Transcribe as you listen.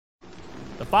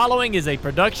The following is a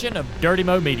production of Dirty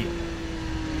Mo Media.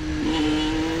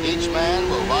 Each man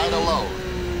will ride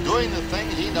alone, doing the thing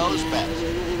he knows best,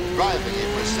 driving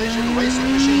a precision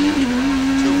racing machine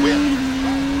to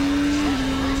win.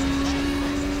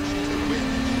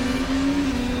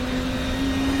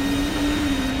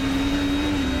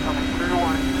 Coming through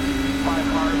one, 5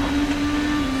 cars.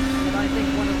 And I think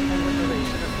one of them will win the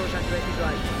race, and of course I'm ready to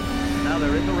drive. Now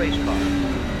they're in the race car.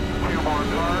 2 more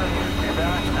cars, be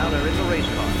back. Now they're in the race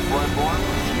car. 1 more.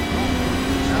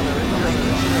 Now they're in the race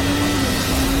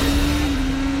car.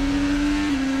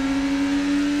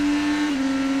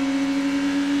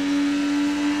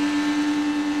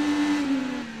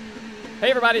 Hey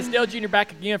everybody, it's Dale Jr.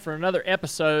 back again for another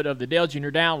episode of the Dale Jr.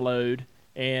 Download.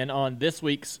 And on this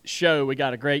week's show, we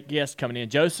got a great guest coming in.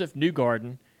 Josef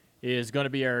Newgarden is going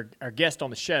to be our guest on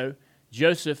the show.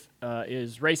 Josef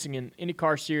is racing in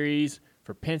IndyCar Series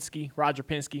for Penske, Roger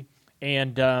Penske.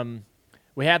 And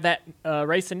we have that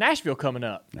race in Nashville coming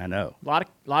up. I know. A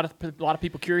lot of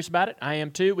people curious about it. I am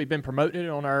too. We've been promoting it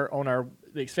on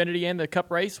the Xfinity and the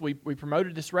Cup race. We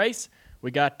promoted this race.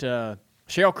 We got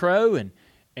Sheryl Crow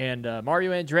and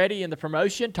Mario Andretti in the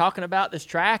promotion talking about this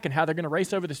track and how they're going to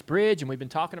race over this bridge, and we've been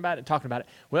talking about it.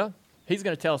 Well, he's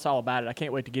going to tell us all about it. I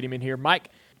can't wait to get him in here. Mike,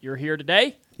 you're here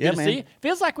today. Yeah, Good to man. see you.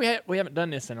 Feels like we haven't done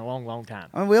this in a long, long time.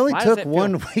 I mean, we only Why does took that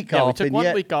one feel- week Yeah, off. we took and one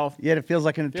yet, week off. Yet it feels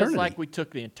like an eternity. Feels like we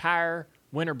took the entire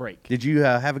winter break. Did you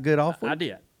have a good off week? I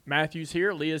did. Matthew's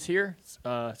here. Leah's here. It's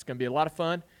going to be a lot of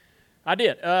fun. I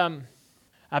did.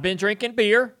 I've been drinking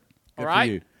beer. Good all right.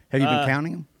 for you. Have you been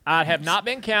counting them? I have not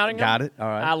been counting them. Got it. All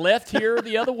right. I left here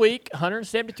the other week,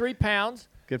 173 pounds.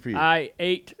 Good for you. I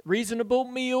ate reasonable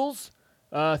meals,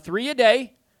 3 a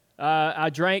day. I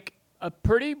drank a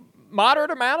pretty moderate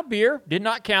amount of beer. Did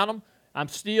not count them. I'm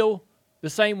still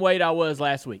the same weight I was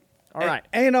last week. All right.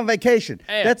 And on vacation.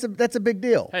 And- That's a big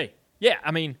deal. Hey, yeah, I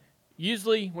mean,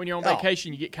 usually when you're on Oh.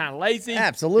 vacation, you get kind of lazy.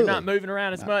 Absolutely. You're not moving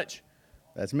around as much.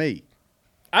 That's me.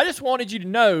 I just wanted you to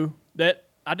know that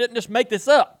I didn't just make this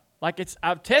up. Like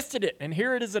I've tested it, and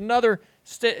here it is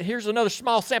here's another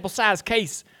small sample size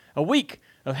case a week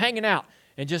of hanging out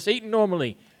and just eating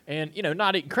normally and,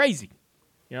 not eating crazy.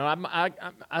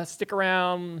 I stick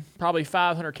around probably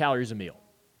 500 calories a meal.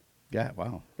 Yeah,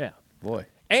 wow. Yeah. Boy.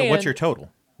 So And, what's your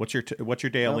total? What's your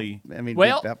daily? I mean,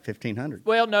 Well- about 1,500.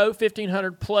 Well, no,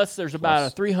 1,500 plus there's about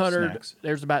Plus 300 snacks.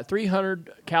 there's about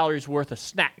 300 calories worth of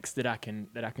snacks that I can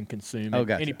consume at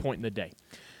gotcha. any point in the day.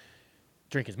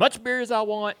 Drink as much beer as I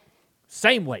want,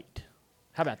 same weight.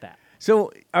 How about that?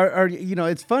 So,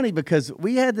 it's funny because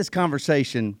we had this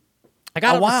conversation I got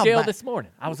a on the while scale back. this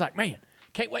morning. I was like, man,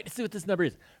 can't wait to see what this number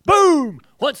is. Boom!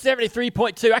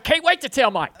 173.2. I can't wait to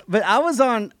tell Mike. But I was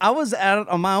out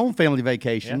on my own family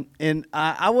vacation, and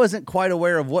I wasn't quite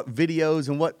aware of what videos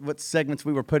and what segments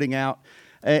we were putting out.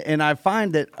 And I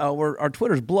find that our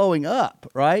Twitter's blowing up,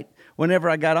 right? Whenever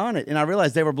I got on it, and I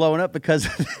realized they were blowing up because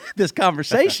of this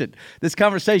conversation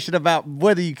about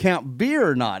whether you count beer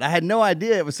or not. I had no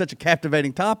idea it was such a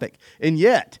captivating topic, and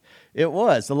yet it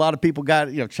was. A lot of people got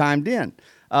chimed in.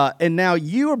 And now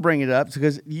you are bringing it up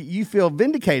because you feel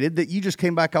vindicated that you just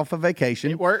came back off a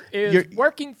vacation. It's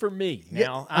working for me. Yeah,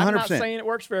 Now, I'm not 100%. saying it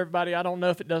works for everybody. I don't know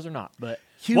if it does or not. But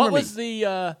Humor what me.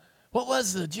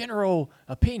 was the general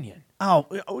opinion? Oh,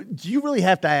 do you really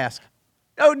have to ask?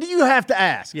 Oh, do you have to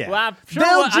ask? Yeah. Well, I'm sure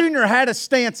Dale what- I- Jr. had a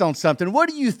stance on something. What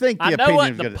do you think the I know opinion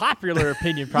what is the gonna- popular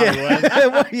opinion probably was.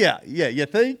 Well, yeah, you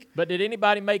think? But did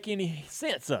anybody make any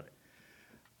sense of it?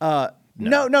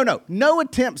 No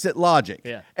attempts at logic.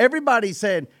 Yeah. Everybody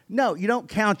said, no, you don't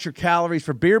count your calories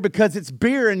for beer because it's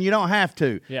beer and you don't have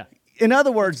to. Yeah. In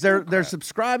other words, they're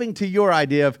subscribing to your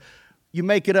idea of you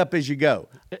make it up as you go.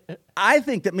 I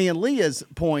think that me and Leah's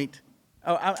point,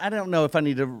 I don't know if I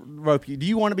need to rope you. Do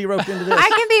you want to be roped into this? I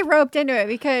can be roped into it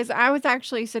because I was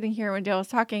actually sitting here when Dale was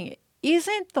talking.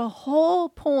 Isn't the whole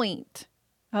point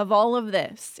of all of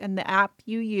this and the app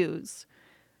you use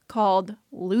called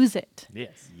Lose It?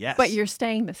 Yes. Yes. But you're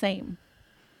staying the same.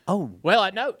 Oh, Well,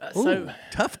 I know. ooh, So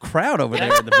tough crowd over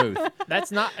there in the booth.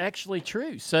 that's not actually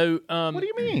true. So What do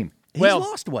you mean? He's Well-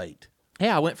 lost weight.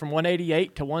 yeah, I went from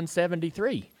 188 to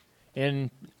 173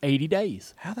 in 80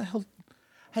 days. How the hell?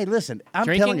 Hey, listen, I'm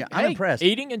telling you, I'm impressed.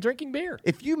 Eating and drinking beer.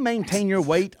 If you maintain your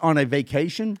weight on a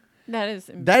vacation, That is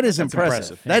that is impressive.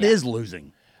 impressive. That is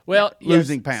losing. Well, yes,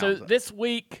 Losing pounds. So this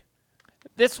week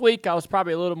I was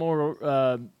probably a little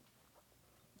more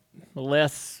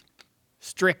less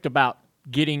strict about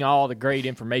getting all the great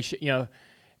information.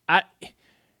 I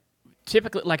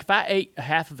typically, like, if I ate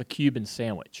half of a Cuban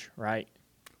sandwich, right,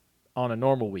 on a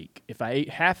normal week, if I ate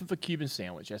half of a Cuban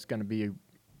sandwich, that's going to be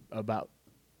about,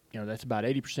 that's about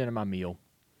 80% of my meal.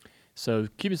 So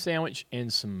Cuban sandwich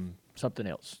and something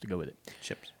else to go with it.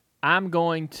 Chips. I'm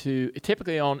going to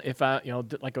typically if I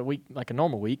like a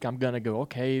normal week, I'm gonna go,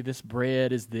 okay, this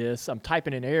bread is this. I'm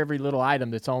typing in every little item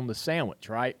that's on the sandwich,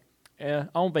 right?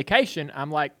 On vacation,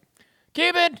 I'm like,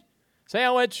 Cuban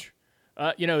sandwich.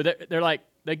 They're like,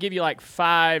 they give you like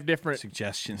 5 different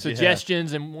Suggestions,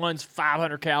 and one's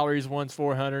 500 calories, one's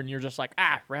 400, and you're just like,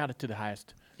 round it to the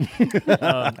highest.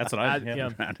 That's what I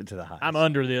Rounded to the highest. I'm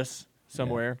under this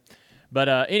somewhere. Yeah. But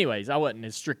anyways, I wasn't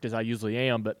as strict as I usually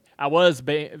am, but I was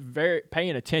very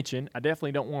paying attention. I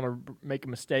definitely don't want to make a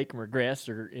mistake and regress,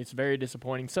 or it's very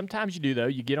disappointing. Sometimes you do, though.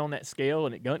 You get on that scale,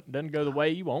 and it doesn't go the way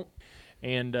you want.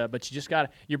 And but you just got to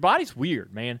 – your body's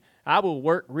weird, man. I will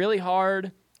work really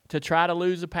hard to try to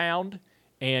lose a pound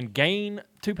and gain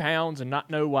 2 pounds and not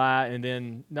know why, and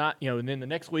then and then the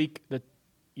next week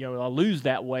I'll lose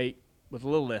that weight with a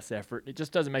little less effort. It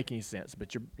just doesn't make any sense.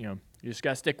 But you just got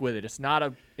to stick with it. It's not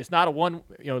a one,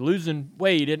 losing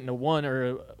weight isn't a 1 or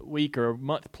a week or a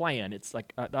month plan. It's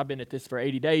like I've been at this for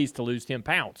 80 days to lose 10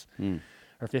 pounds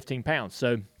or 15 pounds.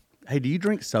 So, hey, do you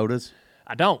drink sodas?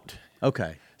 I don't.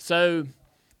 Okay. So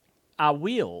I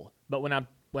will, but when I'm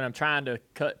trying to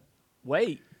cut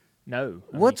weight, no.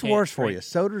 What's worse for you,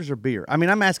 sodas or beer? I mean,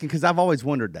 I'm asking because I've always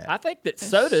wondered that. I think that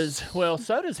sodas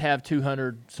have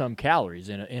 200 some calories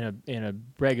in a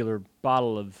regular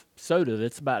bottle of soda.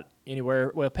 That's about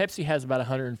anywhere. Well, Pepsi has about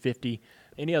 150.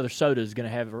 Any other soda is going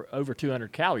to have over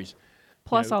 200 calories.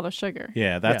 Plus all the sugar.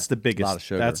 Yeah, that's the biggest. Lot of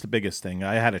sugar. That's the biggest thing.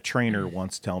 I had a trainer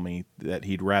once tell me that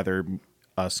he'd rather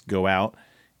us go out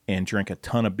and drink a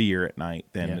ton of beer at night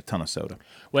than a ton of soda.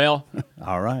 Well,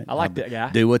 all right. I like that guy.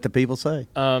 Do what the people say.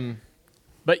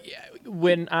 But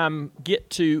when I'm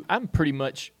pretty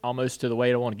much almost to the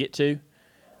weight I want to get to,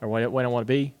 or when I want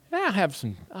to be. I'll have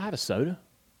a soda.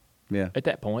 Yeah. At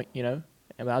that point, and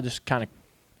I'll just kind of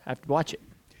have to watch it.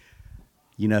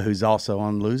 You know who's also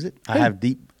on Lose It? I have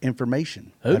deep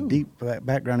information. I have deep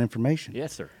background information.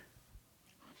 Yes, sir.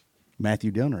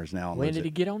 Matthew Dillner is now on Lose It. When did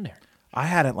he get on there? I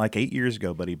had it like 8 years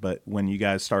ago, buddy. But when you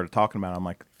guys started talking about it, I'm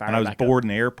like, Fire and I was back bored up. in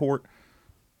the airport,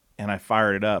 and I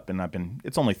fired it up, and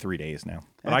it's only 3 days now.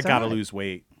 But That's I got to all right. lose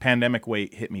weight. Pandemic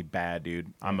weight hit me bad,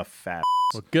 dude. I'm a fat.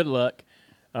 Well, good luck.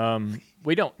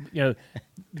 We don't,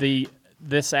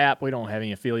 this app, we don't have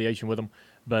any affiliation with them,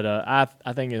 but I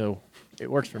think it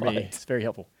works for me. It's very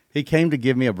helpful. He came to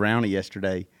give me a brownie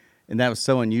yesterday, and that was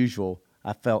so unusual.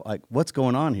 I felt like, what's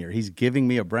going on here? He's giving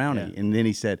me a brownie, and then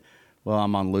he said, "Well,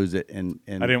 I'm on Lose It," and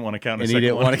I didn't want to count a and second he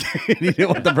didn't one. want to. He didn't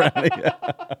want the brownie,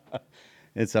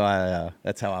 and so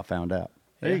that's how I found out.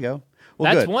 There you go.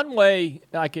 Well, That's good. one way.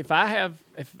 Like if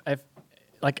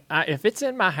it's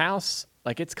in my house,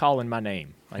 like it's calling my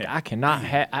name. Like I cannot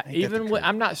have.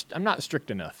 I'm not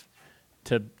strict enough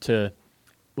to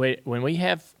wait when we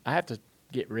have. I have to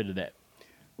get rid of that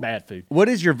bad food. What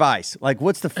is your vice? Like,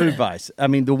 what's the food vice? I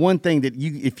mean, the one thing that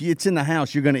if it's in the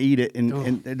house, you're going to eat it,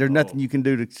 and there's nothing you can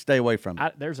do to stay away from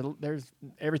it. There's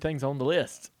everything's on the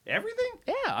list. Everything?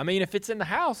 Yeah, I mean, if it's in the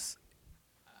house,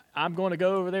 I'm going to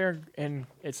go over there, and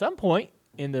at some point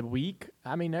in the week,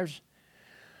 I mean, there's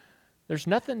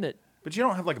nothing that. But you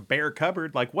don't have like a bare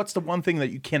cupboard. Like, what's the one thing that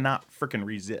you cannot freaking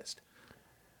resist?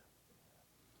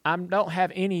 I don't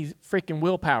have any freaking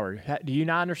willpower. Do you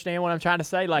not understand what I'm trying to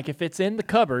say? Like, if it's in the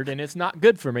cupboard and it's not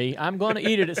good for me, I'm going to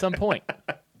eat it at some point.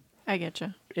 I get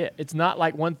you. It's not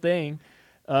like one thing.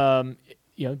 Not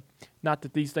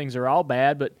that these things are all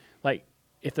bad, but like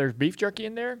if there's beef jerky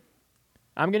in there,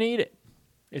 I'm going to eat it.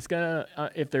 It's gonna.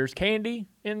 If there's candy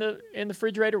in the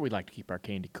refrigerator, we like to keep our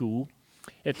candy cool.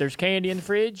 If there's candy in the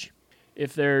fridge,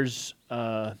 if there's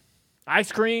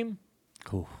ice cream,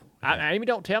 Cool. Amy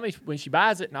don't tell me when she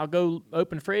buys it, and I'll go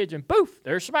open the fridge and poof,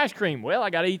 there's some ice cream. Well, I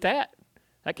got to eat that.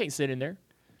 I can't sit in there.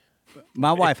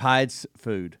 My wife hides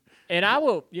food. And I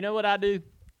will. You know what I do?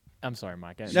 I'm sorry,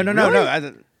 Mike.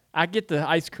 No. I get the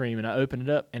ice cream and I open it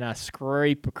up and I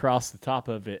scrape across the top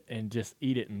of it and just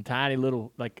eat it in tiny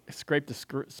little, like scrape the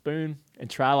spoon and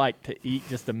try like to eat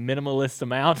just a minimalist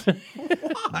amount.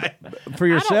 For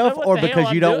yourself, what or the hell because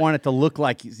I'm you don't doing. want it to look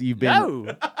like you've been.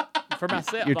 No, for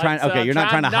myself. You're trying. Okay, you're not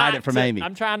trying to hide it from Amy.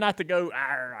 I'm trying not to go.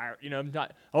 I'm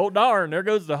not. Oh darn! There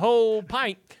goes the whole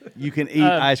pint. You can eat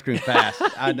ice cream fast.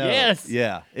 I know. Yes.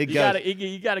 Yeah. It You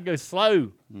goes. gotta go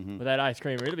slow with that ice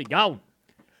cream, or it'll be gone.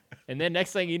 And then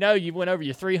next thing you know, you went over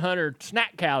your 300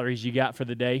 snack calories you got for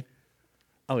the day.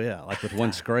 Oh yeah, like with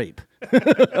one scrape.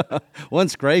 One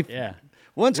scrape. Yeah.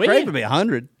 One scrape would be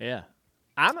 100. Yeah.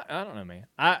 I don't know, man.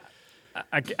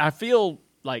 I feel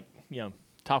like,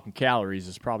 talking calories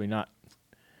is probably not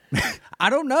I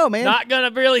don't know, man.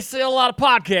 gonna really sell a lot of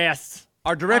podcasts.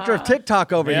 Our director of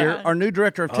TikTok over yeah. here, our new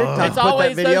director of TikTok, It's put that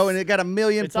always video those- and it got 1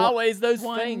 million. It's always those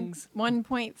things.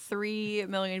 1.3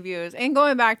 million views. And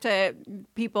going back to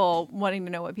people wanting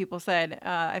to know what people said,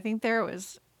 I think there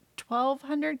was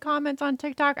 1,200 comments on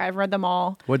TikTok. I've read them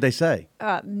all. What'd they say?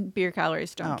 Beer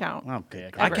calories don't count. Okay.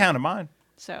 I counted mine.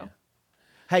 So,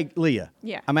 Hey, Leah.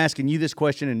 Yeah. I'm asking you this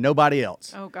question and nobody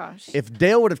else. oh gosh. If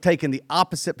Dale would have taken the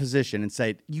opposite position and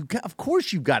said, of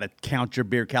course you've got to count your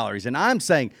beer calories. And I'm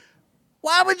saying,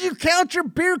 why would you count your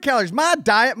beer calories? My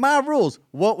diet, my rules.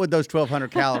 What would those 1,200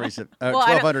 calories,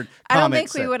 1,200 I don't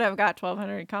comments think we say? would have got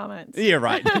 1,200 comments. Yeah,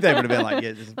 right. They would have been like,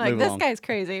 yeah, just Like, move this on. guy's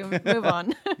crazy. Move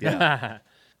on.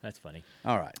 That's funny.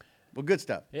 All right. Well, good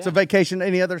stuff. Yeah. So vacation,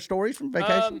 any other stories from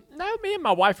vacation? No, me and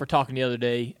my wife were talking the other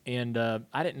day, and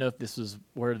I didn't know if this was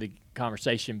word of the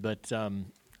conversation, but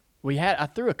I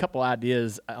threw a couple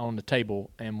ideas on the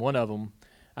table, and one of them,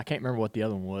 I can't remember what the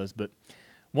other one was, but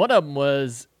one of them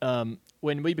was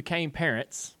when we became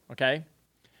parents, okay?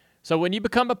 So when you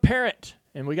become a parent,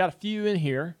 and we got a few in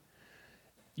here,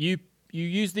 you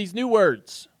use these new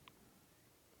words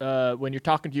when you're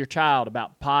talking to your child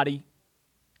about potty,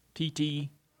 TT.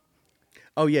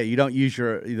 Oh yeah, you don't use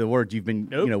the words you've been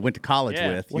Nope. went to college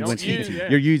Yeah, with. you You don't went use- to, yeah.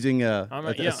 You're using a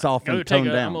Yeah, softened, go toned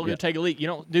down. I'm going to Yeah. take a leak. You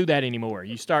don't do that anymore.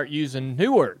 You start using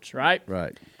new words, right?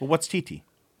 Right. But what's TT?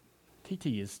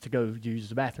 TT is to go use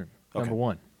the bathroom, number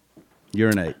one.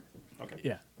 Urinate.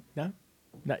 Yeah. No?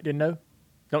 Didn't know?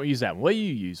 Don't use that one. What do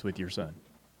you use with your son?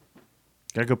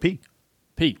 Gotta go pee.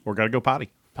 Pee. Or gotta go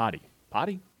potty. Potty.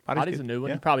 Potty? Potty's Potty's a good, new one.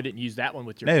 yeah. You probably didn't use that one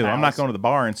with your No, I'm not pals. going to the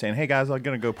bar and saying, hey, guys, I'm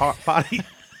going to go potty.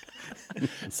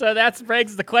 So that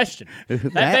begs the question.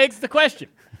 That begs the question.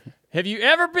 Have you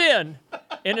ever been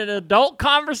in an adult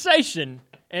conversation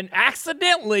and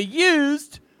accidentally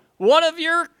used one of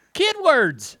your kid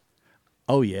words?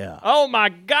 Oh yeah. Oh, my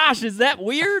gosh. Is that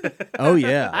weird? Oh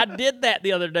yeah. I did that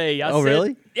the other day. I said,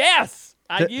 really? Yes.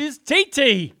 I used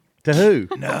TT. To who?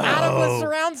 I was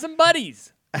around some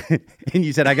buddies. And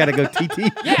you said I got to go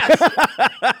TT. Yes.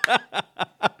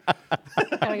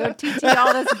 Gotta go TT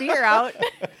all this beer out.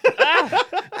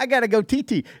 I got to go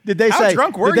TT. Did they How say?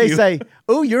 drunk were did they you? say?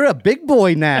 Oh, you're a big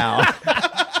boy now.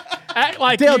 Act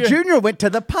like Dale you- Jr. went to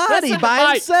the potty Listen to by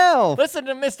Mike. himself. Listen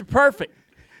to Mr. Perfect.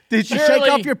 Did you Shirley-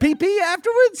 shake off your pee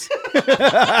afterwards?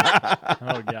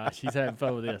 Oh, gosh. He's having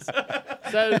fun with this.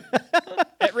 So,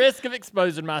 at risk of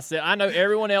exposing myself, I know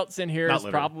everyone else in here Not has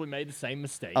literally. probably made the same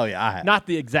mistake. Oh, yeah, I have. Not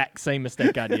the exact same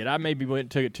mistake I did. I maybe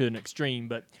took it to an extreme,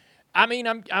 but I mean,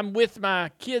 I'm with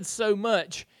my kids so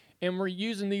much, and we're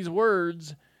using these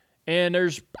words, and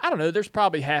there's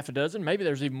probably half a dozen, maybe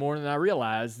there's even more than I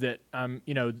realize that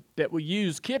that we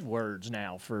use kid words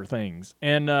now for things,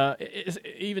 and it's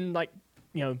even like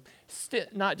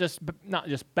not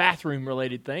just bathroom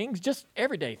related things, just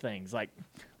everyday things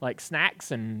like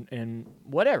snacks and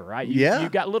whatever, right? Yeah. You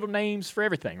got little names for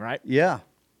everything, right? Yeah.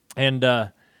 And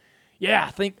I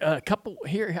think a couple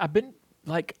here. I've been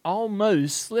like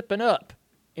almost slipping up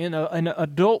in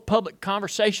adult public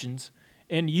conversations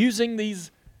and using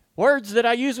these words that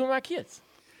I use with my kids.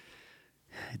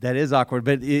 That is awkward,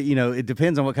 but it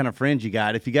depends on what kind of friends you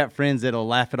got. If you got friends that'll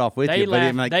laugh it off with They you, but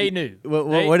laugh. like, They knew.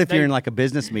 What if They- you're in like a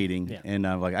business meeting Yeah. and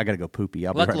I'm like, I got to go poopy.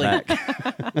 I'll be Luckily, right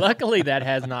back. luckily that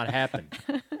has not happened.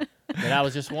 But I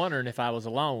was just wondering if I was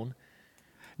alone.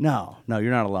 No,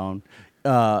 you're not alone.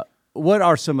 What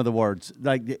are some of the words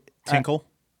like Tinkle.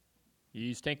 You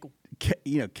use tinkle.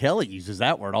 Kelly uses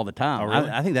that word all the time. Oh, really?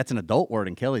 I think that's an adult word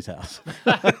in Kelly's house.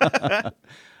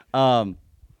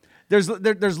 There's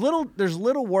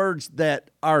little words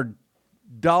that our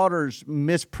daughters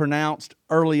mispronounced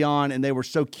early on, and they were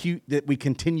so cute that we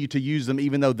continue to use them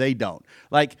even though they don't.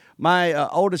 Like my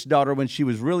oldest daughter, when she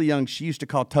was really young, she used to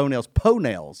call toenails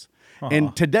po-nails.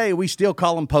 And today we still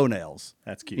call them po-nails.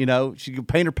 That's cute. She could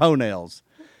paint her po-nails.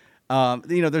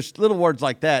 There's little words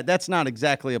like that. That's not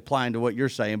exactly applying to what you're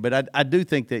saying, but I do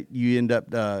think that you end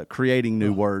up creating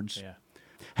new words. Yeah.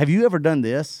 Have you ever done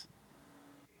this?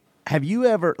 Have you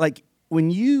ever, like,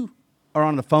 when you are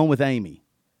on the phone with Amy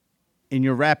and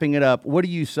you're wrapping it up, what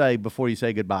do you say before you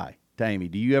say goodbye to Amy?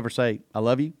 Do you ever say, I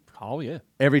love you? Oh yeah.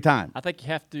 Every time? I think you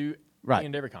have to Right.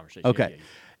 end every conversation. Okay. Yeah.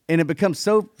 And it becomes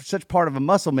such part of a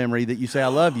muscle memory that you say, I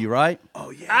love you, right?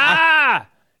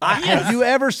 Have you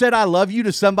ever said I love you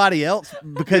to somebody else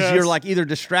because you're like either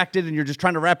distracted and you're just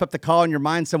trying to wrap up the call and your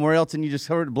mind's somewhere else and you just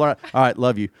heard blur, all right,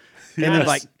 love you. And then it's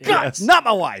like, God, not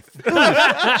my wife.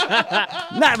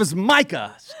 That was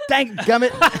Micah. Dang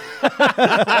gummit.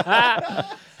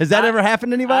 Has that ever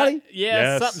happened to anybody?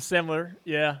 Yeah, Yes. something similar.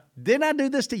 Yeah. Didn't I do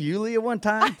this to you, Leah, one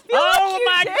time? Oh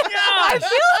my I gosh!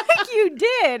 feel like you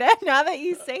did. Now that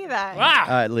you say that. Wow.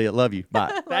 All right, Leah, love you.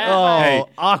 Bye. That- Hey,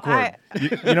 awkward.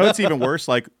 You know what's even worse?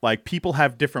 Like people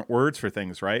have different words for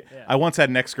things, right? Yeah. I once had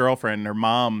an ex-girlfriend, and her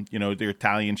mom, they're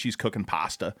Italian, she's cooking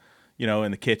pasta,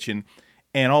 in the kitchen,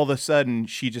 and all of a sudden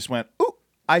she just went, "Ooh,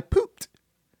 I pooped."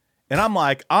 And I'm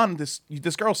like, on this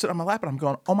girl sitting on my lap, and I'm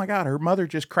going, "Oh my God, her mother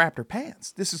just crapped her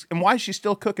pants. And why is she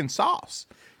still cooking sauce?"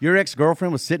 Your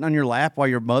ex-girlfriend was sitting on your lap while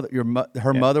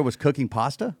her mother was cooking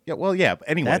pasta? Yeah, well, yeah. But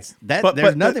anyway,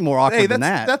 there's nothing more awkward than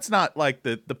that. That's not like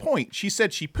the point. She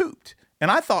said she pooped,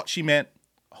 and I thought she meant.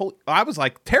 I was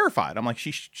like terrified. I'm like,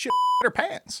 she shit her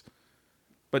pants,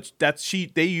 but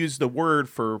they use the word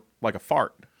for like a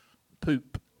fart,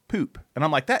 poop, and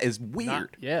I'm like, that is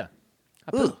weird. Yeah.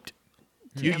 I pooped.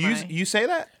 You say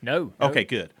that? No. Okay,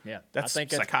 good. Yeah, that's I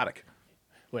think that's- psychotic.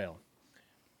 Well,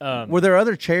 Were there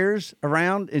other chairs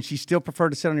around, and she still preferred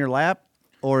to sit on your lap,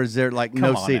 or is there like no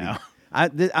Come on seating? now.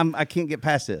 I can't get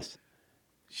past this.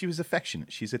 She was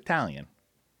affectionate. She's Italian.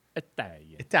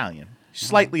 Italian.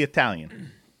 Slightly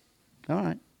Italian. All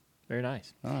right. Very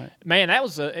nice. All right. Man, that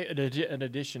was an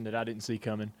addition that I didn't see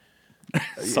coming.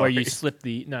 Where you slip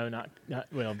the not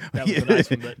well. That was a nice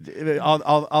one, but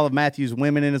all of Matthew's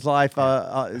women in his life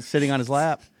sitting on his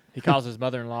lap. he calls his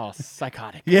mother-in-law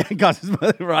psychotic. Yeah, because his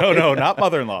mother. Right. No, not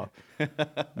mother-in-law.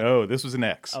 No, this was an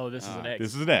ex. Oh, this is an ex.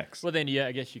 This is an ex. Well, then, yeah,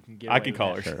 I guess you can get. I Away can with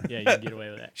call that. her. Yeah, you can get away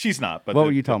with that. She's not. But What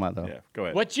were you talking about, though? Yeah, go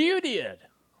ahead. What you did?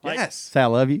 Like, Yes. Say I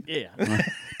love you. Yeah.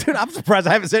 Dude, I'm surprised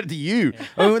I haven't said it to you.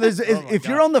 I mean, if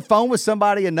you're on the phone with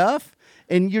somebody enough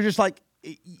and you're just like,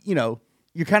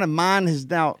 your kind of mind has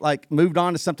now like moved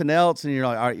on to something else and you're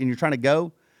like, all right, and you're trying to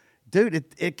go, dude,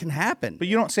 it can happen. But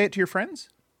you don't say it to your friends?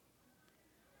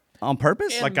 On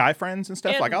purpose? And- Like guy friends and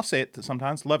stuff? and- Like I'll say it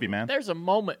sometimes. Love you, man. There's a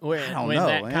moment when don't know,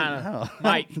 that man. kind I of don't-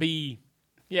 might be.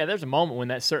 Yeah, there's a moment when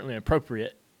that's certainly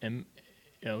appropriate, and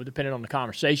depending on the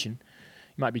conversation,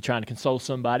 you might be trying to console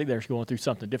somebody that's going through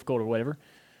something difficult or whatever.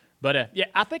 But yeah,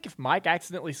 I think if Mike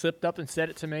accidentally slipped up and said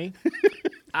it to me,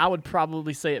 I would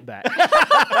probably say it back.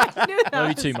 Love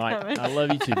you too, Mike. I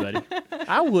love you too, buddy.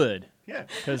 I would. Yeah.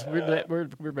 Because we're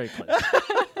very close.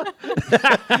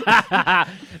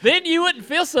 Then you wouldn't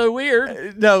feel so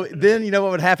weird. No, then you know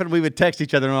what would happen? We would text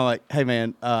each other and I'm like, hey,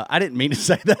 man, I didn't mean to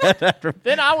say that. After.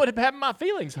 Then I would have had my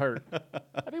feelings hurt.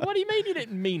 I mean, what do you mean you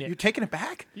didn't mean You're it? taking it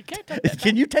back? You can't take that.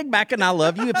 Can you take back an I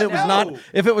love you if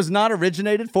it was not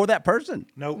originated for that person?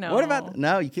 No. No. What about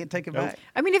no? You can't take it back.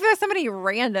 I mean, if it was somebody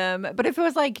random, but if it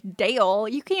was like Dale,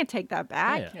 you can't take that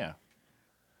back. Yeah. Yeah.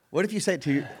 What if you say it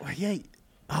to your? Well, yeah.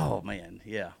 Oh man,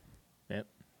 yeah. Yep.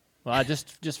 Well, I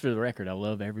just for the record, I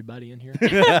love everybody in here.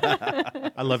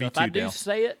 I love you If I too, do Dale.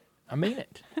 say it, I mean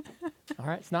it. All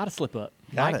right, it's not a slip up.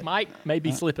 Got it. Mike may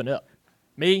be slipping up.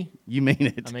 Me, You mean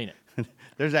it. I mean it.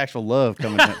 There's actual love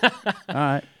coming. All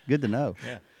right, good to know.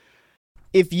 Yeah.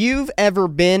 If you've ever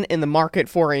been in the market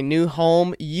for a new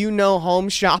home, you know home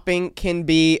shopping can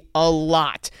be a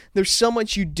lot. There's so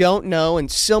much you don't know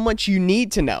and so much you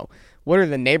need to know. What are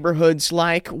the neighborhoods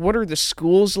like? What are the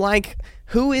schools like?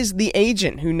 Who is the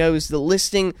agent who knows the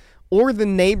listing or the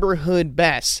neighborhood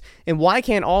best? And why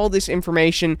can't all this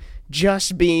information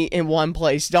just be in one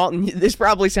place? Dalton, this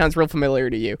probably sounds real familiar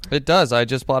to you. It does. I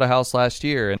just bought a house last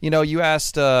year. And, you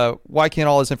asked, why can't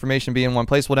all this information be in one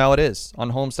place? Well, now it is. On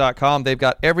Homes.com, they've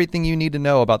got everything you need to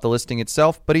know about the listing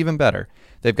itself, but even better.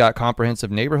 They've got comprehensive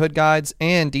neighborhood guides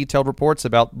and detailed reports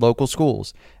about local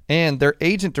schools. And their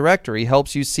agent directory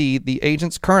helps you see the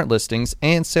agent's current listings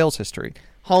and sales history.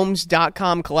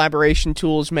 Homes.com collaboration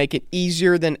tools make it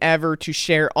easier than ever to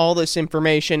share all this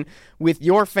information with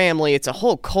your family. It's a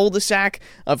whole cul-de-sac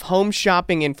of home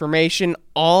shopping information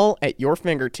all at your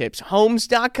fingertips.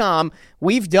 Homes.com,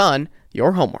 we've done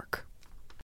your homework.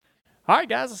 All right,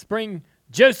 guys, let's bring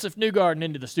Josef Newgarden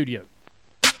into the studio.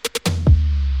 Josef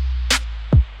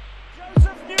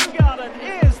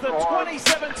Newgarden is the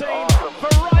 2017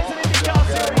 Verizon IndyCar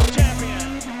Series champion.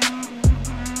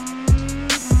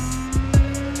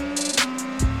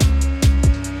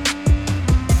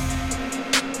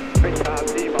 Great job,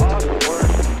 Steve. Awesome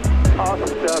work. Awesome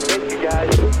stuff. Thank you,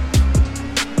 guys.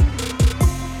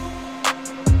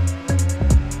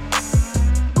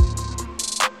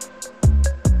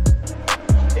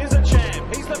 Is a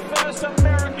champ. He's the first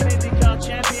American IndyCar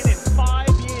champion in 5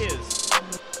 years.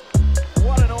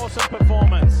 What an awesome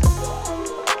performance.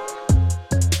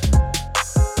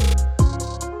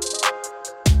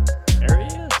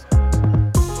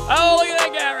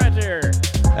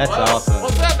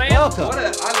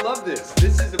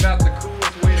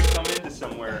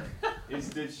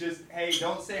 It's just, hey,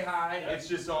 don't say hi. It's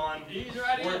just on. He's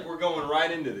right in. We're going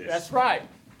right into this. That's right.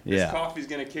 This coffee's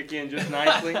going to kick in just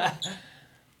nicely.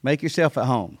 Make yourself at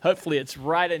home. Hopefully it's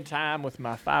right in time with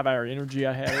my 5-hour energy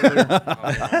I had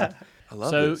earlier. I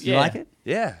love this. You like it?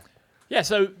 Yeah. Yeah,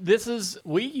 so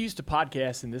we used to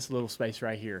podcast in this little space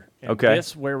right here. And Okay.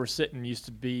 This, where we're sitting, used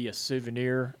to be a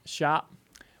souvenir shop.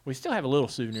 We still have a little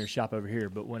souvenir shop over here,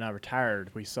 but when I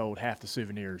retired, we sold half the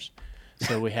souvenirs.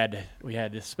 So we had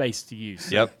this space to use.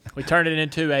 So Yep. We turned it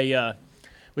into a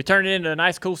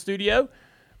nice, cool studio.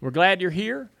 We're glad you're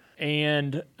here,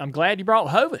 and I'm glad you brought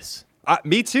Hovis.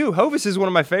 Me too. Hovis is one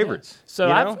of my favorites. So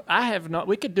you know? I have not.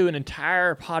 We could do an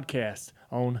entire podcast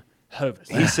on Hovis.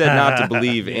 He said not to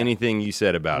believe anything you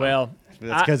said about him. Well,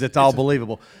 That's because it's all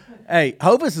believable. Hey,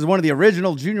 Hovis is one of the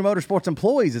original Junior Motorsports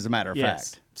employees, as a matter of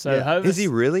yes. fact. So Hovis, Is he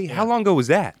really? How long ago was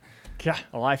that? Yeah,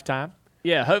 a lifetime.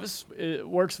 Yeah, Hovis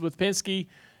works with Penske.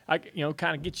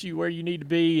 Kind of get you where you need to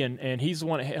be, and he's the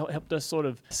one that helped us sort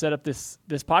of set up this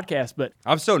podcast. But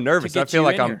I'm so nervous. to I get feel you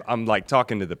like in here. I'm like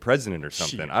talking to the president or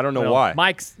something. Shit. I don't know Well, why.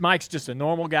 Mike's just a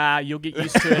normal guy. You'll get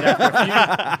used to it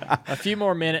after a few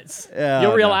more minutes. Yeah,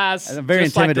 You'll no. realize Very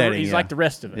just like intimidating. he's like the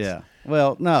rest of us. Yeah.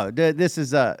 Well, no, this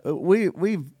is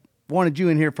we've wanted you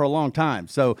in here for a long time,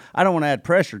 so I don't want to add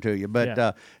pressure to you, but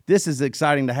Yeah. this is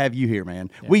exciting to have you here, man.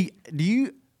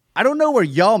 I don't know where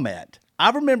y'all met. I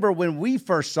remember when we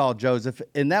first saw Joseph,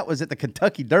 and that was at the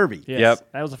Kentucky Derby. Yes,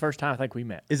 Yep. That was the first time I think we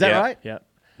met. Is that Yeah. right? Yep.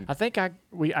 I think I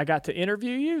got to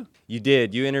interview you. You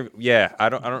did. Yeah. I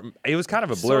don't. It was kind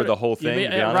of a blur, Sort of. the whole You thing. mean-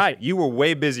 to be honest. right. You were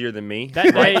way busier than me. That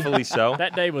day, rightfully so.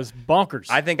 That day was bonkers.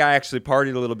 I think I actually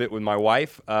partied a little bit with my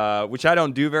wife, which I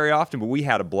don't do very often, but we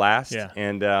had a blast. Yeah.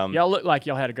 And y'all look like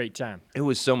y'all had a great time. it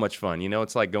was so much fun.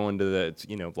 It's like going to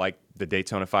like the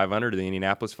Daytona 500 or the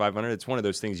Indianapolis 500. It's one of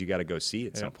those things you got to go see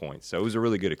at some point. So it was a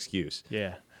really good excuse.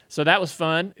 Yeah. So that was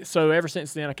fun. So ever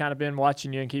since then, I kind of been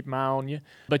watching you and keeping my eye on you.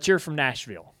 But you're from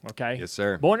Nashville, okay? Yes,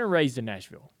 sir. Born and raised in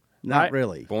Nashville. Not right?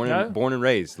 really. Born and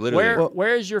raised, literally.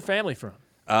 Where is your family from?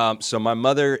 So my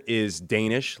mother is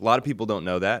Danish. A lot of people don't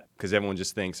know that because everyone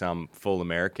just thinks I'm full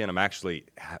American. I'm actually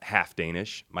half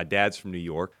Danish. My dad's from New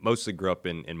York. Mostly grew up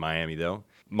in Miami, though.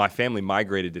 My family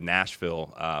migrated to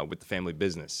Nashville with the family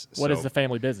business. What is the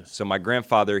family business? So my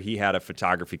grandfather, he had a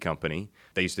photography company.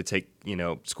 They used to take,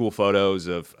 school photos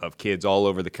of kids all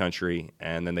over the country,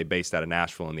 and then they based out of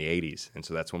Nashville in the 80s. And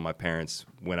so that's when my parents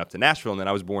went up to Nashville. And then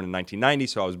I was born in 1990,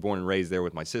 so I was born and raised there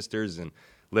with my sisters and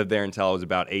lived there until I was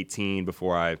about 18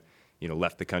 before I,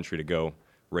 left the country to go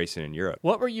racing in Europe.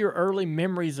 What were your early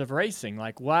memories of racing?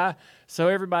 Like, why? So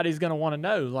everybody's going to want to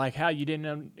know, like, how you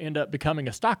didn't end up becoming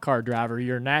a stock car driver.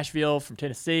 You're in Nashville from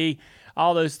Tennessee.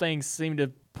 All those things seem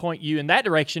to point you in that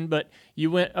direction, but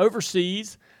you went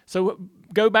overseas. So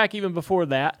go back even before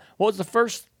that. What was the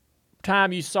first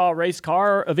time you saw a race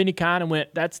car of any kind and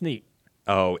went, that's neat?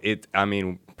 Oh,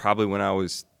 probably when I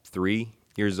was 3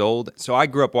 years old. So I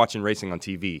grew up watching racing on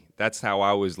TV. That's how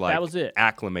I was That was it.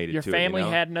 acclimated Your to it. family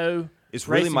had no It's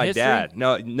really racing my history? dad.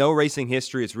 No racing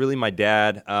history. It's really my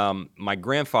dad. My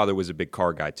grandfather was a big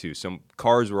car guy too. So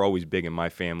cars were always big in my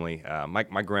family.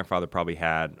 My grandfather probably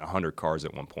had 100 cars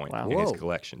at one point in his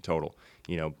collection total.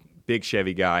 Big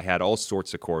Chevy guy, had all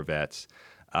sorts of Corvettes,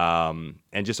 and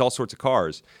just all sorts of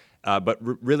cars. But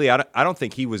really, I don't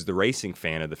think he was the racing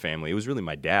fan of the family. It was really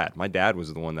my dad. My dad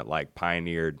was the one that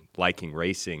pioneered liking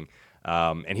racing,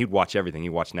 and he'd watch everything. He'd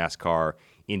watch NASCAR,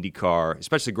 IndyCar,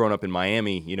 especially growing up in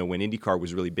Miami. When IndyCar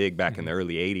was really big back in the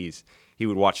early '80s, he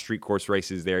would watch street course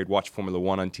races there. He'd watch Formula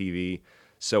One on TV.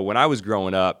 So when I was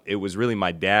growing up, it was really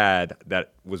my dad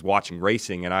that was watching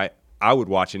racing, and I would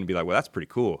watch it and be like, well, that's pretty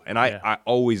cool. And I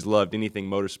always loved anything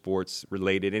motorsports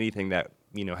related, anything that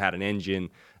had an engine.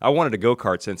 I wanted a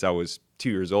go-kart since I was 2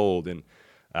 years old, and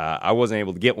I wasn't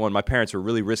able to get one. My parents were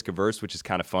really risk averse, which is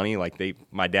kind of funny.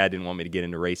 My dad didn't want me to get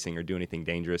into racing or do anything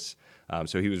dangerous.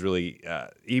 So he was really,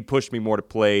 he pushed me more to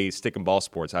play stick and ball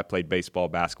sports. I played baseball,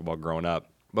 basketball growing up.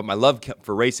 But my love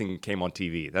for racing came on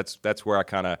TV. That's where I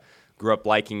kind of grew up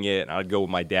liking it. And I'd go with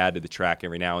my dad to the track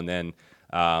every now and then.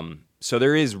 So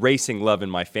there is racing love in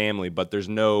my family, but there's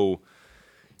no,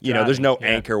 there's no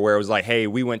anchor where it was like, hey,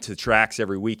 we went to tracks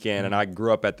every weekend and I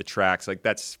grew up at the tracks.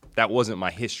 That wasn't my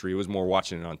history. It was more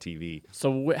watching it on TV.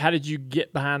 So how did you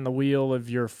get behind the wheel of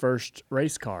your first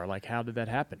race car? Like, how did that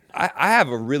happen? I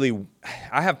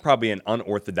have probably an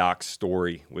unorthodox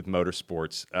story with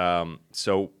motorsports.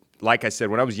 So like I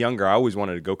said, when I was younger, I always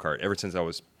wanted a go-kart. Ever since I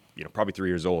was, probably 3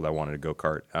 years old, I wanted a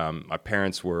go-kart. My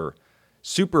parents were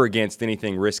super against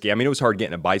anything risky. I mean, it was hard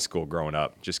getting a bicycle growing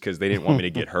up just because they didn't want me to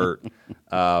get hurt.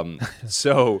 I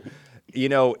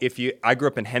grew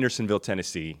up in Hendersonville,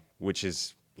 Tennessee, which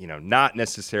is, not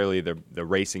necessarily the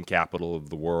racing capital of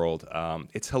the world.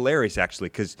 It's hilarious, actually,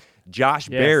 because Josh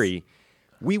Berry,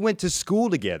 we went to school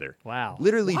together. Wow.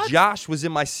 Literally, Josh was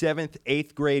in my 7th,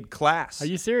 8th grade class. Are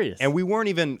you serious? And we weren't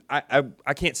even,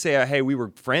 I can't say, hey, we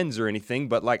were friends or anything,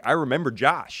 but like I remember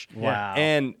Josh. Wow.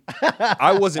 And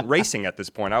I wasn't racing at this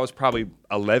point. I was probably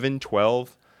 11,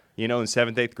 12, in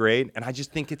 7th, 8th grade. And I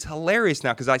just think it's hilarious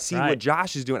now because I see what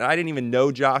Josh is doing. I didn't even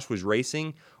know Josh was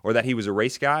racing or that he was a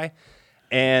race guy.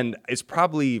 And it's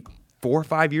probably 4 or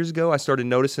 5 years ago I started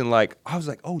noticing, I was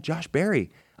like, oh, Josh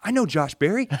Berry. I know Josh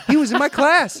Berry. He was in my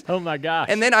class. Oh, my gosh.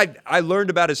 And then I learned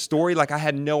about his story. I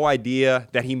had no idea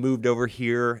that he moved over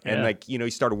here. And, he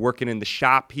started working in the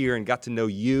shop here and got to know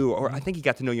you. Or I think he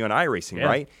got to know you on iRacing,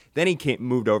 right? Then he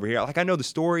moved over here. I know the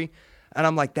story. And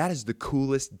I'm like, that is the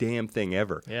coolest damn thing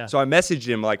ever. Yeah. So I messaged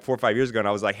him 4 or 5 years ago. And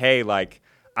I was like, hey,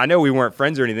 I know we weren't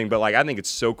friends or anything, but I think it's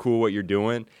so cool what you're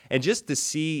doing. And just to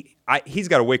see, he's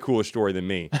got a way cooler story than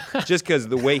me, just because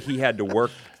the way he had to work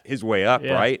his way up,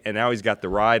 right? And now he's got the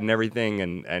ride and everything,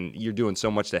 and you're doing so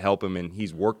much to help him, and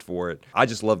he's worked for it. I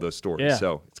just love those stories. Yeah.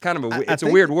 So it's kind of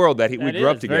a weird world that we grew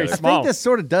up together. I think this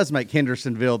sort of does make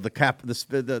Hendersonville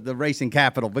the racing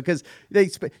capital because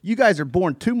you guys are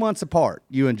born 2 months apart,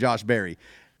 you and Josh Berry.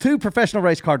 2 professional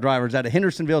race car drivers out of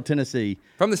Hendersonville, Tennessee.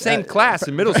 From the same class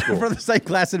in middle school. From the same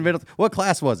class in middle. What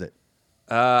class was it?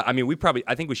 I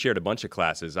think we shared a bunch of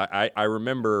classes. I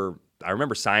remember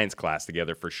science class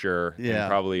together for sure. Yeah. And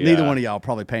probably neither one of y'all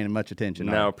probably paying much attention.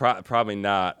 No, probably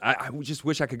not. I just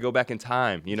wish I could go back in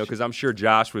time, because I'm sure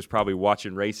Josh was probably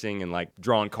watching racing and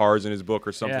drawing cars in his book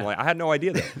or something I had no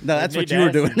idea that. No, that's what you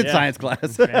were doing in science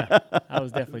class. I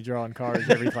was definitely drawing cars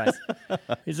every class.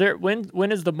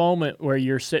 When is the moment where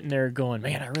you're sitting there going,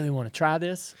 man, I really want to try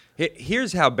this?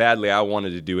 Here's how badly I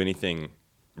wanted to do anything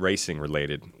racing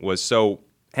related was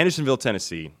Hendersonville,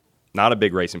 Tennessee, not a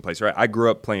big racing place, right? I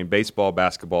grew up playing baseball,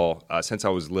 basketball since I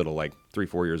was little, 3,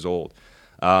 4 years old.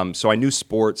 So I knew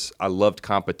sports. I loved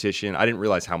competition. I didn't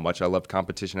realize how much I loved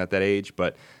competition at that age,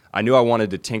 but I knew I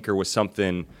wanted to tinker with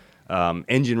something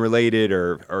engine related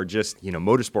or just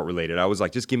motorsport related. I was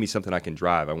like, just give me something I can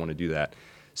drive. I want to do that.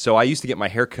 So I used to get my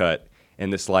hair cut in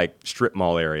this strip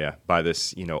mall area by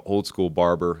this old school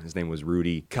barber. His name was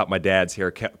Rudy. Cut my dad's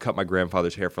hair, cut my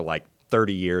grandfather's hair for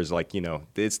 30 years,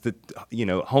 it's the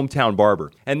hometown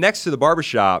barber. And next to the barber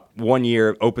shop, one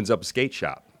year opens up a skate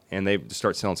shop and they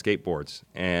start selling skateboards.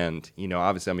 And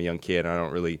obviously I'm a young kid.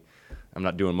 I'm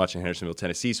not doing much in Hendersonville,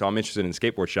 Tennessee, so I'm interested in the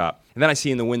skateboard shop. And then I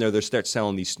see in the window they start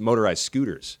selling these motorized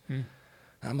scooters.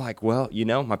 I'm like, well,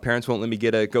 my parents won't let me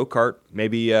get a go-kart.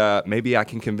 Maybe I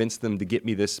can convince them to get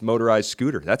me this motorized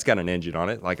scooter. That's got an engine on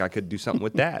it. I could do something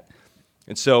with that.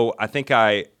 And so I think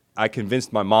I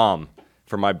convinced my mom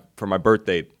for my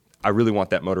birthday, I really want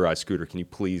that motorized scooter. Can you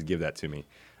please give that to me?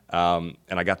 And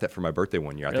I got that for my birthday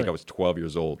one year. I think I was 12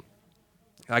 years old.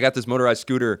 I got this motorized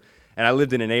scooter, and I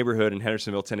lived in a neighborhood in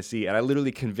Hendersonville, Tennessee, and I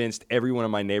literally convinced everyone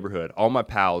in my neighborhood, all my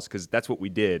pals, because that's what we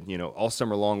did. All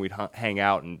summer long we'd hang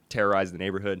out and terrorize the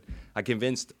neighborhood. I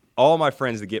convinced all my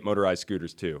friends to get motorized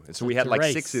scooters too. And so we had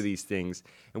 6 of these things,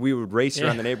 and we would race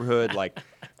around the neighborhood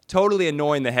totally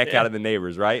annoying the heck out of the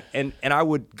neighbors, right? And I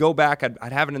would go back,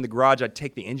 I'd have it in the garage, I'd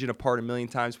take the engine apart a million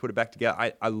times, put it back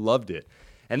together. I loved it.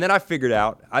 And then I figured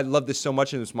out, I loved this so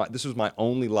much, and this was my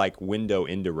only window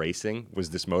into racing, was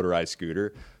this motorized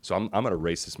scooter. So I'm going to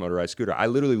race this motorized scooter. I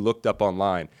literally looked up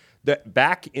online that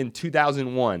back in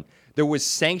 2001, there was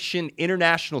sanctioned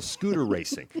international scooter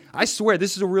racing. I swear,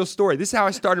 this is a real story. This is how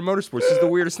I started motorsports. This is the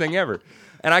weirdest thing ever.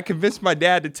 And I convinced my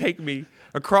dad to take me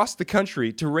across the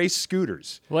country to race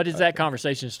scooters. What does that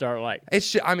conversation start like?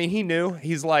 He knew.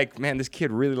 He's like, man, this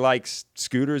kid really likes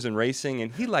scooters and racing,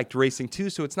 and he liked racing too,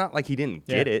 so it's not like he didn't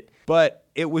get it. But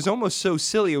it was almost so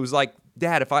silly. It was like,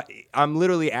 Dad, I'm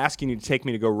literally asking you to take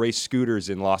me to go race scooters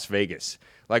in Las Vegas.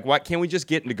 Why can't we just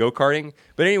get into go-karting?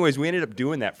 But anyways, we ended up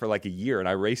doing that for a year, and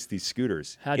I raced these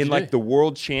scooters in the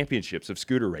world championships of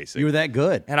scooter racing. You were that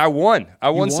good. And I won. I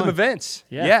won some events.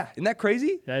 Yeah. Isn't that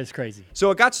crazy? That is crazy. So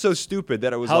it got so stupid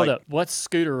that it was Hold up. What's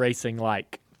scooter racing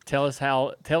like? Tell us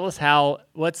how,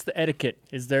 what's the etiquette?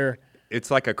 Is there...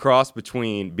 It's like a cross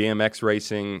between BMX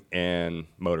racing and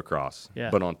motocross,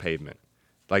 but on pavement.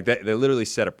 They literally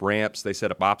set up ramps. They set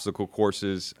up obstacle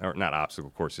courses, or not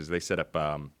obstacle courses. They set up.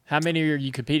 How many are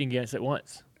you competing against at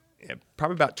once?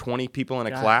 Probably about 20 people in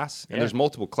a class, and there's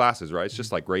multiple classes, right? It's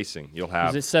just like racing. You'll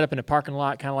have. Is it set up in a parking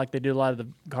lot, kind of like they do a lot of the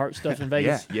kart stuff in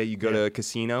Vegas? Yeah. You go to a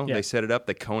casino. They set it up.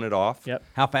 They cone it off. Yep.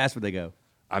 How fast would they go?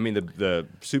 I mean, the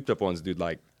souped up ones do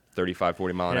 35,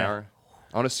 40 mile an hour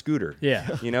on a scooter. Yeah.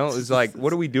 It's like,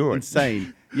 what are we doing?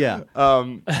 Insane. Yeah.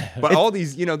 But all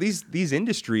these, these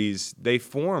industries, they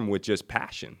form with just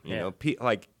passion. You know,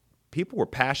 people were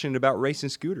passionate about racing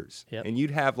scooters, and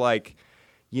you'd have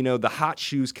the hot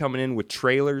shoes coming in with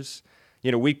trailers.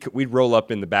 We'd roll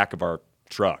up in the back of our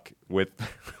truck with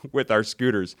our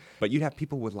scooters, but you'd have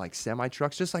people with semi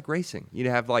trucks, just like racing. You'd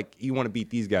have you want to beat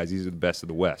these guys. These are the best of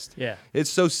the West. Yeah, it's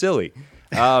so silly.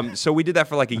 So we did that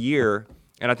for a year,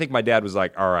 and I think my dad was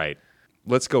like, "All right,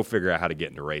 let's go figure out how to get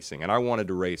into racing." And I wanted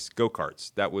to race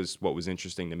go-karts. That was what was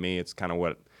interesting to me. It's kind of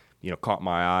what caught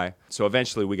my eye. So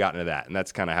eventually we got into that, and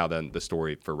that's kind of how the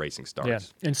story for racing starts.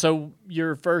 Yeah. And so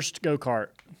your first go-kart,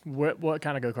 what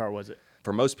kind of go-kart was it?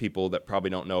 For most people that probably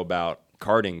don't know about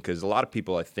karting, because a lot of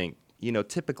people, I think,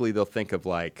 typically they'll think of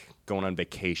going on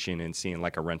vacation and seeing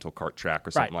a rental kart track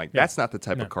or something That's not the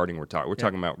type of karting we're talking. We're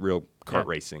talking about real kart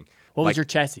racing. What was your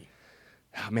chassis?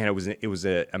 Oh, man, it was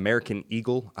an American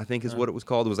Eagle, I think is what it was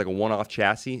called. It was a one-off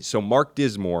chassis. So Mark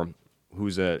Dismore,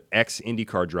 who's an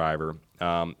ex-IndyCar driver,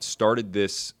 started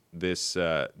this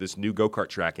new go-kart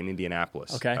track in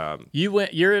Indianapolis. Okay.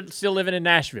 You're still living in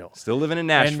Nashville. Still living in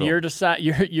Nashville. And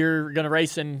you're going to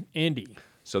race in Indy.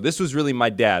 So this was really my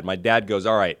dad. My dad goes,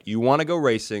 all right, you want to go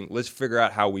racing? Let's figure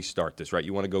out how we start this, right?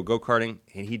 You want to go go-karting?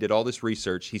 And he did all this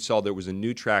research. He saw there was a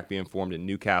new track being formed in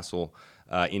Newcastle,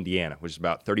 Indiana, which is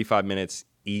about 35 minutes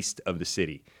east of the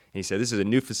city. And he said, this is a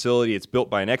new facility. It's built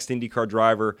by an ex-IndyCar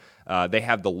driver. They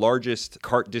have the largest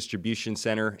kart distribution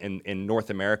center in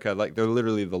North America. They're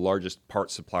literally the largest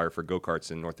parts supplier for go-karts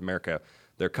in North America.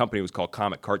 Their company was called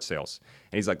Comet Kart Sales.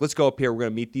 And he's like, let's go up here. We're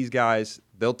going to meet these guys.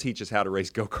 They'll teach us how to race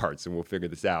go-karts, and we'll figure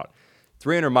this out.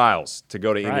 300 miles to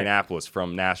go to Indianapolis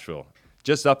from Nashville,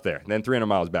 just up there, and then 300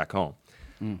 miles back home.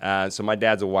 So my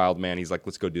dad's a wild man. He's like,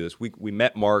 let's go do this. We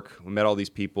met Mark. We met all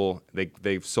these people.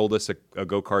 They sold us a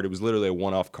go-kart. It was literally a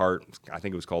one-off cart. I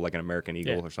think it was called an American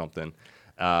Eagle or something.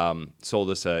 Sold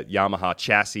us a Yamaha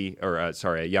chassis, a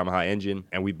Yamaha engine.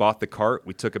 And we bought the cart.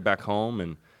 We took it back home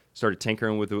and started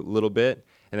tinkering with it a little bit.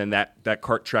 And then that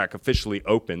kart track officially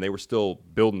opened. They were still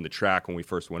building the track when we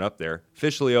first went up there.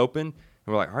 Officially opened.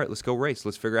 And we're like, all right, let's go race.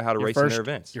 Let's figure out how to race in their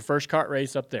events. Your first kart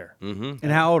race up there. Mm-hmm.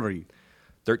 And how old are you?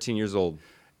 13 years old.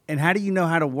 And how do you know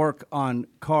how to work on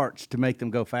carts to make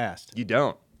them go fast? You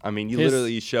don't. I mean, you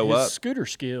literally show up. Scooter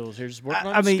skills. He's working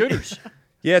on scooters.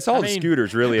 Yeah, it's all the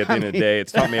scooters, really, at the end of the day.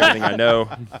 It's taught me everything I know.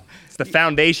 It's the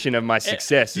foundation of my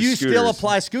success. You scooters. still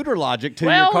apply scooter logic to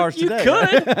your cars today. You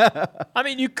could. I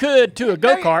mean, you could to a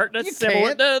go-kart. That's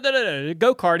similar. The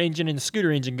go-kart engine and the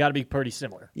scooter engine got to be pretty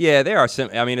similar. Yeah, they are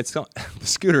similar. I mean, the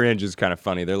scooter engine's kind of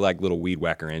funny. They're like little weed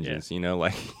whacker engines,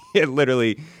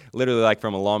 literally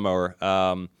from a lawnmower.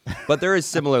 But there is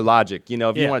similar logic.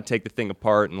 If you want to take the thing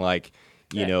apart and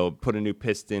put a new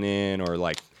piston in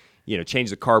or change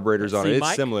the carburetors on it.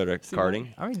 It's similar to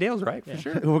karting. I mean, Dale's right, for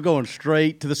sure. We're going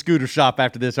straight to the scooter shop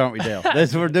after this, aren't we, Dale?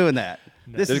 We're doing that.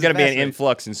 There's going to be an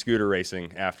influx in scooter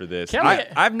racing after this.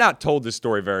 I've not told this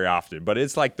story very often, but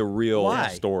it's the real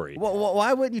story. Well,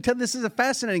 why wouldn't you tell? This is a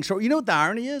fascinating story. You know what the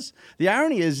irony is? The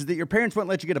irony is that your parents wouldn't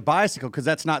let you get a bicycle because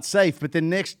that's not safe. But the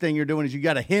next thing you're doing is you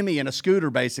got a Hemi and a scooter,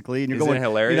 basically, and you're Isn't going it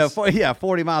hilarious?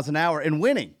 40 miles an hour and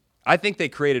winning. I think they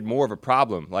created more of a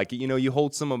problem. You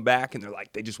hold someone back, and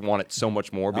they just want it so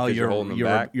much more because you're holding them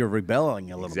back. You're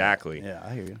rebelling a little bit. Exactly. Yeah,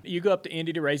 I hear you. You go up to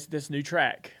Indy to race this new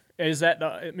track. Is that?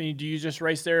 Do you just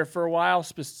race there for a while,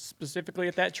 specifically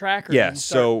at that track? Or yeah.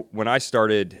 So when I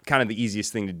started, kind of the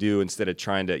easiest thing to do instead of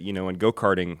trying to, in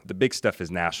go-karting, the big stuff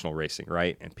is national racing,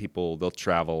 right? And they'll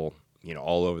travel,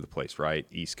 all over the place, right?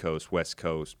 East Coast, West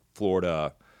Coast,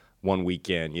 Florida. One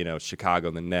weekend,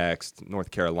 Chicago the next, North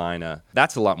Carolina.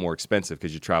 That's a lot more expensive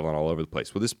because you're traveling all over the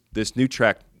place. Well, this new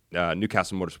track,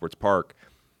 Newcastle Motorsports Park,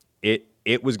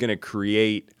 it was going to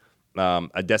create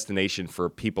a destination for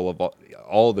people of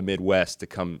all the Midwest to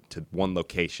come to one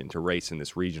location to race in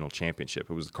this regional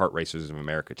championship. It was the Kart Racers of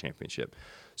America Championship.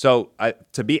 So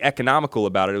to be economical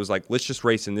about it, it was let's just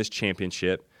race in this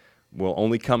championship. We'll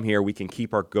only come here. We can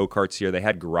keep our go-karts here. They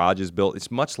had garages built. It's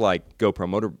much like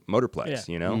GoPro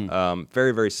Motorplex,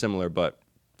 very, very similar, but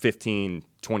 15,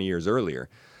 20 years earlier.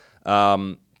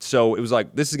 So it was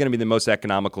this is going to be the most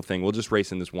economical thing. We'll just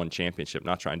race in this one championship,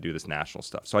 not try and do this national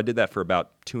stuff. So I did that for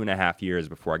about 2.5 years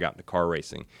before I got into car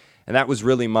racing. And that was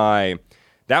really my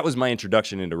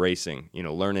introduction into racing,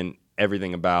 learning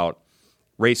everything about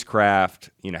racecraft,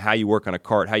 how you work on a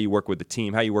kart, how you work with the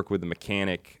team, how you work with the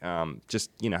mechanic,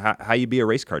 how you be a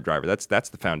race car driver. That's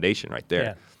the foundation right there.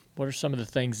 Yeah. What are some of the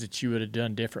things that you would have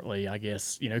done differently, I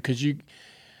guess, because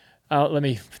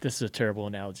this is a terrible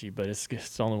analogy, but it's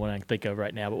the only one I can think of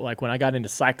right now. But when I got into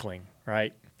cycling,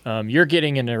 right, you're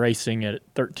getting into racing at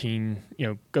 13,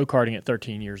 go-karting at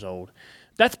 13 years old.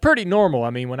 That's pretty normal. I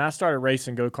mean, when I started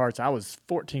racing go-karts, I was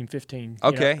 14, 15.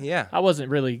 Okay, yeah. I wasn't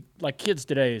really, like kids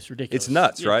today, it's ridiculous. It's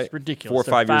nuts, right? It's ridiculous. 4 or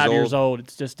 5 They're years 5 years old. old.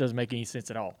 It just doesn't make any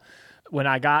sense at all. When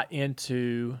I got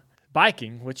into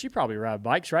biking, which you probably ride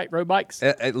bikes, right? Road bikes?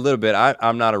 A little bit.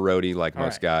 I'm not a roadie like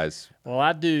most right. guys. Well,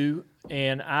 I do,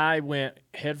 and I went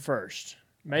head first.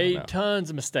 Made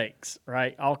tons of mistakes,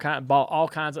 right? Bought all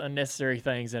kinds of unnecessary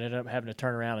things that ended up having to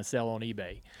turn around and sell on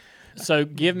eBay. So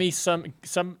give me some.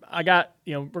 I got,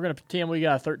 we're gonna pretend we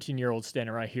got a 13-year-old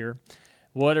standing right here.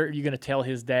 What are you gonna tell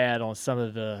his dad on some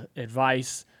of the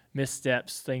advice,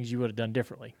 missteps, things you would have done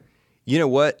differently? You know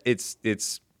what? It's.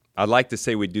 I'd like to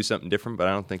say we'd do something different, but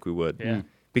I don't think we would. Yeah.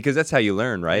 Because that's how you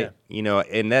learn, right? Yeah.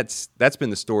 And that's been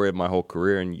the story of my whole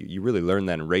career, and you really learn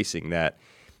that in racing, that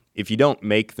if you don't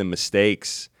make the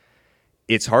mistakes,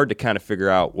 it's hard to kind of figure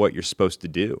out what you're supposed to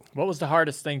do. What was the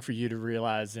hardest thing for you to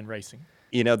realize in racing?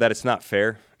 That it's not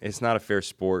fair. It's not a fair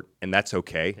sport, and that's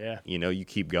okay. Yeah. You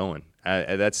keep going.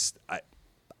 I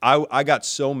got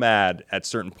so mad at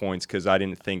certain points because I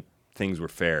didn't think things were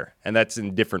fair, and that's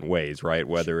in different ways, right?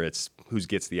 Whether it's who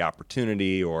gets the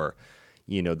opportunity, or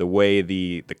the way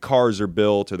the cars are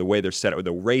built, or the way they're set up, or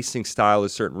the racing style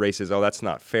of certain races. Oh, that's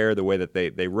not fair. The way that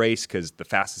they race, because the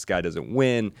fastest guy doesn't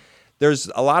win.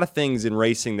 There's a lot of things in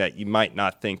racing that you might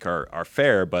not think are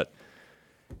fair, but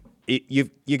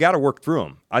you got to work through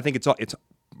them. I think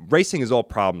racing is all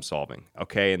problem solving,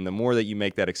 okay? And the more that you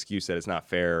make that excuse that it's not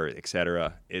fair, et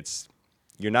cetera,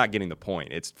 you're not getting the point.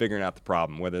 It's figuring out the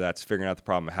problem, whether that's figuring out the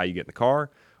problem of how you get in the car,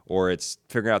 or it's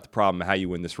figuring out the problem of how you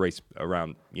win this race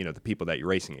around, the people that you're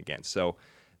racing against. So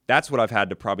that's what I've had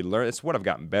to probably learn. It's what I've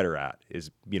gotten better at,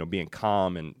 is, being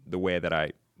calm in the way that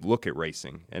I look at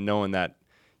racing, and knowing that,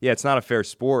 it's not a fair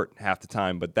sport half the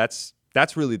time, but that's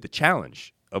really the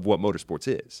challenge of what motorsports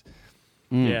is.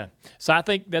 Yeah. So I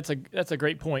think that's a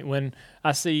great point. When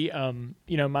I see,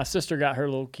 my sister got her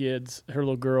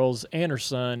little girls and her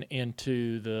son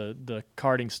into the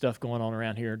karting stuff going on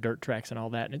around here, dirt tracks and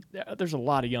all that. And there's a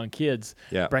lot of young kids.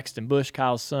 Yeah. Braxton Bush,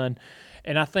 Kyle's son.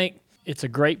 And I think it's a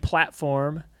great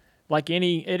platform, like at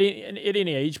any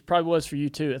age, probably was for you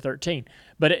too at 13.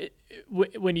 But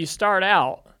when you start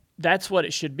out, that's what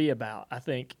it should be about, I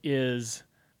think, is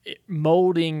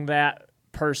molding that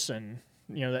person,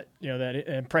 that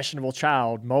impressionable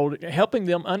child, helping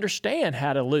them understand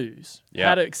how to lose,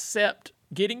 how to accept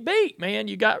getting beat. Man,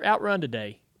 you got outrun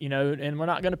today, and we're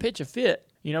not going to pitch a fit.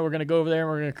 We're going to go over there and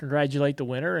we're going to congratulate the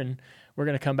winner, and we're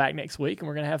going to come back next week and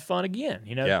we're going to have fun again.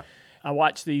 Yeah. I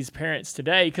watch these parents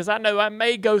today because I know I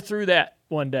may go through that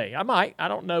one day. I might. I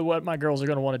don't know what my girls are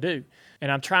going to want to do.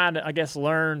 And I'm trying to, I guess,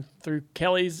 learn through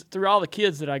all the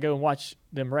kids that I go and watch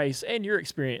them race, and your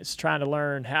experience, trying to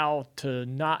learn how to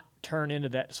not turn into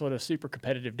that sort of super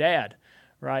competitive dad,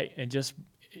 right? And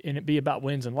it be about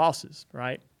wins and losses,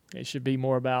 right? It should be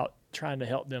more about trying to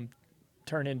help them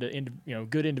turn into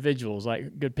good individuals,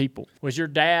 like good people. Was your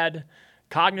dad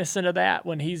cognizant of that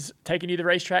when he's taking you to the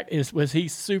racetrack? Was he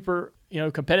super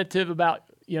competitive about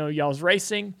y'all's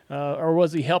racing, or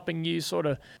was he helping you sort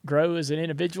of grow as an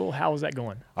individual? How was that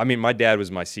going? I mean, my dad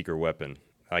was my secret weapon,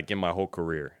 like in my whole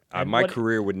career. My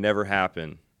career would never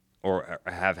happen or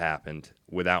have happened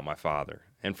without my father,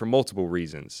 and for multiple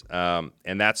reasons.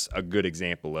 And that's a good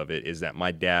example of it, is that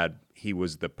my dad, he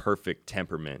was the perfect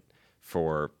temperament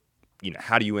for,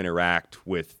 how do you interact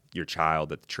with your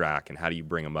child at the track, and how do you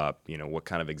bring them up? What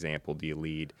kind of example do you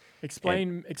lead?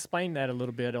 Explain that a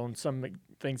little bit on some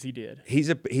things he did. He's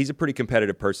a pretty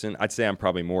competitive person. I'd say I'm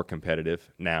probably more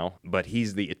competitive now, but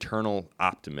he's the eternal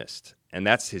optimist, and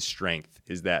that's his strength.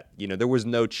 Is that there was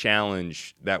no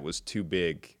challenge that was too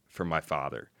big for my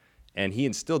father, and he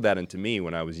instilled that into me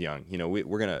when I was young.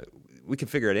 We can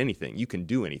figure out anything. You can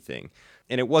do anything,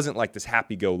 and it wasn't like this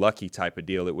happy-go-lucky type of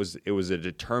deal. It was a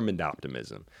determined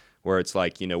optimism, where it's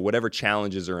like, whatever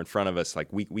challenges are in front of us, like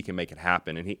we can make it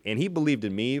happen. And he believed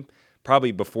in me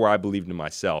probably before I believed in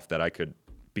myself that I could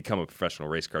become a professional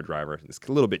race car driver. It's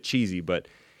a little bit cheesy, but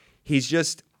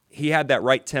he had that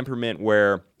right temperament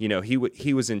where,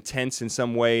 he was intense in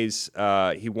some ways.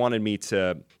 He wanted me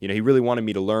to, he really wanted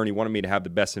me to learn. He wanted me to have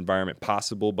the best environment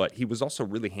possible, but he was also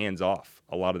really hands-off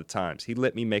a lot of the times. He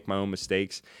let me make my own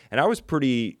mistakes. And I was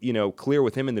pretty, clear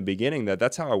with him in the beginning that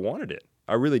that's how I wanted it.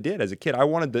 I really did. As a kid, I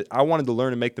wanted to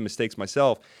learn and make the mistakes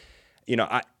myself.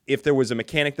 If there was a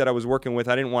mechanic that I was working with,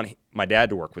 I didn't want my dad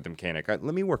to work with the mechanic. Let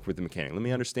me work with the mechanic. Let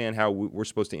me understand how we're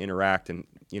supposed to interact and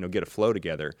get a flow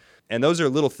together. And those are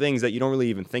little things that you don't really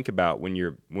even think about when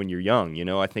you're young.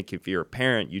 I think if you're a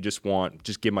parent, you just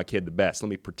give my kid the best. Let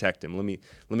me protect him. Let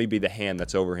me be the hand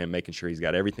that's over him, making sure he's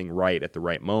got everything right at the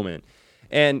right moment.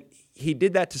 And he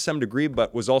did that to some degree,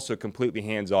 but was also completely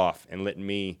hands off and letting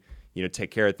me,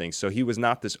 take care of things. So he was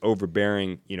not this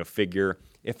overbearing, figure.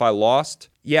 If I lost,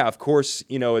 yeah, of course,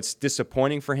 it's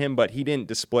disappointing for him, but he didn't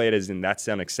display it as in that's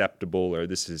unacceptable or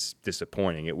this is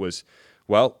disappointing. It was,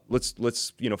 well,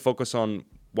 let's focus on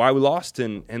why we lost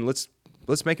and let's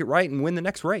make it right and win the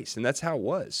next race. And that's how it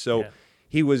was. So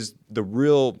he was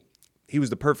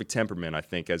the perfect temperament, I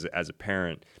think, as a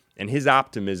parent. And his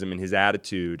optimism and his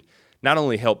attitude not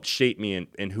only helped shape me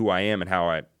in who I am and how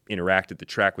I interact at the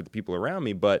track with the people around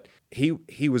me, but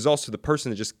he was also the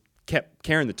person that just kept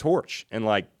carrying the torch and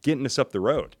like getting us up the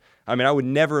road. I mean, I would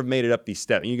never have made it up these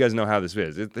steps. And you guys know how this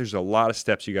is. There's a lot of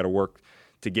steps you got to work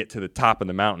to get to the top of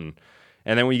the mountain.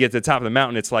 And then when you get to the top of the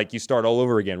mountain, it's like you start all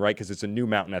over again, right? Because it's a new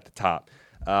mountain at the top.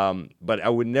 But I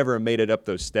would never have made it up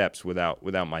those steps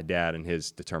without my dad and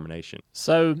his determination.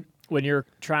 So when you're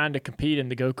trying to compete in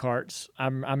the go-karts, I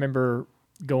remember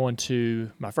going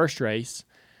to my first race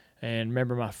and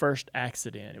remember my first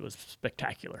accident. It was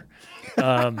spectacular.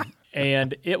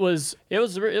 And it was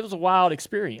a wild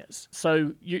experience.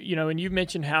 So and you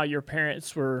mentioned how your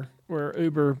parents were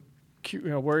uber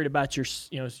worried about your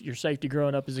safety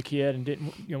growing up as a kid and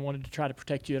didn't wanted to try to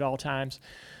protect you at all times.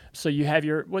 So you have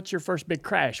what's your first big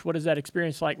crash? What is that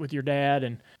experience like with your dad,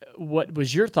 and what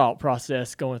was your thought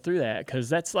process going through that? Because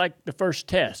that's like the first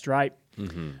test, right?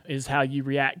 Mm-hmm. Is how you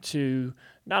react to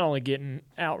not only getting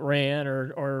outran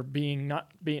or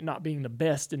not being the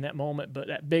best in that moment, but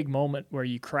that big moment where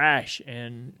you crash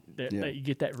and that you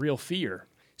get that real fear.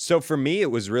 So for me,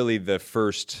 it was really the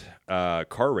first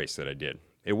car race that I did.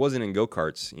 It wasn't in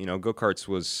go-karts. Go-karts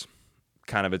was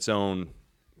kind of its own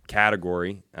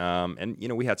category. And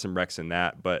we had some wrecks in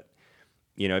that. But,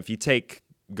 if you take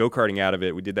go-karting out of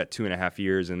it, we did that 2.5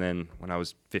 years. And then when I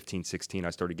was 15, 16,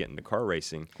 I started getting into car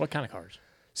racing. What kind of cars?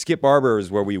 Skip Barber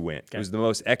is where we went. Okay. It was the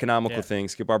most economical thing.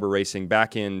 Skip Barber Racing.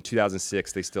 Back in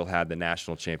 2006, they still had the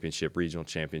national championship, regional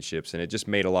championships, and it just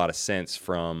made a lot of sense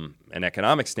from an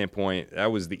economic standpoint.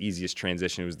 That was the easiest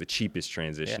transition. It was the cheapest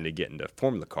transition to get into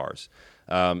Formula cars.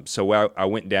 So I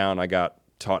went down. I got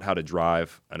taught how to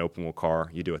drive an open-wheel car.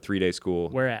 You do a 3-day school.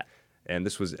 Where at? And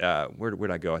this was,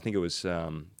 where'd I go? I think it was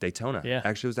Daytona. Yeah.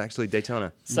 Actually, it was actually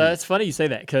Daytona. So it's funny you say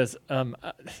that because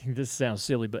this sounds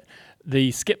silly, but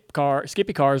the Skippy car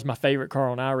is my favorite car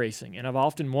on iRacing. And I've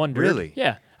often wondered. Really?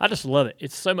 Yeah. I just love it.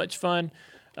 It's so much fun.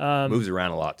 Moves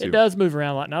around a lot, too. It does move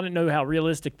around a lot. And I don't know how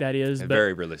realistic that is. But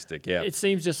very realistic, yeah. It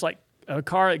seems just like a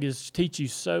car that just teach you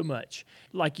so much.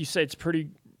 Like you said, it's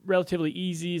relatively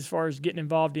easy as far as getting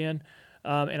involved in.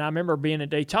 And I remember being at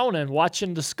Daytona and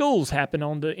watching the schools happen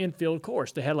on the infield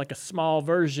course. They had like a small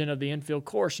version of the infield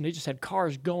course, and they just had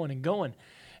cars going and going,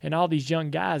 and all these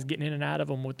young guys getting in and out of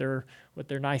them with their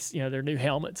nice, their new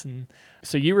helmets. And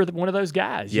so you were one of those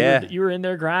guys. Yeah. You were in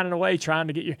there grinding away trying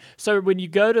to get your. So when you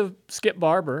go to Skip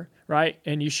Barber, right,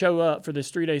 and you show up for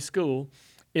this 3-day school,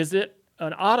 is it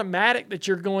an automatic that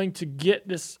you're going to get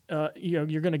this? You're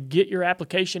going to get your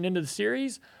application into the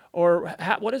series? Or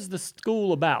what is the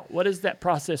school about? What is that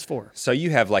process for? So you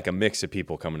have like a mix of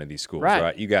people coming to these schools,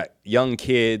 right? You got young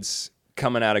kids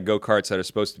coming out of go-karts that are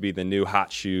supposed to be the new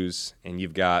hot shoes, and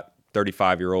you've got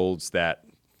 35-year-olds that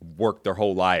worked their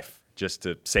whole life just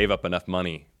to save up enough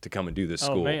money to come and do this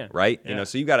school, right? Yeah.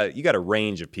 So you got a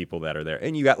range of people that are there,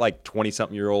 and you got like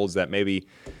 20-something-year-olds that maybe,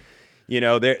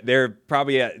 they're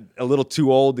probably a little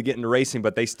too old to get into racing,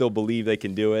 but they still believe they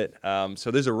can do it.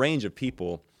 So there's a range of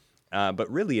people.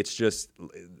 But really, it's just,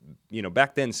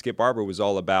 back then, Skip Barber was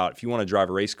all about if you want to drive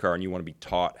a race car and you want to be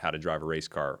taught how to drive a race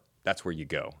car, that's where you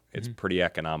go. It's pretty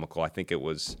economical. I think it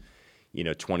was,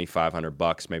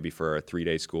 $2,500 maybe for a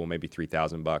 3-day school, maybe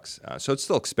 $3,000. So it's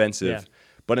still expensive. Yeah.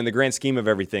 But in the grand scheme of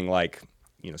everything, like,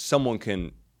 someone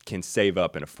can save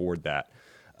up and afford that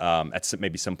at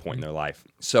maybe some point in their life.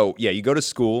 So, yeah, you go to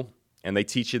school. And they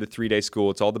teach you the 3-day school.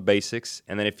 It's all the basics.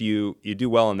 And then if you do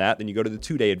well in that, then you go to the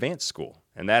 2-day advanced school.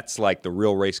 And that's like the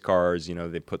real race cars.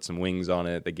 They put some wings on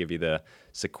it. They give you the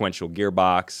sequential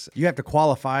gearbox. You have to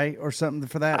qualify or something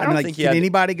for that? I don't think can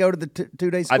anybody go to the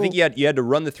 2-day school? I think you had to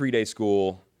run the 3-day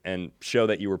school and show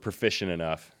that you were proficient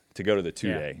enough to go to the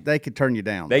 2-day. They could turn you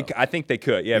down. I think they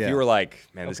could. Yeah, if you were like,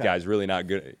 man, this guy's really not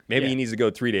good. Maybe he needs to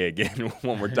go 3-day again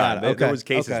one more time. There was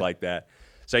cases like that.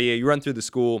 So, yeah, you run through the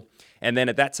school. And then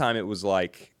at that time, it was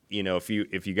like, if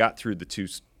you got through the 2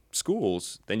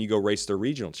 schools, then you go race the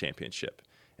regional championship.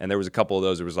 And there was a couple of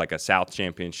those. There was like a South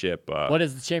championship. What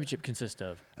does the championship consist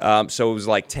of? So it was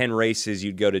like 10 races.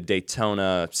 You'd go to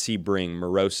Daytona, Sebring,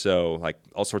 Moroso, like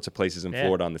all sorts of places in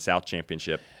Florida on the South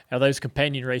championship. Are those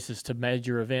companion races to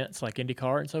major events like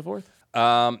IndyCar and so forth?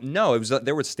 No, it was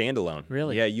they were standalone.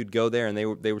 Really? Yeah, you'd go there and they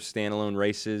were standalone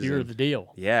races. You were and- the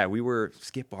deal. Yeah, we were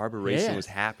Skip Barber racing Yeah. was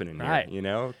happening here. Right. You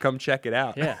know, come check it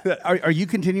out. Yeah. Are you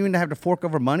continuing to have to fork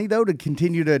over money though to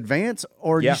continue to advance,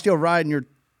 or are Yeah. you still riding your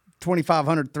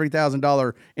 $2,500,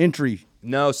 $3,000 entry?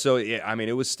 No, so yeah, I mean,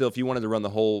 it was still if you wanted to run the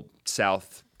whole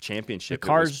South Championship,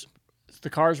 The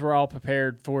cars were all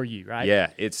prepared for you, right? Yeah,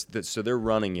 so they're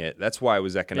running it. That's why it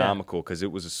was economical because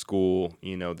it was a school.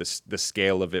 You know, the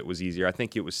scale of it was easier. I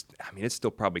think it was. I mean, it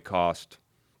still probably cost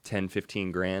 10,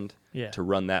 15 grand to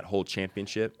run that whole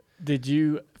championship. Did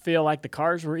you feel like the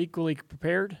cars were equally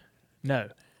prepared? No.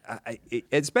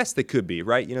 It's best they could be,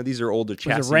 right? You know, these are older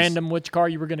chassis. Was it random which car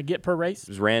you were going to get per race? It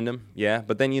was random, yeah.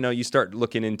 But then, you know, you start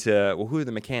looking into, well, who are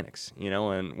the mechanics, you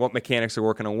know, and what mechanics are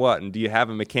working on what? And do you have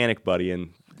a mechanic buddy? And,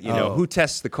 you know, who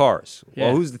tests the cars? Yeah.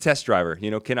 Well, who's the test driver?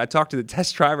 You know, can I talk to the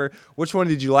test driver? Which one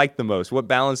did you like the most? What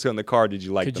balance on the car did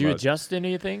you like the most? Could you adjust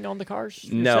anything on the cars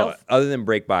No, yourself? other than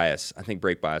brake bias. I think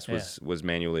brake bias was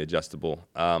manually adjustable.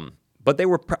 But they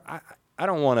were... I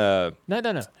don't want to...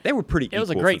 No. They were pretty equal. It was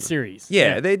a great series.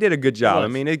 Yeah, they did a good job. It I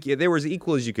mean, they were as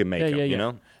equal as you could make them, you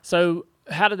know? So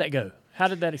how did that go? How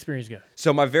did that experience go?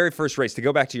 So my very first race, to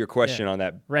go back to your question on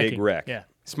that big wreck. Yeah.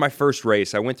 It's my first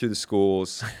race. I went through the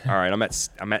schools. All right, I'm at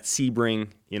Sebring,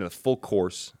 you know, the full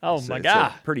course. Oh, It's my a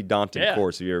God. pretty daunting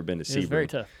course if you've ever been to Sebring. It was very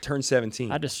tough. Turn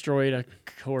 17. I destroyed a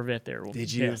Corvette there.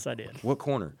 Did you? Yes, I did. What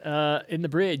corner? In the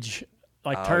bridge,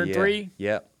 like turn 3.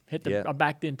 Yep. Hit the. I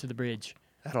backed into the bridge.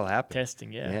 That'll happen.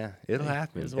 Testing, yeah. Yeah, it'll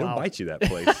happen. was It'll wild. bite you, that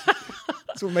place.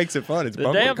 That's what makes it fun. It's The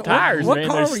bumper. damn tires, What man,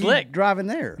 car they're were you slick. driving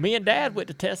there? Me and Dad went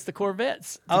to test the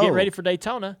Corvettes to Oh. get ready for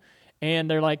Daytona, and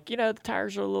they're like, you know, the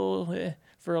tires are a little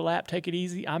for a lap. Take it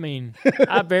easy. I mean,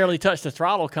 I barely touched the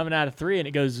throttle coming out of 3, and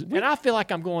it goes, and I feel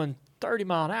like I'm going 30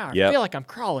 mile an hour. Yep. I feel like I'm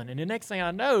crawling, and the next thing I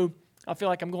know, I feel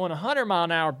like I'm going 100 mile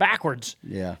an hour backwards.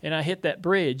 Yeah. And I hit that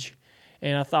bridge,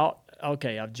 and I thought,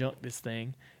 okay, I've junked this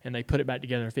thing, and they put it back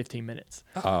together in 15 minutes.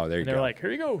 Oh, there you And go. they're like,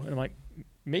 here you go. And I'm like,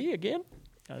 me again?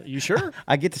 You sure?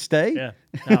 I get to stay? Yeah.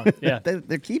 No, yeah.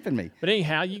 They're keeping me. But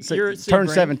anyhow, So you're at turn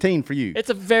Sebring. 17 for you.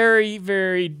 It's a very,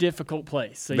 very difficult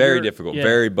place. So Very you're- difficult, yeah.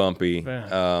 very bumpy,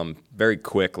 Yeah. very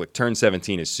quick. Like turn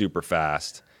 17 is super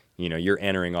fast. You know, you're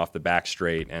entering off the back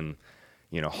straight and,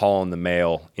 you know, hauling the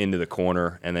mail into the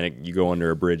corner, and then you go under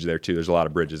a bridge there too. There's a lot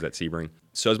of bridges at Sebring.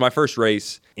 So it was my first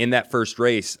race. In that first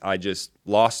race, I just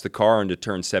lost the car into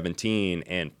turn 17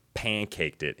 and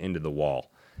pancaked it into the wall.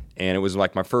 And it was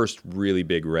like my first really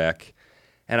big wreck.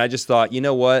 And I just thought, you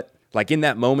know what? Like in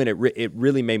that moment, it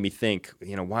really made me think,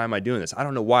 you know, why am I doing this? I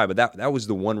don't know why, but that was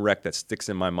the one wreck that sticks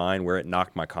in my mind where it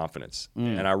knocked my confidence.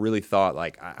 And I really thought,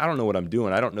 like, I don't know what I'm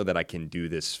doing. I don't know that I can do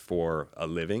this for a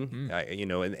living. You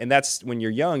know, and that's when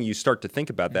you're young, you start to think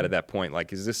about that at that point.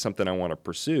 Like, is this something I want to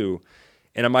pursue?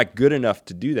 And am I good enough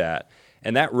to do that?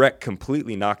 And that wreck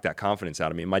completely knocked that confidence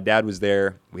out of me. My dad was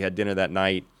there. We had dinner that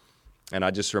night. And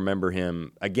I just remember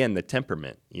him, again, the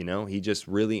temperament, you know, he just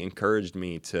really encouraged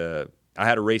me to, I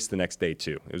had a race the next day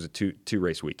too. It was a two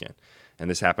race weekend. And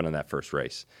this happened on that first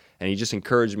race. And he just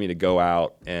encouraged me to go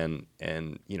out and,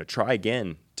 you know, try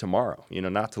again tomorrow, you know,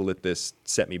 not to let this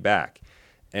set me back.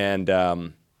 And,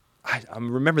 I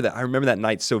remember that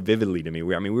night so vividly to me.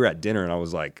 We were at dinner and I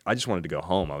was like, I just wanted to go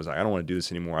home. I was like, I don't want to do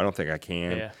this anymore. I don't think I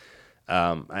can. Yeah.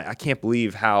 I can't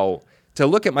believe how, to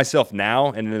look at myself now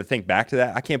and then to think back to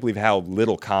that, I can't believe how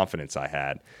little confidence I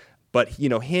had. But, you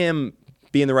know, him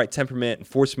being the right temperament and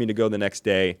forcing me to go the next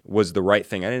day was the right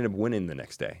thing. I ended up winning the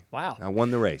next day. Wow. I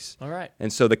won the race. All right.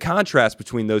 And so the contrast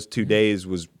between those 2 days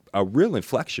was a real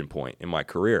inflection point in my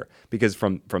career, because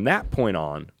from that point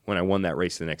on, when I won that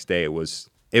race the next day, it was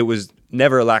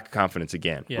never a lack of confidence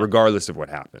again, regardless of what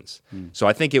happens. So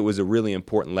I think it was a really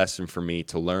important lesson for me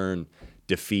to learn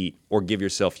defeat or give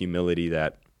yourself humility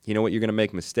that, you know what, you're going to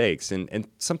make mistakes. And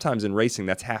sometimes in racing,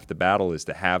 that's half the battle, is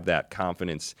to have that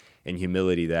confidence and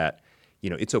humility that, you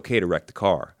know, it's okay to wreck the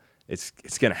car. It's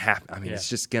going to happen. I mean, it's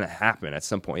just going to happen at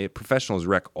some point. Professionals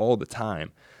wreck all the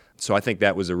time. So I think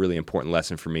that was a really important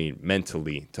lesson for me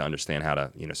mentally to understand how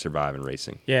to, you know, survive in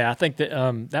racing. Yeah, I think that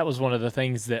that was one of the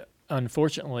things that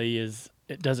unfortunately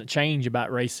it doesn't change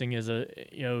about racing is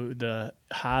the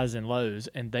highs and lows,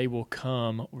 and they will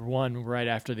come one right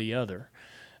after the other.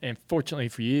 And fortunately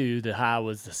for you, the high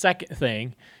was the second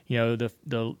thing, you know,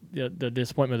 the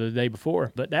disappointment of the day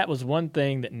before. But that was one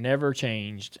thing that never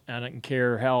changed. I don't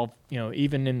care how, you know,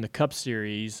 even in the Cup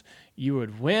Series, you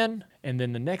would win, and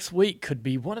then the next week could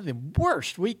be one of the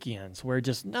worst weekends where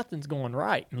just nothing's going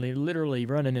right, and they're literally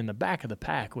running in the back of the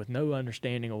pack with no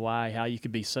understanding of how you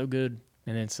could be so good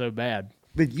and then so bad.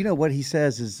 But you know what he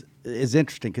says is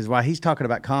interesting, because while he's talking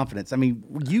about confidence, I mean,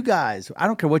 you guys, I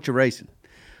don't care what you're racing.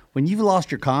 when you've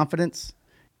lost your confidence,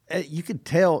 you can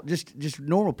tell, just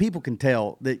normal people can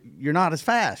tell that you're not as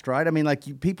fast, right? I mean,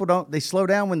 like people they slow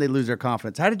down when they lose their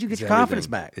confidence. How did you get your confidence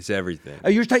back? It's everything.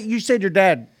 You said your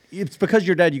dad, it's because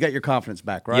your dad you got your confidence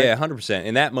back, right? Yeah, 100%.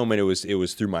 In that moment, it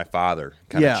was through my father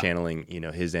kind of channeling,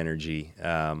 his energy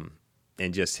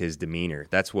and just his demeanor.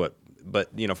 That's what, but,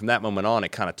 from that moment on,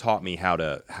 it kind of taught me how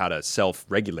to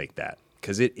self-regulate that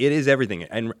because it is everything.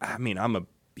 And I mean, I'm a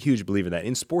huge believer that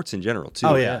in sports in general too.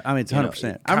 Oh yeah, I mean it's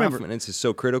 100%. Confidence is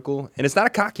so critical, and it's not a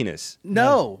cockiness.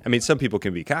 No, I mean some people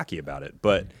can be cocky about it,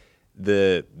 but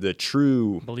the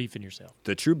true belief in yourself,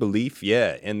 the true belief,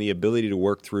 and the ability to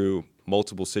work through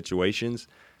multiple situations.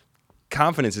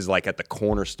 Confidence is like at the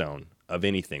cornerstone of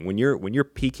anything. When you're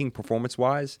peaking performance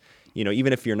wise,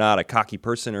 even if you're not a cocky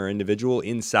person or individual,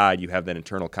 inside you have that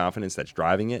internal confidence that's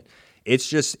driving it.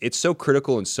 It's so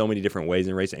critical in so many different ways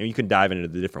in racing. I mean, you can dive into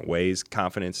the different ways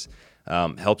confidence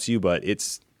helps you, but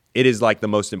it is like the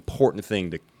most important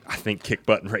thing to, I think, kick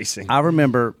butt in racing. I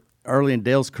remember early in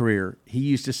Dale's career, he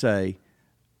used to say,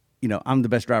 I'm the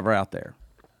best driver out there.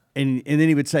 And then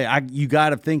he would say, you got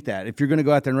to think that. If you're going to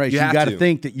go out there and race, you got to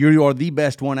think that you are the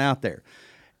best one out there.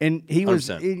 And he was,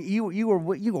 100%. you were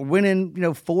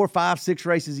winning, 4, 5, 6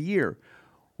 races a year.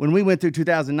 When we went through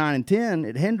 2009 and 10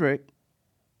 at Hendrick,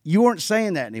 you weren't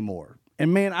saying that anymore.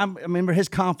 And man, I remember his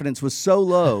confidence was so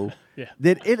low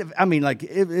that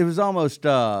it was almost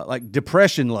like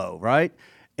depression low, right?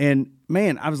 And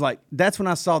man, I was like, that's when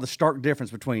I saw the stark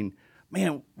difference between,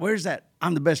 man, where's that?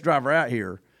 I'm the best driver out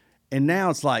here. And now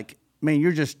it's like, man,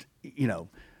 you're just,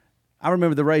 I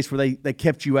remember the race where they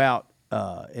kept you out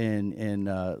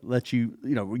and let you,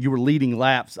 you were leading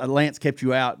laps. Lance kept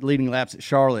you out leading laps at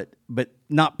Charlotte, but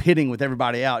not pitting with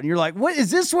everybody out. And you're like, what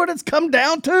is this what it's come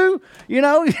down to?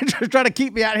 You're just trying to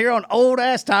keep me out here on old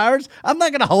ass tires. I'm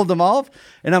not going to hold them off.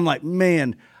 And I'm like,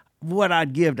 man, what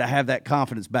I'd give to have that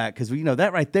confidence back. Cause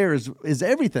that right there is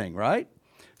everything. Right.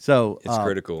 So it's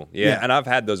critical. Yeah. And I've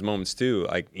had those moments too.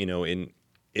 Like,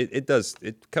 it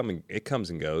comes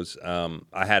and goes.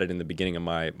 I had it in the beginning of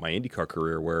my IndyCar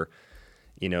career where,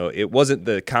 it wasn't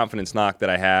the confidence knock that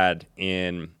I had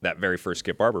in that very first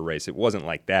Skip Barber race. It wasn't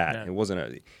like that. Yeah.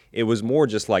 It was more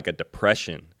just like a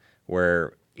depression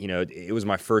where, it was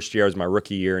my first year. It was my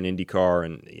rookie year in IndyCar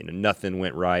and, nothing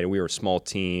went right. We were a small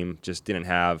team, just didn't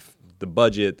have the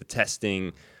budget, the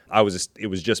testing. It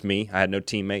was just me. I had no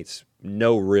teammates,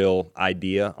 no real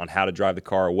idea on how to drive the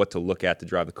car or what to look at to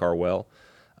drive the car well.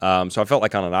 So I felt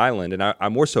like on an island, and I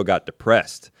more so got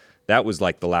depressed. That was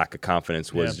like the lack of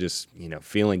confidence was just,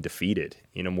 feeling defeated,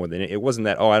 more than it wasn't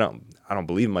that, I don't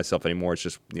believe in myself anymore. It's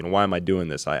just, why am I doing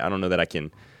this? I don't know that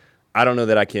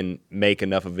I can make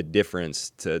enough of a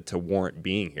difference to warrant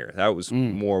being here. That was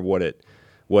more what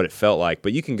it felt like.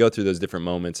 But you can go through those different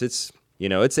moments. It's,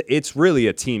 it's really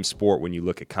a team sport when you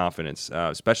look at confidence,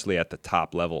 especially at the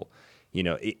top level.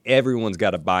 Everyone's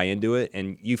got to buy into it,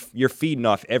 and you're feeding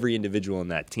off every individual in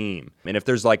that team. And if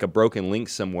there's like a broken link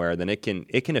somewhere, then it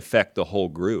can affect the whole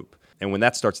group. And when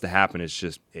that starts to happen, it's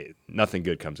just nothing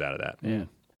good comes out of that. Yeah.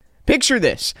 Picture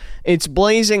this. It's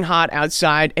blazing hot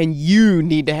outside and you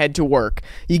need to head to work.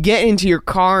 You get into your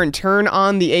car and turn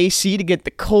on the AC to get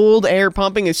the cold air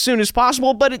pumping as soon as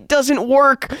possible, but it doesn't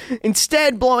work.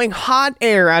 Instead, blowing hot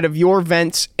air out of your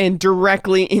vents and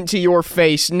directly into your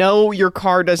face. No, your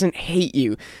car doesn't hate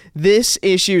you. This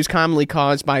issue is commonly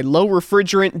caused by low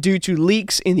refrigerant due to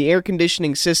leaks in the air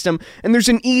conditioning system, and there's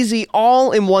an easy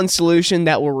all-in-one solution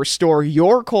that will restore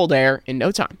your cold air in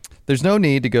no time. There's no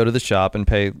need to go to the shop and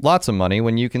pay lots of money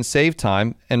when you can save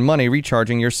time and money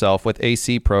recharging yourself with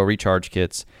AC Pro Recharge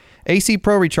Kits. AC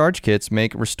Pro Recharge Kits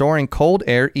make restoring cold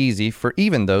air easy for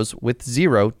even those with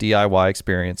zero DIY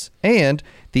experience. And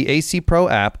the AC Pro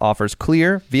app offers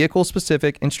clear,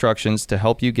 vehicle-specific instructions to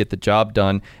help you get the job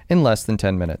done in less than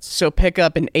 10 minutes. So pick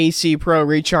up an AC Pro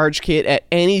Recharge Kit at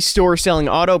any store selling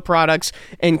auto products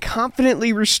and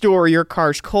confidently restore your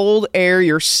car's cold air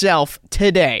yourself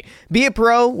today. Be a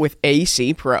pro with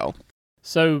AC Pro.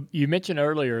 So you mentioned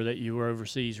earlier that you were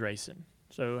overseas racing.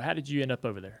 So how did you end up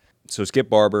over there? So Skip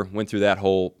Barber, went through that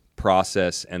whole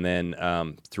process, and then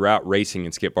throughout racing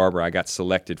in Skip Barber, I got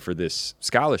selected for this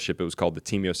scholarship. It was called the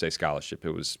Team USA Scholarship.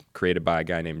 It was created by a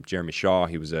guy named Jeremy Shaw.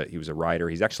 He was a writer.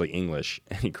 He's actually English,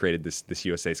 and he created this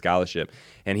USA Scholarship.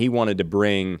 And he wanted to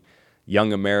bring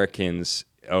young Americans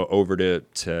over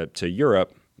to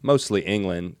Europe, mostly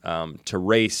England, to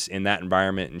race in that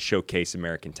environment and showcase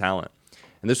American talent.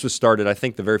 And this was started, I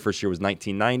think the very first year was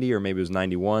 1990, or maybe it was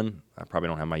 91. I probably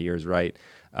don't have my years right.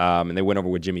 And they went over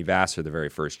with Jimmy Vasser the very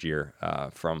first year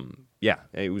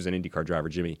it was an IndyCar driver,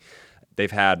 Jimmy.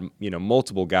 They've had,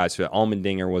 multiple guys. So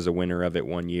Allmendinger was a winner of it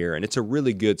one year, and it's a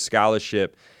really good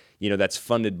scholarship, that's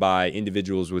funded by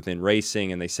individuals within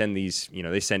racing, and they send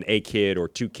they send a kid or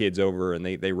 2 kids over, and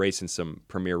they race in some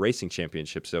premier racing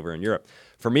championships over in Europe.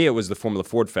 For me, it was the Formula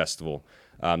Ford Festival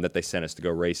that they sent us to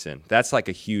go race in. That's like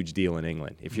a huge deal in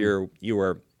England. If you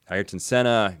were Ayrton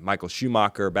Senna, Michael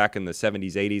Schumacher back in the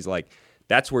 70s, 80s, like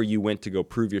that's where you went to go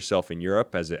prove yourself in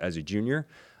Europe as a junior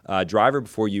driver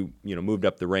before you moved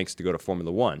up the ranks to go to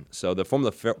Formula One. So the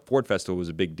Formula Ford Festival was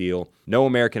a big deal. No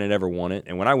American had ever won it,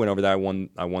 and when I went over there, I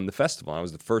won the festival. I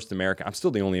was the first American. I'm still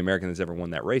the only American that's ever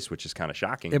won that race, which is kind of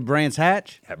shocking. At Brands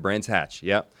Hatch? At Brands Hatch,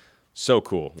 yep. So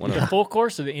cool. The full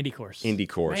course or the Indy course? Indy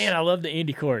course. Man, I love the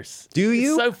Indy course. Do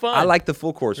you? It's so fun. I like the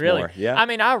full course really? more. Yeah. I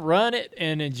mean, I run it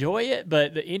and enjoy it,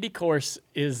 but the Indy course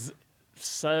is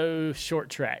so short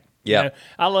track. Yeah.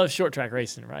 I love short track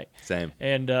racing, right? Same.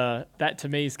 And that to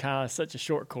me is kind of such a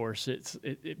short course.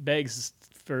 It begs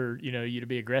for you to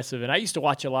be aggressive. And I used to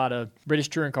watch a lot of British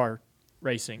touring car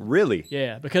racing. Really?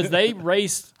 Yeah, because they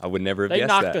race. I would never have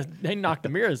guessed that. They knock the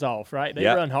mirrors off, right? They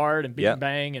run hard and beat and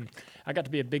bang. And I got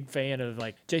to be a big fan of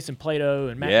like Jason Plato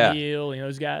and Matt Neal,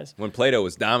 those guys. When Plato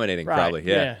was dominating, right. probably.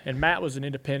 Yeah. And Matt was an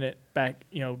independent back,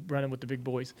 running with the big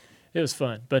boys. It was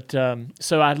fun, but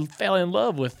so I fell in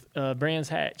love with Brands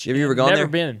Hatch. Have you ever gone Never there?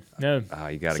 been. No. Oh,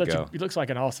 you got to go. It looks like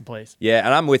an awesome place. Yeah,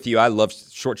 and I'm with you. I love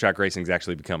short track racing. Has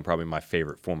actually become probably my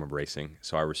favorite form of racing,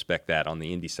 so I respect that on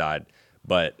the Indy side.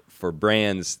 But for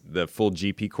Brands, the full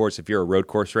GP course, if you're a road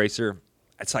course racer,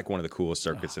 it's like one of the coolest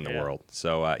circuits in the world.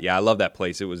 So I love that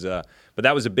place. It was, but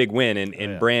that was a big win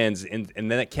in Brands, and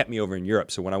then it kept me over in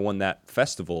Europe. So when I won that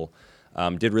festival,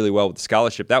 did really well with the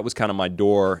scholarship. That was kind of my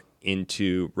door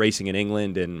into racing in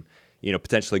England and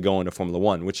potentially going to Formula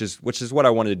One, which is what I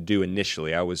wanted to do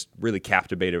initially. I was really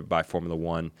captivated by Formula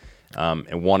One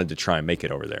and wanted to try and make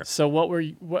it over there. So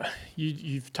what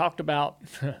you've talked about?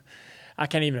 I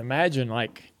can't even imagine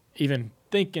even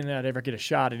thinking that I'd ever get a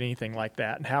shot at anything like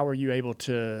that. And how were you able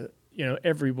to?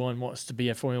 Everyone wants to be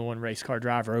a Formula One race car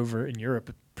driver over in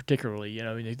Europe, particularly.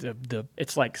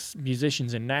 It's like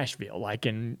musicians in Nashville.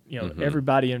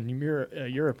 Everybody in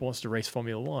Europe wants to race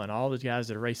Formula One. All the guys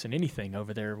that are racing anything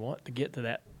over there want to get to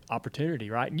that opportunity,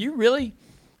 right? And you really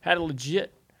had a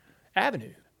legit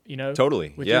avenue.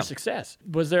 Totally, with your success.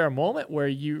 Was there a moment where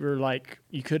you were like,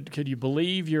 could you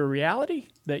believe your reality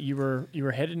that you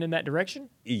were headed in that direction?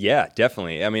 Yeah,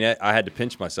 definitely. I mean, I had to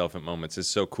pinch myself at moments. It's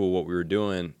so cool what we were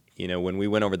doing. When we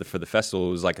went over for the festival,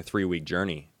 it was like a 3-week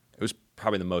journey. It was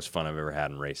probably the most fun I've ever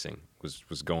had in racing.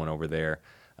 Was going over there.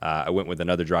 I went with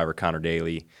another driver, Connor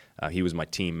Daly. He was my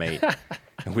teammate,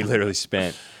 and we literally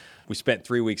spent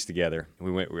 3 weeks together.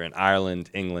 We were in Ireland,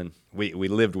 England. We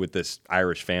lived with this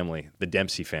Irish family, the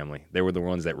Dempsey family. They were the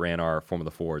ones that ran our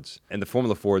Formula Fords. And the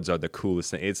Formula Fords are the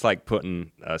coolest thing. It's like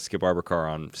putting a Skip Barber car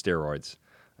on steroids.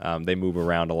 They move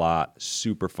around a lot,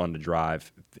 super fun to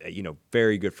drive,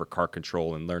 very good for car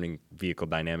control and learning vehicle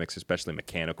dynamics, especially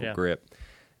mechanical grip.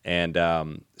 And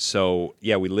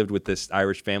we lived with this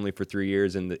Irish family for 3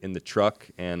 years in the truck,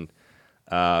 and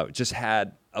just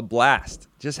had a blast.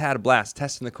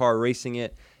 Testing the car, racing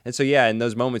it. And so, in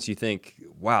those moments you think,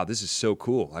 wow, this is so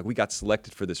cool. Like, we got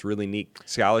selected for this really neat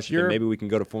scholarship, and maybe we can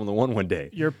go to Formula One one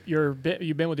day. You've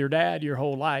been with your dad your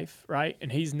whole life, right?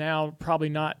 And he's now probably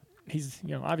not,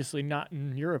 obviously not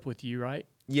in Europe with you, right?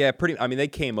 Yeah, I mean, they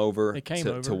came over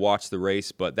to watch the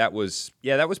race, but that was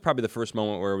probably the first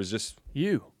moment where it was just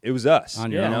you. It was us.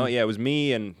 On your own. Yeah, it was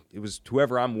me, and it was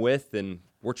whoever I'm with, and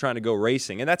we're trying to go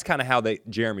racing. And that's kind of how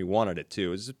Jeremy wanted it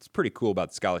too. It's pretty cool about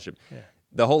the scholarship. Yeah.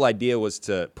 The whole idea was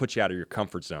to put you out of your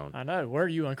comfort zone. I know. Where are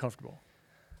you uncomfortable?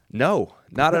 No,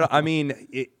 not at all. I mean,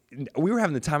 we were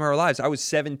having the time of our lives. I was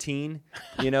 17.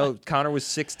 Connor was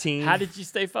 16. How did you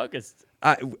stay focused?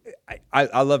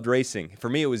 I loved racing. For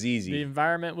me, it was easy. The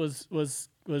environment was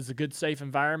a good, safe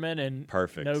environment, and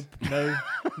perfect.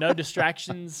 No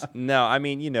distractions. No, I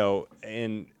mean, in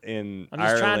I'm just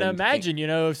Ireland, trying to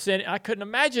imagine. I couldn't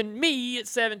imagine me at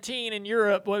 17 in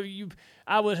Europe. Well,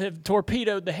 I would have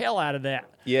torpedoed the hell out of that.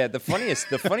 Yeah, the funniest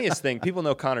thing. People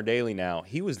know Connor Daly now.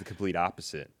 He was the complete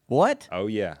opposite. What? Oh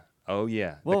yeah. Well,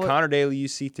 the Connor Daly you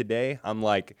see today, I'm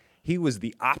like. He was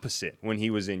the opposite when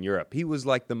he was in Europe. He was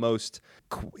like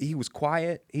he was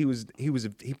quiet. He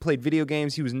played video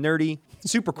games. He was nerdy.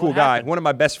 Super cool guy. One of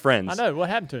my best friends. I know.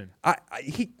 What happened to him?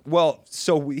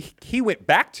 He went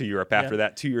back to Europe after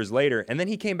that 2 years later, and then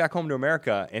he came back home to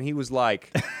America, and he was like,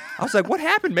 I was like, what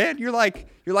happened, man? You're like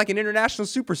an international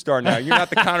superstar now. You're not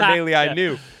the Connor Daly I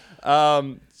knew.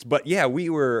 But yeah, we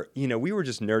were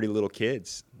just nerdy little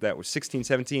kids that were 16,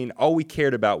 17. All we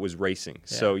cared about was racing.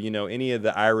 Yeah. So, any of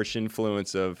the Irish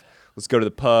influence of let's go to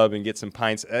the pub and get some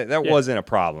pints. That wasn't a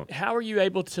problem. How are you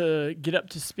able to get up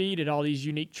to speed at all these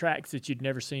unique tracks that you'd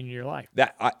never seen in your life?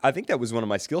 I think that was one of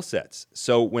my skill sets.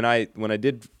 So when I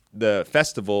did the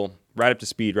festival, right up to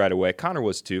speed right away. Connor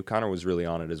was too. Connor was really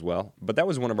on it as well. But that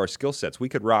was one of our skill sets. We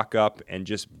could rock up and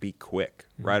just be quick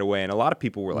right away. And a lot of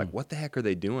people were like, "What the heck are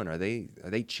they doing? Are they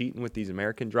cheating with these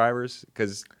American drivers?"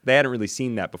 Because they hadn't really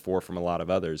seen that before from a lot of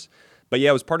others. But yeah,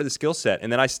 it was part of the skill set.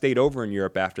 And then I stayed over in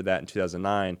Europe after that in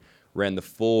 2009. Ran the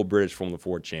full British Formula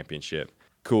Ford Championship.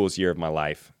 Coolest year of my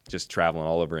life, just traveling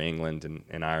all over England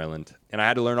and Ireland. And I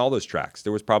had to learn all those tracks.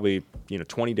 There was probably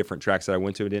 20 different tracks that I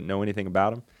went to. I didn't know anything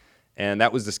about them. And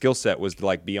that was the skill set, was to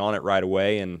like be on it right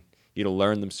away and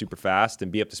learn them super fast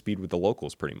and be up to speed with the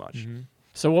locals pretty much. Mm-hmm.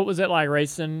 So what was it like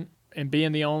racing and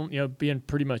being the only, being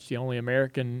pretty much the only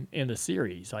American in the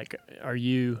series? Like, are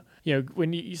you,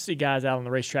 when you see guys out on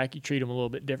the racetrack, you treat them a little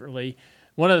bit differently.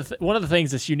 One of the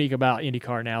things that's unique about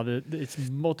IndyCar now, that it's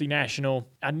multinational.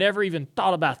 I never even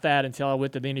thought about that until I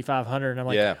went to the Indy 500, and I'm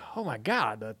like, oh my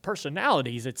God, the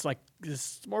personalities! It's like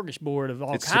this smorgasbord of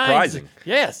all kinds. It's surprising.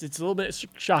 Yes, it's a little bit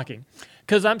shocking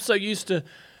because I'm so used to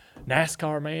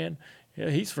NASCAR, man. Yeah,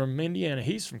 he's from Indiana.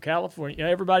 He's from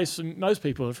California. Most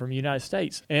people are from the United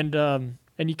States, and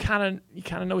you kind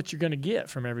of know what you're going to get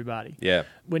from everybody. Yeah.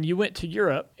 When you went to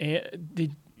Europe,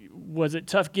 was it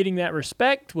tough getting that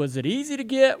respect? Was it easy to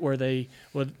get?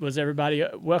 Was everybody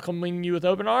welcoming you with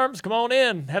open arms? Come on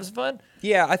in, have some fun?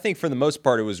 Yeah, I think for the most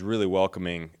part it was really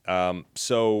welcoming.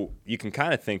 So you can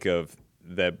kind of think of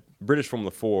the British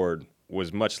Formula Ford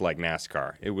was much like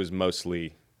NASCAR. It was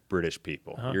mostly British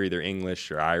people. Uh-huh. You're either English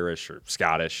or Irish or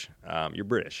Scottish. You're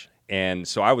British. And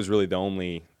so I was really the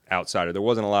only outsider. There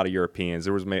wasn't a lot of Europeans.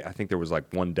 I think there was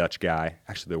like one Dutch guy.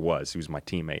 Actually, there was. He was my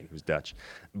teammate. He was Dutch.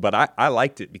 But I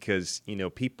liked it because,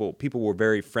 people were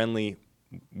very friendly,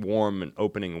 warm and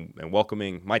opening and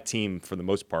welcoming. My team, for the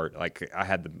most part, like I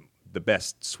had the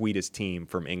best, sweetest team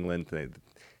from England. They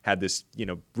had this,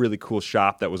 really cool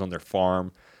shop that was on their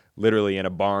farm, literally in a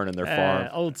barn in their farm.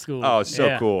 Old school. Oh, it's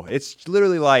so cool. It's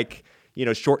literally like,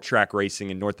 short track racing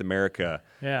in North America,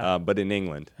 but in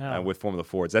England with Formula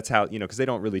Fords. That's how, because they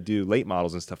don't really do late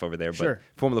models and stuff over there, but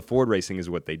Formula Ford racing is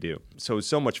what they do. So it was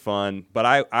so much fun, but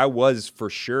I was for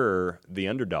sure the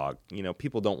underdog.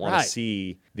 People don't want to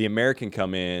see the American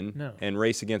come in and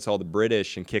race against all the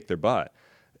British and kick their butt.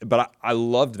 But I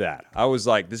loved that. I was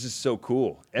like, this is so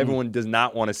cool. Everyone does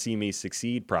not want to see me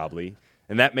succeed probably.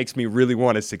 And that makes me really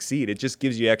want to succeed. It just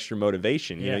gives you extra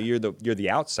motivation. You're the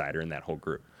outsider in that whole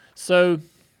group. So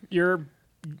your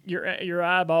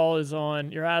eyes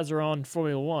are on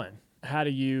Formula One. How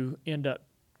do you end up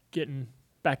getting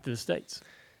back to the States?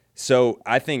 So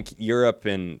I think Europe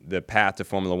and the path to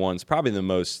Formula One is probably the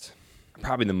most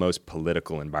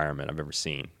political environment I've ever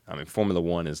seen. I mean, Formula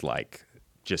One is like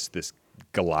just this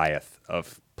Goliath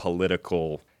of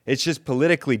political. It's just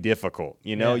politically difficult.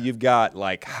 You've got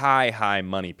like high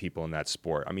money people in that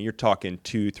sport. I mean, you're talking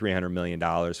 $200-300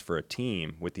 million for a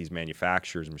team with these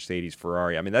manufacturers, Mercedes,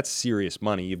 Ferrari. I mean, that's serious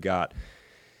money. You've got,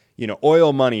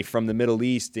 oil money from the Middle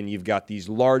East, and you've got these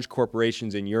large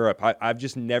corporations in Europe. I've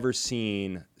just never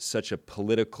seen such a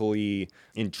politically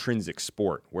intrinsic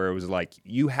sport where it was like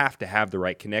you have to have the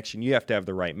right connection. You have to have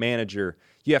the right manager.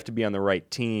 You have to be on the right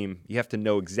team. You have to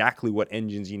know exactly what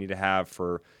engines you need to have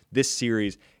for this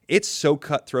series. It's so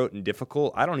cutthroat and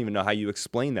difficult. I don't even know how you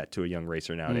explain that to a young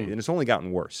racer nowadays. And it's only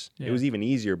gotten worse. Yeah. It was even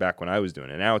easier back when I was doing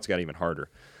it. Now it's got even harder.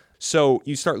 So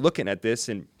you start looking at this,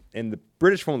 and the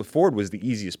British Formula Ford was the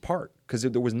easiest part because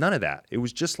there was none of that. It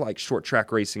was just like short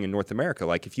track racing in North America.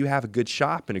 Like if you have a good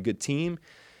shop and a good team,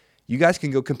 you guys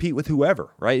can go compete with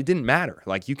whoever, right? It didn't matter.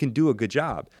 Like you can do a good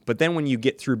job. But then when you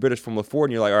get through British Formula Ford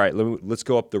and you're like, all right, let's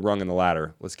go up the rung in the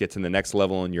ladder. Let's get to the next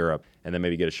level in Europe and then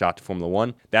maybe get a shot to Formula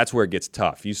One. That's where it gets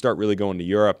tough. You start really going to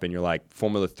Europe and you're like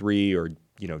Formula 3 or,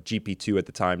 GP2 at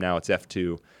the time. Now it's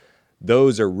F2.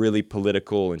 Those are really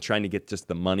political, and trying to get just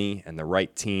the money and the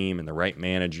right team and the right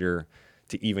manager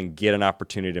to even get an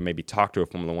opportunity to maybe talk to a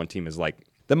Formula One team is like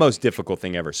the most difficult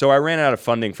thing ever. So I ran out of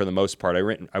funding for the most part. I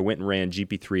went and ran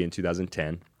GP3 in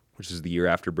 2010, which is the year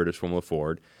after British Formula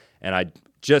Ford, and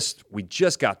we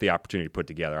just got the opportunity to put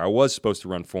together. I was supposed to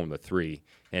run Formula 3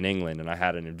 in England, and I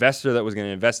had an investor that was going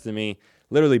to invest in me.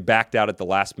 Literally backed out at the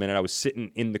last minute. I was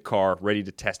sitting in the car ready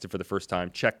to test it for the first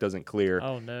time. Check doesn't clear.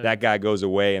 Oh, no. That guy goes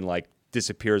away and like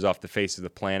disappears off the face of the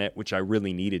planet, which I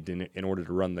really needed in order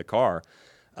to run the car.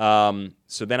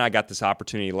 So then I got this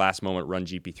opportunity last moment, run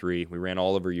GP3. We ran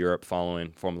all over Europe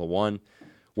following Formula One.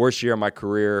 Worst year of my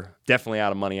career. Definitely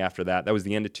out of money after that. That was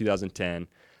the end of 2010.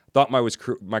 thought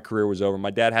my career was over.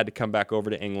 My dad had to come back over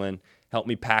to England, help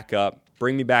me pack up,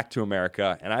 bring me back to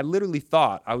America. And I literally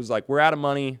thought, I was like, we're out of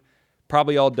money,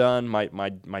 probably all done.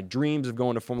 My dreams of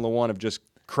going to Formula One have just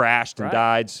crashed and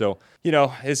died. So,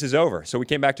 this is over. So we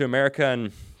came back to America,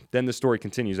 and then the story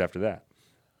continues after that.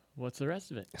 What's the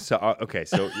rest of it? So, okay.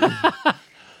 So,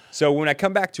 so when I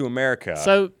come back to America.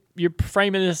 So you're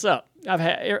framing this up.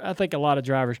 I think a lot of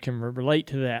drivers can relate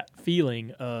to that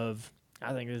feeling of,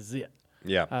 I think this is it.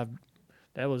 Yeah.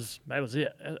 That was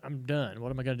it. I'm done.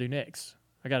 What am I going to do next?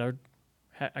 I got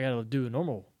to do a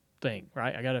normal thing,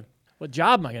 right? What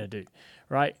job am I going to do,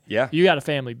 right? Yeah. You got a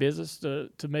family business to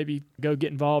maybe go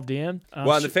get involved in.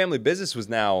 Well, and the family business was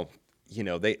now,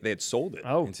 they had sold it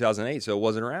in 2008, so it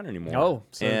wasn't around anymore.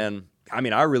 And I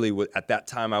mean, I really at that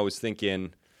time I was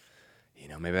thinking,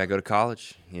 maybe I go to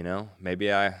college,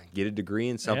 maybe I get a degree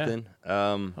in something.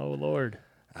 Yeah. Oh Lord.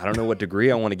 I don't know what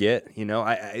degree I want to get.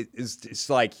 It's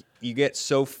like you get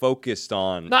so focused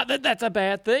on. Not that that's a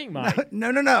bad thing, Mike.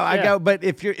 No. Yeah. But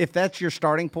if that's your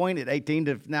starting point at 18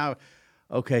 to now,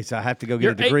 okay, so I have to go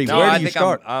get a degree. No, Where do you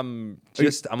start? I'm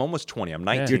almost 20. I'm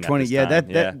 19. You're 20. Yeah,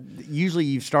 that usually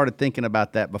you've started thinking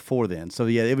about that before then. So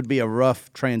yeah, it would be a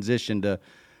rough transition to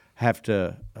have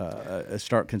to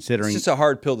start considering. It's just a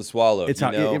hard pill to swallow. It's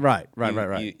right.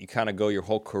 You kind of go your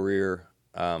whole career.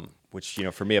 Which,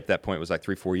 for me at that point was like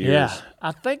 3-4 years. Yeah.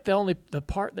 I think the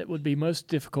part that would be most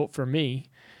difficult for me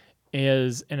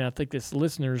is, and I think this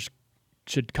listeners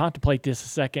should contemplate this a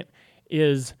second,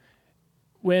 is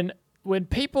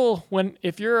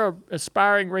if you're an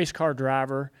aspiring race car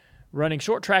driver running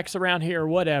short tracks around here or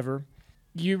whatever,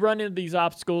 you run into these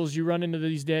obstacles, you run into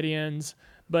these dead ends,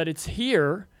 but it's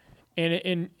here,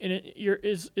 and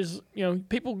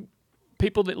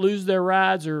people that lose their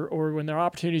rides or when their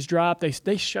opportunities drop,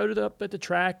 they showed it up at the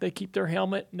track. They keep their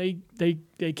helmet and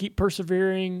they keep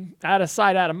persevering, out of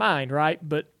sight, out of mind, right?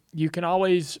 But you can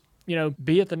always,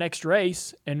 be at the next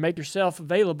race and make yourself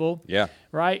available. Yeah.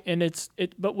 Right. And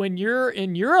but when you're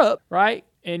in Europe, right,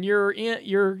 and your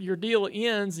deal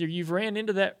ends, or you've ran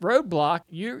into that roadblock,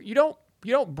 you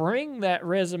don't bring that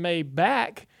resume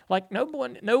back. Like no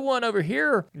one over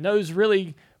here knows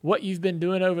really what you've been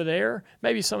doing over there.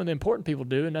 Maybe some of the important people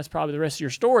do, and that's probably the rest of your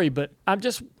story. But I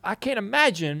can't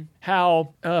imagine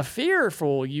how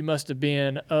fearful you must have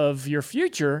been of your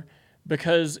future,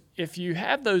 because if you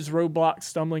have those roadblocks,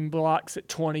 stumbling blocks at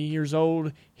 20 years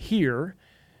old here,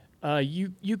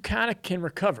 you kind of can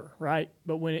recover, right?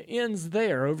 But when it ends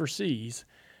there overseas,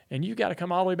 and you got to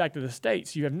come all the way back to the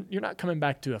States, you're not coming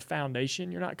back to a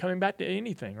foundation. You're not coming back to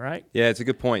anything, right? Yeah, it's a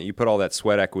good point. You put all that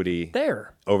sweat equity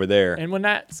over there. And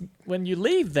when you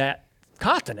leave that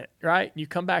continent, right, you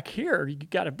come back here, you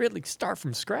got to really start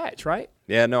from scratch, right?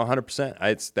 Yeah, no,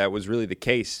 100%. That was really the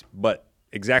case. But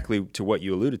exactly to what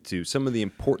you alluded to, some of the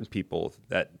important people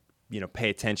that, pay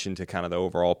attention to kind of the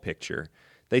overall picture,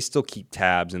 they still keep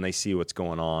tabs and they see what's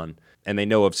going on. And they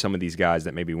know of some of these guys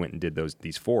that maybe went and did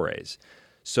these forays.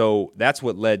 So that's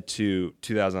what led to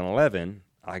 2011.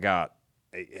 I got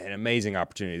an amazing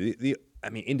opportunity.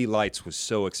 Indy Lights was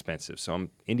so expensive. So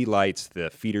Indy Lights, the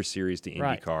feeder series to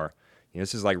IndyCar. Right.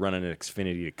 This is like running an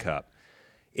Xfinity to Cup.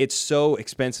 It's so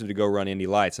expensive to go run Indy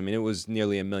Lights. It was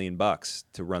nearly $1 million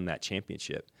to run that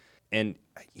championship. And,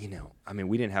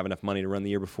 we didn't have enough money to run the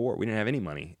year before. We didn't have any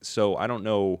money. So I don't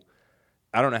know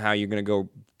how you're going to go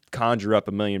conjure up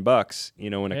 $1 million,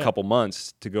 in a couple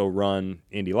months to go run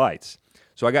Indy Lights.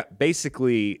 So I got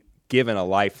basically given a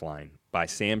lifeline by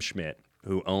Sam Schmidt,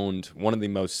 who owned one of the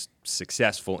most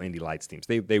successful Indy Lights teams.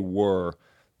 They were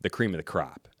the cream of the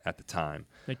crop at the time.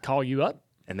 They call you up?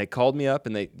 And they called me up,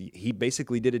 and he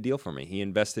basically did a deal for me. He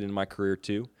invested in my career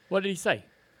too. What did he say?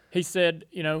 He said,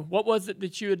 what was it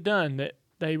that you had done that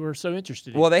they were so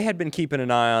interested in? Well, they had been keeping an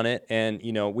eye on it, and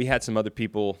we had some other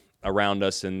people around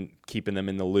us and keeping them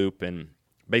in the loop. And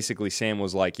basically, Sam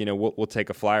was like, we'll take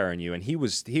a flyer on you. And he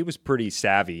was pretty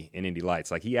savvy in Indy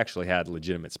Lights. Like, he actually had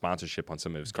legitimate sponsorship on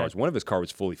some of his cars. One of his cars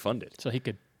was fully funded. So he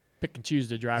could pick and choose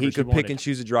the driver. He could pick and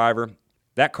choose a driver.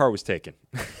 That car was taken,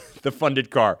 the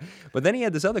funded car. But then he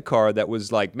had this other car that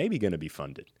was like maybe going to be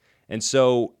funded. And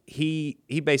so he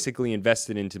basically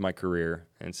invested into my career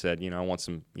and said, I want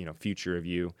some, future of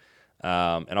you.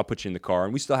 And I'll put you in the car.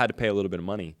 And we still had to pay a little bit of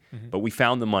money. Mm-hmm. But we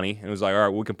found the money, and it was like, all right,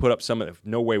 we can put up some of it.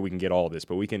 No way we can get all of this,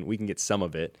 but we can get some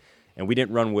of it. And we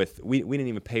didn't run with, we didn't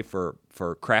even pay for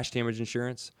crash damage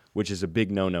insurance, which is a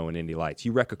big no-no in Indy Lights.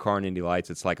 You wreck a car in Indy Lights,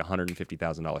 it's like a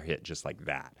 $150,000 hit just like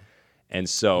that. And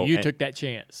so you took that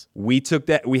chance. We took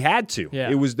that. We had to. Yeah.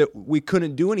 It was that we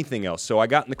couldn't do anything else. So I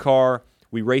got in the car.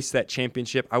 We raced that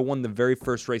championship. I won the very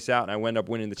first race out, and I wound up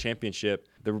winning the championship.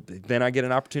 Then I get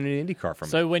an opportunity in IndyCar from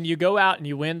it. So when you go out and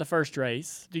you win the first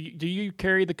race, do you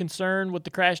carry the concern with the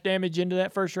crash damage into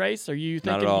that first race? Or are you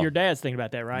thinking your dad's thinking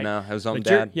about that, right? No, it was on But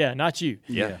Dad. Yeah, not you.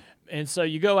 Yeah. And so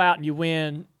you go out and you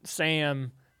win.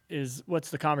 Sam,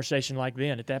 what's the conversation like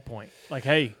then at that point? Like,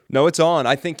 hey. No, it's on.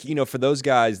 I think, for those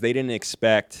guys, they didn't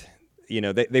expect,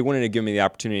 they wanted to give me the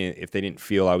opportunity if they didn't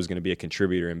feel I was going to be a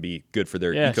contributor and be good for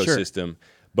their ecosystem. Sure.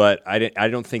 But I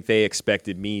don't think they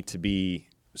expected me to be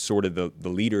sort of the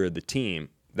leader of the team.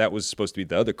 That was supposed to be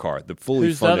the other car, the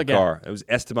fully funded car. It was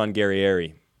Esteban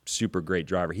Guerrieri, super great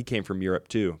driver. He came from Europe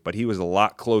too, but he was a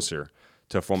lot closer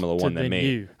to Formula One than me.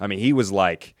 You. I mean, he was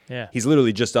like, he's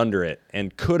literally just under it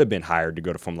and could have been hired to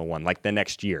go to Formula One like the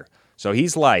next year. So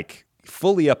he's like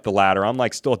fully up the ladder. I'm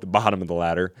like still at the bottom of the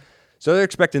ladder. So they're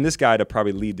expecting this guy to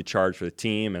probably lead the charge for the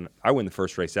team. And I win the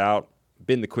first race out,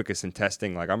 been the quickest in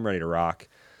testing. Like, I'm ready to rock.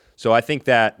 So I think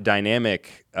that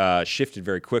dynamic shifted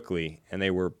very quickly, and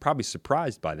they were probably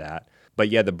surprised by that. But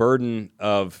yeah, the burden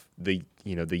of the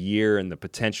year and the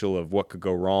potential of what could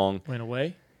go wrong went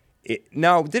away.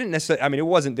 No, it didn't necessarily. I mean, it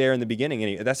wasn't there in the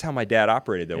beginning. That's how my dad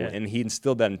operated, though, Yeah. and he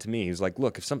instilled that into me. He was like,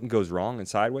 "Look, if something goes wrong and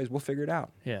sideways, we'll figure it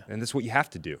out." Yeah, and that's what you have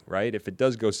to do, right? If it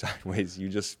does go sideways, you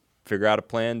just figure out a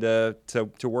plan to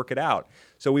work it out.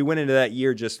 So we went into that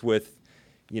year just with,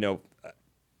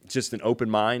 just an open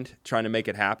mind, trying to make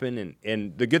it happen.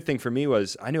 And the good thing for me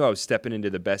was I knew I was stepping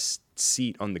into the best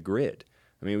seat on the grid.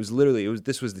 I mean,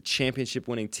 this was the championship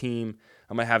winning team.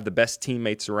 I'm going to have the best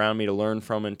teammates around me to learn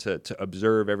from and to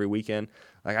observe every weekend.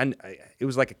 Like it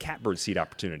was like a catbird seat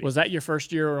opportunity. Was that your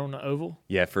first year on the oval?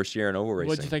 Yeah, first year in oval racing.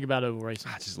 What did you think about oval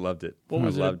racing? I just loved it. I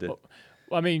loved it.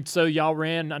 I mean, so y'all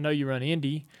ran, I know you run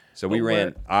Indy. So we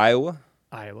ran Iowa,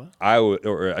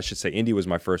 or I should say Indy was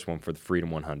my first one for the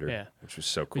Freedom 100, which was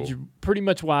so cool. But you're pretty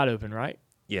much wide open, right?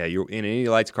 Yeah, you're in an Indy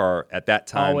Lights car at that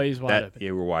time. Always wide open.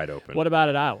 Yeah, we were wide open. What about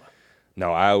at Iowa?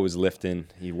 No, Iowa was lifting.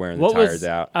 You wearing the tires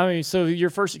out. I mean, so your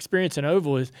first experience in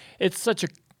oval it's such a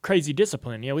crazy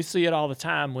discipline. We see it all the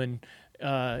time when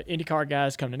IndyCar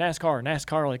guys come to NASCAR or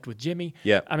NASCAR, like with Jimmy.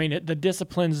 Yeah. I mean, the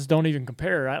disciplines don't even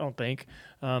compare, I don't think.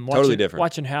 Totally different.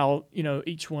 Watching how,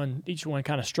 each one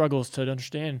kind of struggles to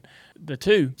understand the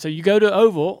two. So you go to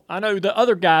oval. I know the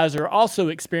other guys are also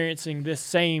experiencing this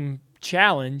same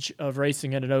challenge of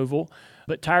racing at an oval,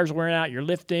 but tires wearing out, you're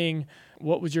lifting.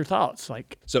 What was your thoughts?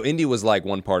 So Indy was like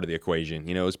one part of the equation.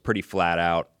 It was pretty flat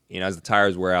out. As the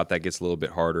tires wear out, that gets a little bit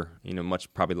harder.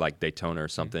 Much probably like Daytona or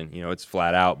something. It's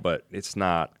flat out, but it's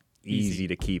not easy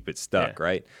to keep it stuck,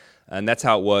 right? And that's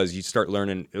how it was. You start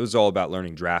learning. It was all about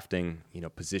learning drafting,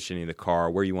 positioning the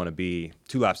car, where you want to be.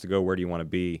 2 laps to go, where do you want to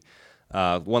be?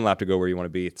 1 lap to go, where you want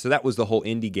to be. So that was the whole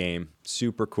Indy game.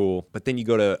 Super cool. But then you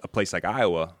go to a place like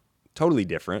Iowa, totally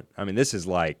different. I mean, this is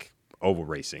like oval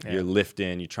racing. You're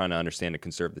lifting, you're trying to understand to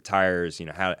conserve the tires,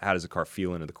 how does the car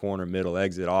feel into the corner, middle,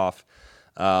 exit, off.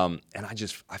 And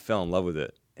I fell in love with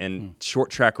it. And short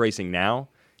track racing now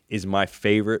is my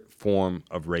favorite form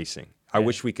of racing. I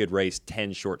wish we could race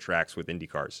 10 short tracks with Indy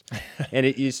cars. And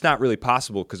it's not really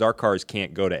possible because our cars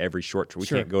can't go to every short track. We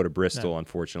can't go to Bristol,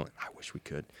 unfortunately. I wish we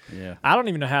could. Yeah. I don't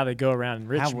even know how they go around in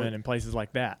Richmond and places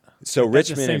like that. So that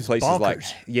Richmond and places bonkers. like,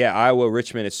 Iowa,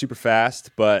 Richmond, it's super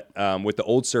fast. But with the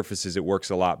old surfaces, it works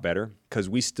a lot better because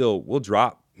we'll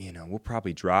drop, we'll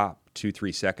probably drop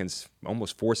 2-3 seconds,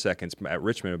 almost 4 seconds. At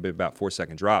Richmond, it'll be about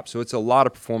 4-second drop. So it's a lot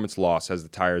of performance loss as the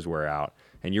tires wear out.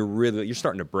 And you're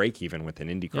starting to break even with an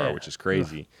IndyCar, which is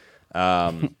crazy.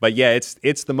 But yeah,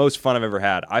 it's the most fun I've ever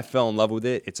had. I fell in love with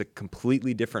it. It's a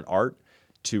completely different art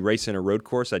to race in a road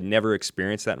course. I'd never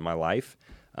experienced that in my life,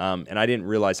 and I didn't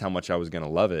realize how much I was going to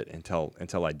love it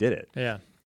until I did it. Yeah.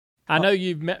 I know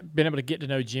you've been able to get to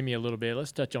know Jimmy a little bit.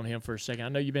 Let's touch on him for a second. I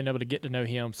know you've been able to get to know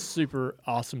him. Super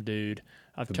awesome dude.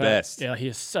 Best. Yeah, he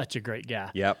is such a great guy.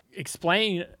 Yep.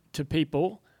 Explain to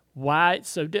people why it's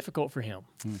so difficult for him.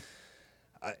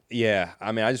 I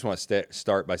mean, I just want to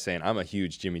start by saying I'm a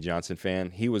huge Jimmy Johnson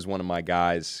fan. He was one of my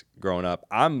guys growing up.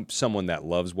 I'm someone that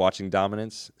loves watching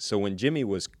dominance. So when Jimmy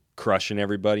was crushing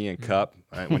everybody in Cup,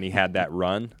 when he had that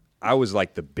run, I was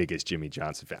like the biggest Jimmy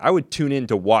Johnson fan. I would tune in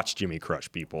to watch Jimmy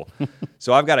crush people.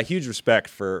 So I've got a huge respect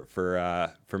for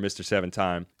Mr.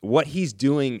 7-Time. What he's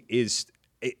doing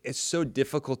it's so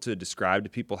difficult to describe to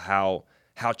people how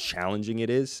challenging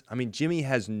it is. I mean, Jimmy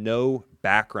has no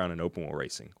background in open wheel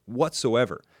racing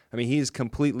whatsoever. I mean, he's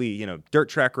completely, dirt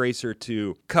track racer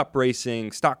to cup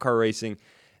racing, stock car racing.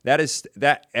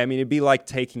 It'd be like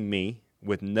taking me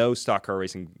with no stock car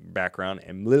racing background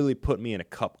and literally put me in a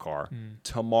cup car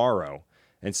tomorrow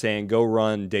and saying, go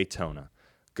run Daytona,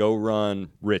 go run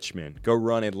Richmond, go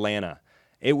run Atlanta.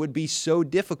 It would be so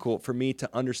difficult for me to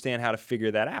understand how to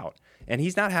figure that out. And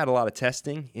he's not had a lot of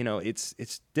testing. You know,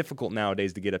 it's difficult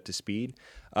nowadays to get up to speed.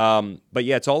 But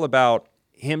yeah, it's all about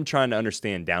him trying to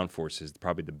understand downforce is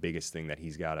probably the biggest thing that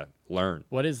he's got to learn.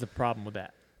 What is the problem with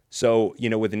that? So, you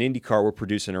know, with an Indy car, we're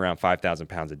producing around 5,000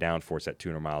 pounds of downforce at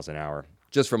 200 miles an hour,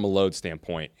 just from a load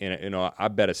standpoint. And, you know, I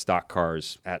bet a stock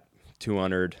car's at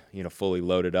 200, you know, fully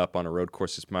loaded up on a road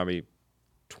course is probably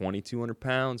 2,200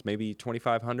 pounds, maybe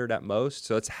 2,500 at most.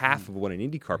 So it's half of what an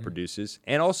Indy car produces.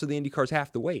 And also the Indy car's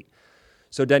half the weight.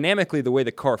 So dynamically, the way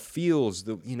the car feels,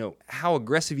 you know, how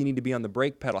aggressive you need to be on the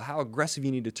brake pedal, how aggressive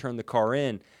you need to turn the car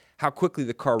in, how quickly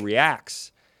the car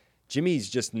reacts. Jimmy's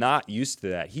just not used to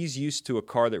that. He's used to a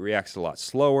car that reacts a lot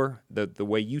slower. The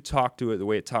way you talk to it, the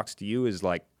way it talks to you is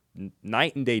like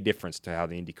night and day difference to how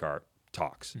the Indy car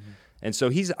talks. And so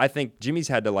I think Jimmy's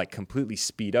had to like completely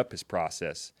speed up his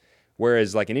process.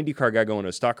 Whereas like an IndyCar guy going to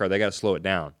a stock car, they got to slow it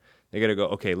down. They got to go,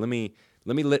 okay, let me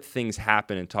let things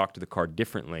happen and talk to the car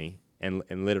differently and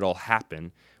let it all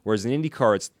happen. Whereas an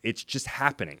IndyCar, it's just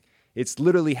happening. It's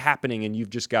literally happening, and you've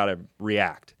just got to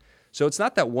react. So it's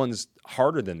not that one's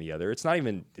harder than the other. It's not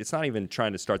even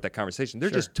trying to start that conversation. They're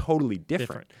just totally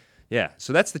different. Yeah.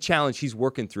 So that's the challenge he's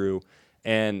working through,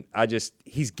 and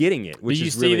he's getting it. Which do you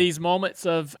is see really, these moments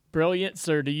of brilliance,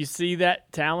 or do you see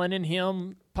that talent in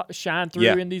him shine through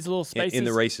in these little spaces? In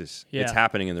the races. Yeah. It's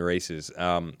happening in the races.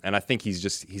 And I think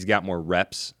he's got more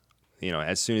reps. You know,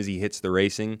 as soon as he hits the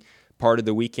racing part of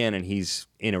the weekend and he's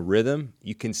in a rhythm,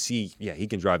 you can see, he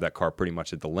can drive that car pretty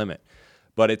much at the limit.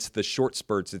 But it's the short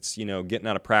spurts. It's, you know, getting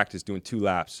out of practice, doing 2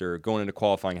 laps, or going into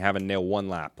qualifying, having to nail 1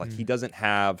 lap. Like, he doesn't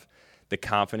have the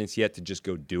confidence yet to just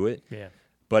go do it. Yeah.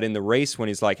 But in the race, when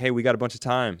he's like, hey, we got a bunch of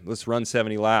time, let's run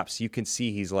 70 laps, you can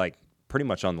see he's like pretty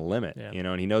much on the limit, you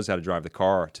know, and he knows how to drive the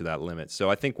car to that limit. So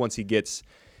I think once he gets,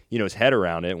 you know, his head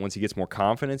around it, once he gets more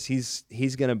confidence, he's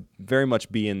going to very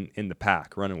much be in the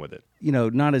pack, running with it. You know,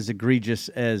 not as egregious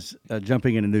as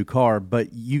jumping in a new car,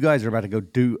 but you guys are about to go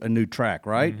do a new track,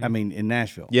 right? I mean, in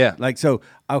Nashville. Yeah. Like, so,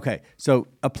 okay, so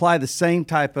apply the same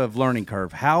type of learning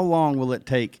curve. How long will it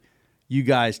take you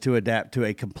guys to adapt to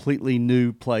a completely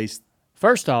new place?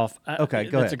 First off, okay,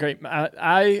 go that's ahead.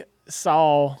 I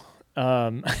saw, I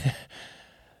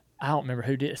don't remember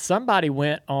who did. Somebody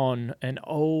went on an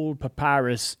old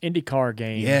Papyrus IndyCar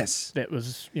game. Yes. That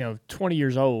was, 20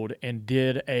 years old, and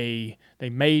they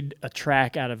made a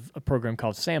track out of a program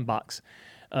called Sandbox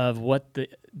of what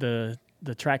the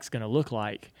track's going to look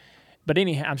like. But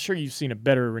anyhow, I'm sure you've seen a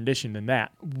better rendition than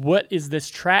that. What is this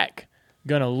track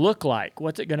going to look like?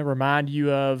 What's it going to remind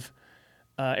you of?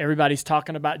 Everybody's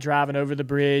talking about driving over the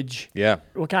bridge. Yeah.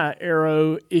 What kind of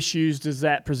aero issues does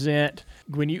that present?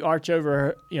 When you arch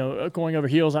over, going over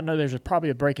hills, I know there's probably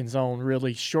a braking zone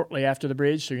really shortly after the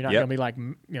bridge, so you're not going to be like,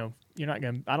 you're not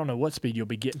going to, I don't know what speed you'll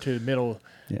be getting to the middle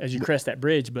as you crest that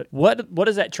bridge, but what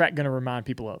is that track going to remind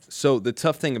people of? So the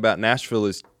tough thing about Nashville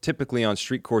is typically on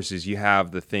street courses, you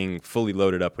have the thing fully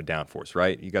loaded up with downforce,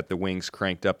 right? You got the wings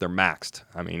cranked up, they're maxed.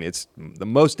 I mean, it's the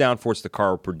most downforce the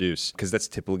car will produce because that's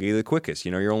typically the quickest.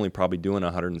 You're only probably doing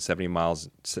 175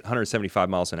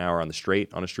 miles an hour on the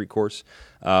straight on a street course,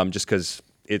 just because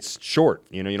it's short.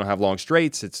 You don't have long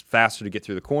straights. It's faster to get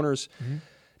through the corners. Mm-hmm.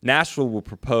 Nashville will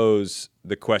propose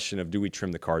the question of, do we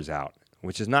trim the cars out,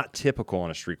 which is not typical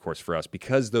on a street course for us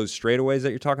because those straightaways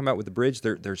that you're talking about with the bridge,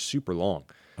 they're super long.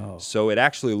 Oh. So it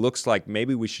actually looks like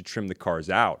maybe we should trim the cars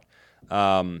out,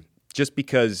 just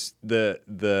because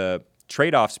the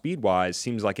trade-off speed-wise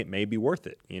seems like it may be worth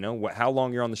it. How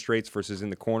long you're on the straights versus in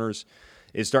the corners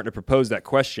is starting to propose that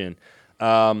question.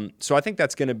 So I think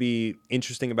that's going to be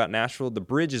interesting about Nashville. The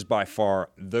bridge is by far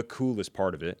the coolest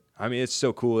part of it. I mean, it's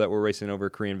so cool that we're racing over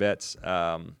Korean vets,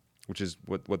 which is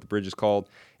what the bridge is called.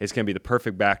 It's going to be the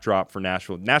perfect backdrop for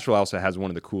Nashville. Nashville also has one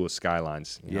of the coolest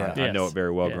skylines. I know it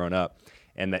very well growing up.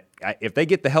 And if they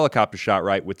get the helicopter shot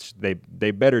right, which they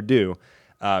better do,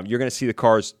 you're going to see the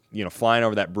cars flying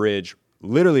over that bridge,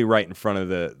 literally right in front of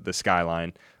the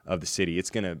skyline of the city. It's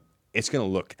going to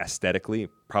look aesthetically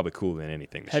probably cooler than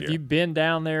anything this year. Have you been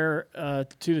down there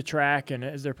to the track and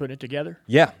as they're putting it together?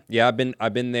 Yeah.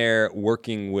 I've been there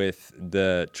working with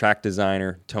the track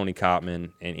designer Tony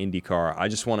Kottman and IndyCar. I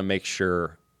just want to make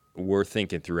sure we're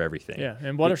thinking through everything. Yeah.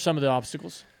 And what are some of the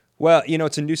obstacles? Well,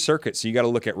 it's a new circuit, so you got to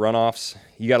look at runoffs.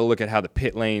 You got to look at how the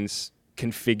pit lane's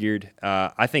configured.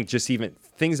 I think just even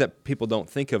things that people don't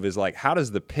think of is like, how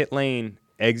does the pit lane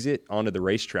exit onto the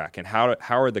racetrack, and how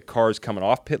are the cars coming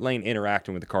off pit lane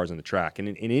interacting with the cars on the track? And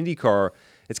in IndyCar,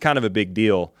 it's kind of a big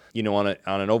deal. On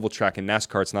an oval track. In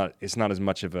NASCAR, it's not as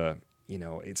much of a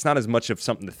it's not as much of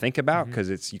something to think about because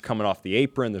it's you coming off the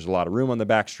apron. There's a lot of room on the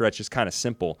back stretch. It's kind of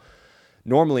simple.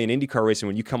 normally in IndyCar racing,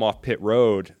 when you come off pit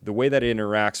road, the way that it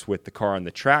interacts with the car on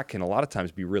the track can a lot of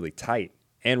times be really tight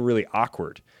and really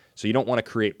awkward. So you don't want to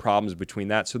create problems between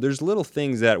that. So there's little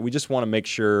things that we just want to make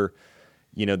sure,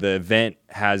 the event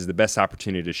has the best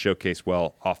opportunity to showcase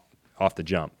well off the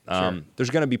jump. Sure. There's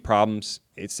going to be problems.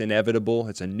 It's inevitable.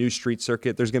 It's a new street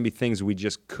circuit. There's going to be things we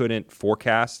just couldn't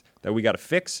forecast that we got to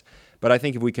fix. But I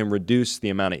think if we can reduce the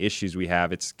amount of issues we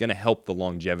have, it's going to help the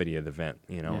longevity of the event,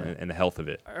 and the health of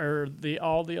it. Are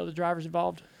all the other drivers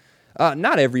involved?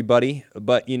 Not everybody,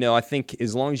 but, I think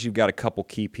as long as you've got a couple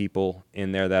key people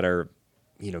in there that are,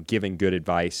 giving good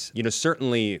advice,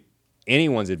 certainly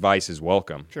anyone's advice is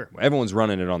welcome. Sure. Everyone's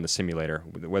running it on the simulator,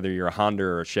 whether you're a Honda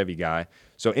or a Chevy guy.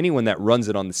 So anyone that runs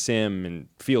it on the sim and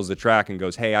feels the track and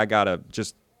goes, hey, I got to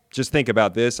just think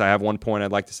about this. I have one point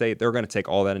I'd like to say. They're going to take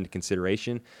all that into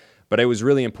consideration. But it was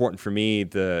really important for me.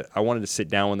 I wanted to sit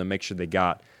down with them, make sure they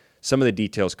got some of the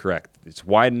details correct. It's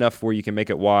wide enough where you can make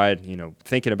it wide,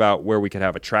 thinking about where we could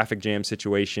have a traffic jam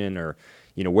situation or,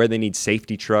 where they need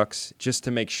safety trucks, just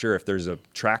to make sure if there's a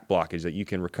track blockage that you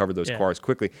can recover those cars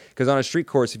quickly. Because on a street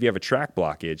course, if you have a track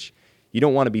blockage, you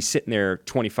don't want to be sitting there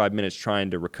 25 minutes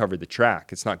trying to recover the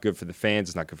track. It's not good for the fans.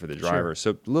 It's not good for the driver.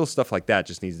 Sure. So little stuff like that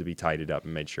just needs to be tidied up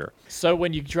and made sure. So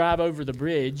when you drive over the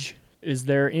bridge, is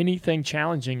there anything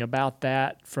challenging about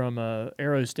that from a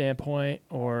aero standpoint,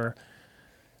 or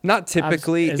not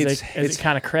typically? As it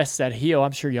kind of crests that hill,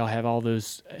 I'm sure y'all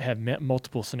have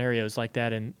multiple scenarios like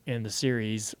that in the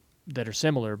series that are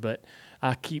similar. But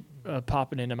I keep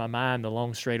popping into my mind the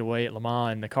long straightaway at Le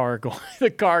Mans and the car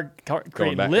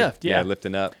creating back, lift. Yeah,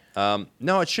 lifting up.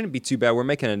 No, it shouldn't be too bad. We're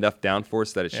making enough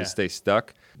downforce that it should stay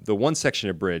stuck. The one section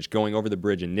of bridge going over the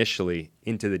bridge initially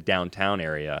into the downtown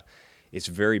area, it's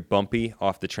very bumpy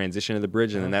off the transition of the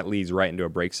bridge, and then that leads right into a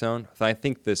brake zone. So I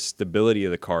think the stability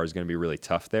of the car is going to be really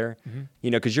tough there,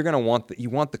 because you're going to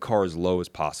want the car as low as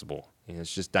possible.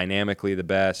 It's just dynamically the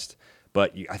best,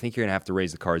 but I think you're going to have to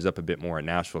raise the cars up a bit more at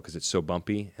Nashville because it's so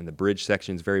bumpy, and the bridge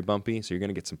section is very bumpy, so you're going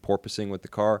to get some porpoising with the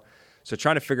car. So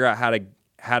trying to figure out how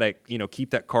to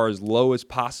keep that car as low as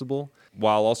possible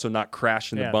while also not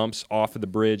crashing the bumps off of the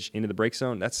bridge into the brake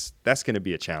zone, that's going to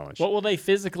be a challenge. What will they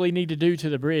physically need to do to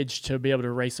the bridge to be able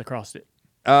to race across it?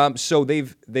 So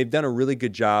they've done a really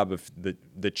good job of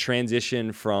the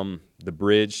transition from the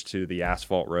bridge to the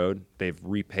asphalt road. They've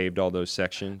repaved all those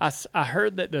sections. I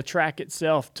heard that the track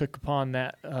itself took upon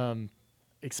that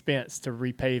expense to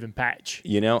repave and patch.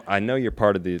 I know you're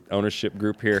part of the ownership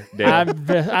group here, Dale.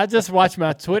 I just watch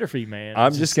my Twitter feed, man.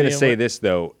 I'm just going to say this,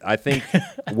 though. I think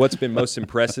what's been most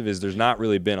impressive is there's not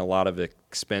really been a lot of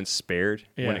expense spared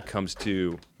when it comes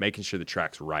to making sure the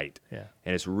track's right. Yeah.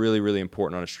 And it's really, really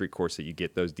important on a street course that you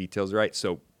get those details right.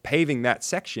 So paving that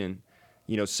section,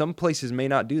 some places may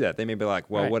not do that. They may be like,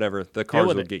 well, whatever, the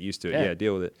cars will get used to it. Yeah,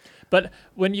 deal with it. But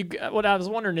what I was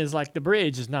wondering is, like, the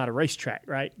bridge is not a racetrack,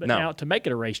 right? But now to make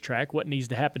it a racetrack, what needs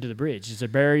to happen to the bridge? Is there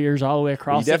barriers all the way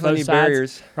across? You definitely need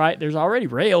barriers, right? There's already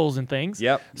rails and things.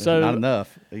 Yep. So not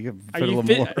enough. You can put a little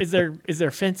more. Is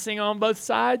there fencing on both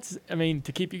sides? I mean,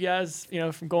 to keep you guys,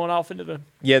 from going off into the.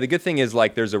 Yeah, the good thing is,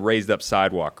 like, there's a raised up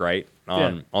sidewalk, right,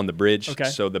 on the bridge. Okay.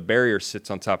 So the barrier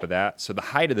sits on top of that. So the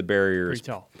height of the barrier is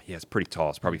pretty tall. Yeah, it's pretty tall.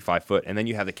 It's probably 5 foot, and then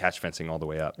you have the catch fencing all the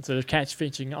way up. So there's catch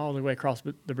fencing all the way across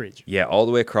the bridge. Yeah, all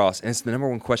the way across. And it's the number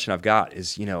one question I've got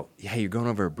is, you're going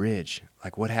over a bridge.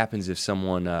 Like, what happens if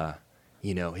someone,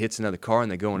 hits another car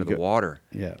and they go into the water?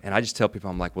 Yeah. And I just tell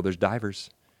people, I'm like, well, there's divers.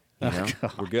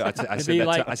 We're good. I said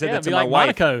that to be my like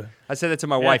wife. Monaco. I said that to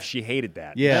my wife. She hated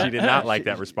that. Yeah. She did not like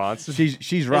that response.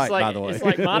 She's right, by the way. It's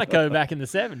like Monaco back in the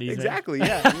 70s. Exactly,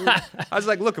 yeah. I was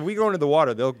like, look, if we go into the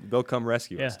water, they'll come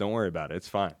rescue us. Don't worry about it. It's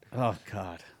fine. Oh,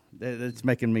 God. It's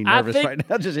making me nervous right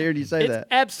now just hearing you say that. It's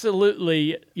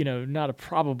absolutely, not a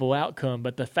probable outcome,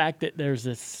 but the fact that there's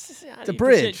this a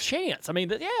bridge chance. I mean,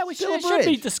 it should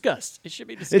be discussed. It should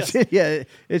be discussed.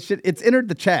 It's entered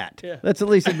the chat. Yeah. Let's at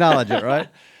least acknowledge it, right?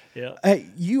 Yeah. Hey,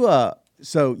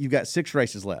 so you've got 6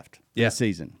 races left this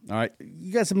season. All right.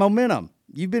 You got some momentum.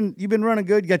 You've been running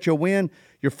good. You got your win.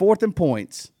 You're 4th in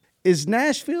points. Is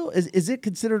Nashville, is it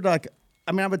considered like,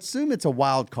 I mean, I would assume it's a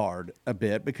wild card a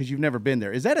bit because you've never been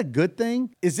there. Is that a good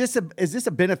thing? Is this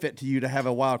a benefit to you to have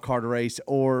a wild card race,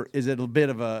 or is it a bit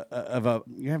of a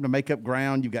you have to make up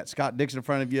ground? You've got Scott Dixon in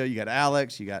front of you. You got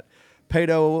Alex. You got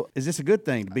Pato. Is this a good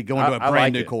thing to be going to a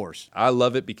brand new course? I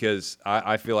love it because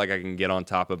I feel like I can get on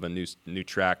top of a new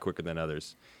track quicker than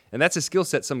others, and that's a skill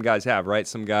set some guys have, right?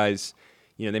 Some guys,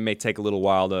 they may take a little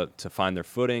while to find their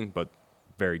footing, but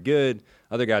very good.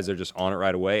 Other guys are just on it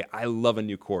right away. I love a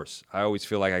new course. I always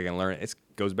feel like I can learn. It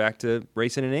goes back to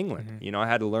racing in England. Mm-hmm. I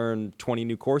had to learn 20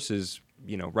 new courses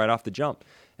right off the jump.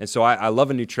 And so I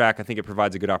love a new track. I think it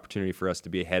provides a good opportunity for us to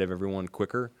be ahead of everyone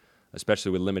quicker,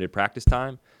 especially with limited practice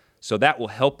time. So that will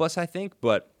help us, I think.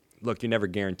 But look, you're never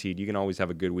guaranteed. You can always have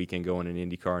a good weekend going in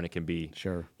IndyCar, and it can be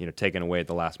taken away at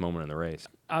the last moment in the race.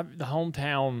 The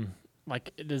hometown,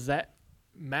 does that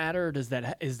matter? Is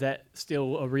that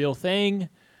still a real thing?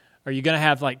 Are you going to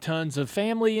have tons of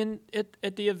family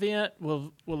at the event?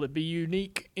 Will it be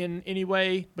unique in any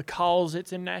way because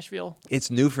it's in Nashville?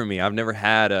 It's new for me. I've never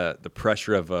had the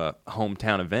pressure of a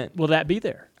hometown event. Will that be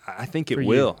there? I think it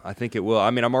will. I think it will. I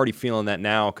mean, I'm already feeling that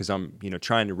now because I'm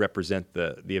trying to represent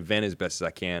the event as best as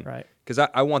I can. Right. Because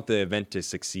I want the event to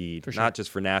succeed, For sure. not just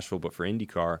for Nashville but for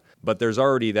IndyCar. But there's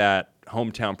already that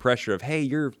hometown pressure of, hey,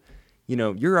 you're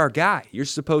our guy. You're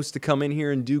supposed to come in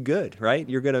here and do good, right?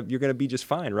 You're gonna be just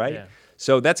fine, right? Yeah.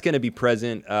 So that's gonna be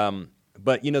present.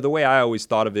 But the way I always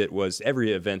thought of it was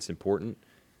every event's important.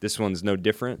 This one's no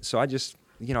different. So I just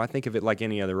I think of it like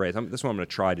any other race. That's what I'm gonna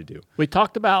try to do. We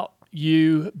talked about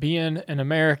you being an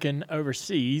American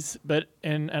overseas, but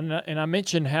and I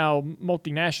mentioned how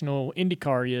multinational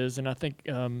IndyCar is, and I think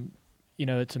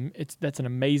that's an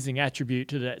amazing attribute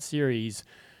to that series.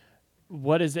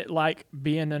 What is it like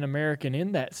being an American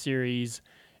in that series?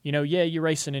 You're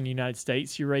racing in the United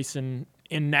States, you're racing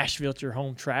in Nashville at your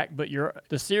home track, but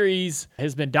the series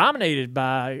has been dominated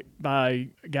by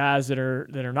guys that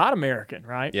are not American,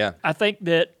 right? Yeah. I think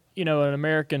that an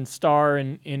American star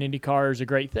in IndyCar is a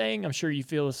great thing. I'm sure you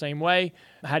feel the same way.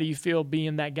 How do you feel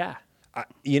being that guy?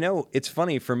 It's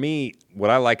funny for me. What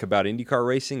I like about IndyCar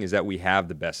racing is that we have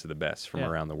the best of the best from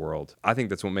around the world. I think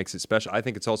that's what makes it special. I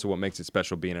think it's also what makes it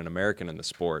special being an American in the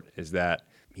sport is that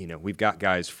we've got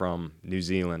guys from New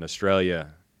Zealand,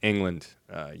 Australia, England,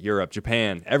 Europe,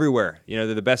 Japan, everywhere.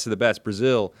 They're the best of the best.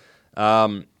 Brazil,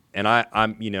 and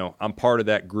I'm part of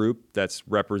that group that's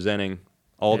representing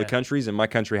all the countries, and my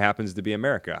country happens to be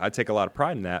America. I take a lot of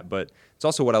pride in that, but it's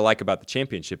also what I like about the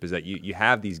championship is that you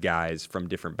have these guys from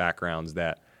different backgrounds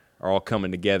that are all coming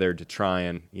together to try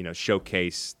and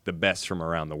showcase the best from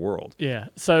around the world. Yeah.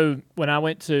 So when I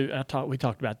went to, we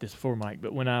talked about this before, Mike,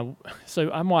 but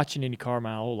I'm watching IndyCar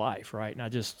my whole life, right? And I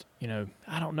just,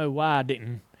 I don't know why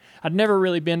I'd never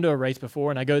really been to a race before,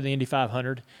 and I go to the Indy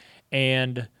 500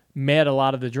 and met a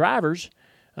lot of the drivers.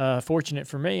 Fortunate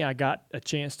for me, I got a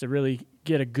chance to really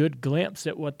get a good glimpse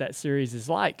at what that series is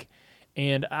like,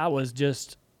 and I was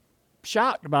just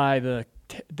shocked by the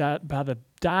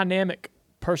dynamic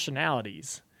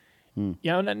personalities.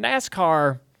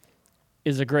 NASCAR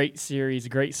is a great series, a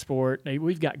great sport.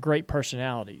 We've got great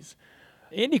personalities.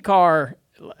 IndyCar,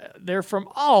 they're from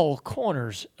all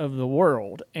corners of the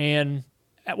world, and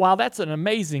while that's an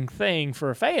amazing thing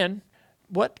for a fan,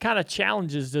 what kind of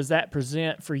challenges does that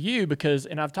present for you? Because,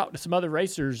 and I've talked to some other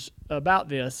racers about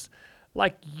this,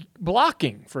 like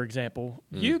blocking, for example.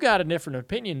 You got a different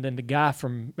opinion than the guy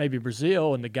from maybe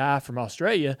Brazil and the guy from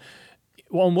Australia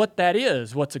on what that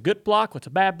is. What's a good block? What's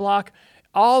a bad block?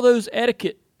 All those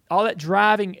etiquette, all that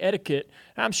driving etiquette.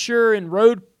 I'm sure in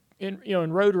road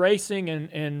racing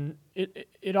and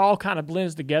it all kind of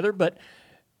blends together. But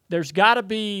there's got to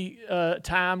be a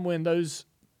time when those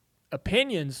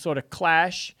opinions sort of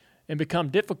clash and become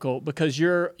difficult because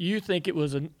you think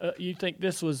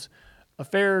this was a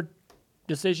fair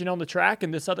decision on the track,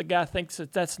 and this other guy thinks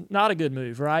that's not a good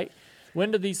move, right?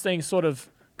 When do these things sort of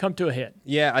come to a head?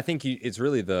 Yeah, I think it's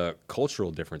really the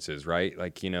cultural differences, right?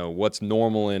 What's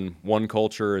normal in one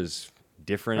culture is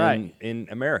different in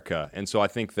America, and so I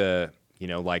think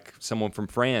like someone from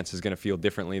France is going to feel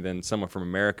differently than someone from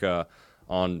America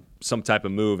on some type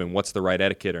of move and what's the right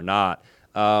etiquette or not.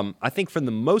 I think for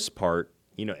the most part,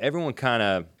 everyone kind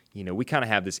of, we kind of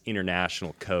have this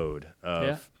international code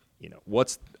of,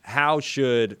 how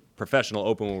should professional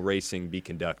open wheel racing be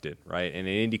conducted, right? And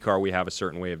in IndyCar, we have a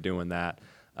certain way of doing that.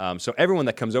 So everyone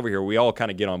that comes over here, we all kind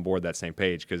of get on board that same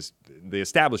page because the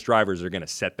established drivers are going to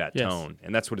set that tone,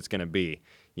 and that's what it's going to be.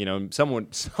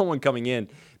 Someone coming in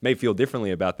may feel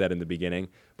differently about that in the beginning,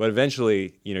 but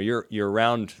eventually, you're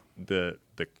around the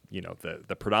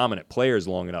predominant players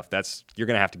long enough. You're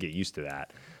going to have to get used to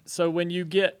that. So when you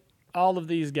get all of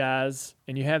these guys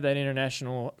and you have that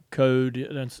international code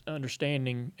and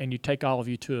understanding, and you take all of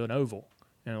you to an oval,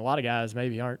 and a lot of guys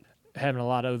maybe aren't having a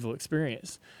lot of oval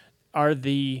experience, are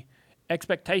the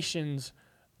expectations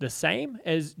the same?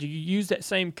 Do you use that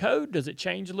same code? Does it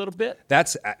change a little bit?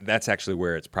 That's actually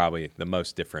where it's probably the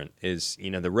most different is,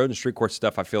 the road and street course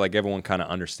stuff. I feel like everyone kind of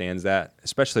understands that,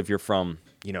 especially if you're from,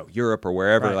 Europe or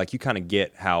wherever, right. Like you kind of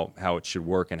get how it should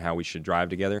work and how we should drive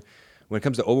together. When it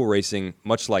comes to oval racing,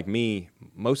 much like me,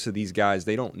 most of these guys,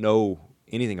 they don't know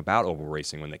anything about oval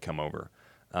racing when they come over.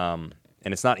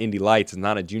 and it's not Indy Lights, it's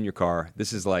not a junior car.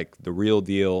 This is like the real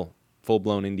deal,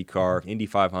 full-blown Indy car, Indy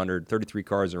 500, 33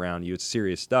 cars around you. It's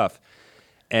serious stuff.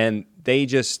 And they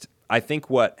just, I think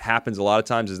what happens a lot of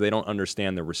times is they don't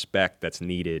understand the respect that's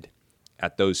needed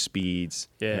at those speeds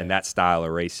and that style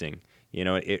of racing. You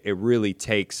know, it really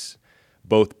takes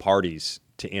both parties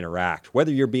to interact.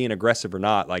 Whether you're being aggressive or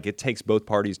not, like it takes both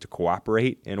parties to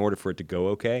cooperate in order for it to go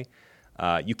okay.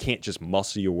 You can't just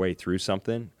muscle your way through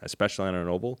something, especially on an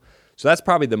oval. So that's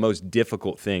probably the most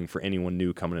difficult thing for anyone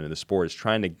new coming into the sport is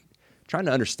trying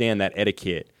to understand that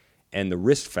etiquette and the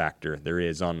risk factor there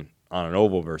is on an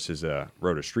oval versus a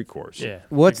road or street course. Yeah.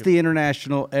 What's the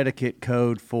international etiquette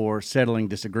code for settling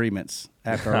disagreements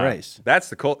after a race? That's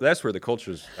where the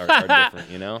cultures are different,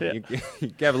 you know?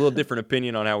 You have a little different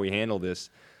opinion on how we handle this.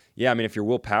 Yeah, I mean, if you're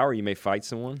Will Power, you may fight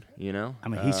someone, you know? I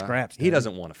mean, he scraps. He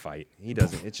doesn't want to fight. He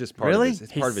doesn't. It's just part of his,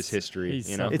 it's part of his history,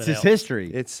 you know? It's his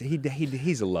history.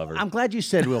 He's a lover. I'm glad you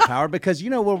said Will Power because, you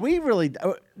know, where we really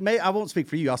I won't speak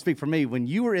for you. I'll speak for me. When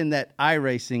you were in that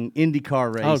iRacing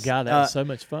IndyCar race. Oh, God, that was so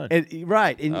much fun.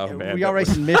 Right. And man, we all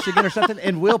racing Michigan or something,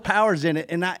 and Will Power's in it,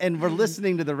 and we're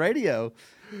listening to the radio.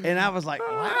 And I was like,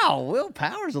 wow, Will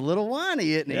Power's a little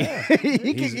whiny, isn't he? Yeah.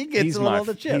 he gets a little on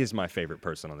the chip. He is my favorite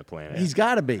person on the planet. He's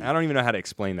got to be. I don't even know how to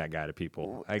explain that guy to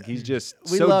people. Like, he's just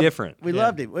different. We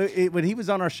loved him. When he was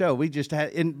on our show, we just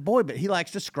had, and boy, but he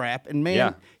likes to scrap. And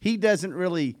man, he doesn't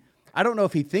really, I don't know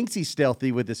if he thinks he's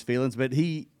stealthy with his feelings, but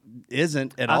he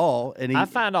isn't at all. And I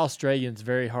find Australians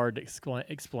very hard to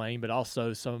explain, but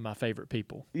also some of my favorite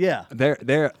people. Yeah.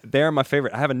 They're my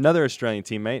favorite. I have another Australian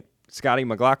teammate, Scotty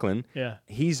McLaughlin. Yeah.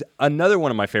 He's another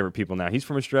one of my favorite people now. He's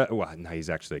from Australia. Well, no, he's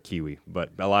actually a Kiwi,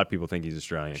 but a lot of people think he's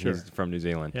Australian. Sure. He's from New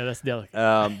Zealand. Yeah, that's delicate.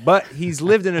 But he's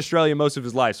lived in Australia most of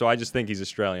his life, so I just think he's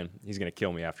Australian. He's going to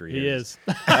kill me after he is.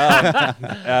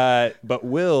 But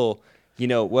Will, you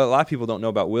know, what a lot of people don't know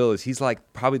about Will is he's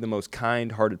like probably the most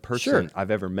kind-hearted person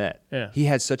I've ever met. Yeah. He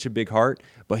has such a big heart,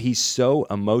 but he's so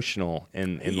emotional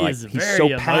and like he's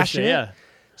so passionate. Yeah.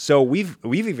 So we've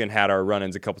even had our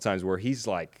run-ins a couple times where he's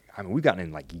like, I mean, we've gotten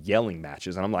in like yelling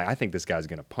matches, and I'm like, I think this guy's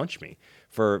gonna punch me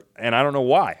and I don't know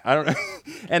why. I don't know.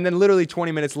 And then literally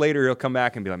 20 minutes later, he'll come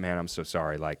back and be like, man, I'm so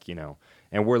sorry, like, you know,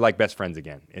 and we're like best friends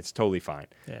again. It's totally fine.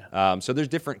 Yeah. So there's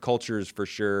different cultures for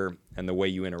sure, and the way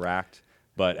you interact.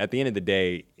 But at the end of the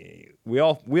day, we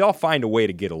all find a way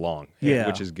to get along,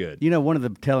 which is good. You know, one of the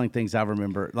telling things I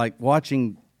remember, like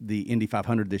watching the Indy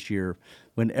 500 this year,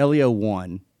 when Elio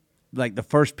won. Like the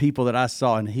first people that I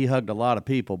saw, and he hugged a lot of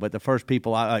people, but the first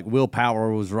people like Will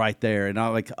Power was right there, and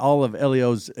like all of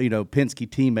Elio's, you know, Penske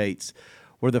teammates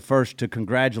were the first to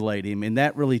congratulate him, and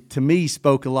that really, to me,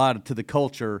 spoke a lot to the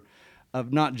culture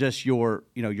of not just your,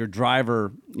 you know, your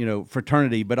driver, you know,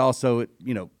 fraternity, but also,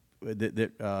 you know,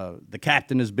 the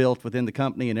captain is built within the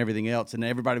company and everything else, and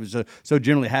everybody was so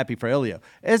generally happy for Elio,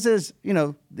 as is, you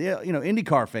know,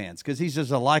 IndyCar fans, because he's just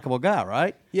a likable guy,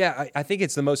 right? Yeah, I think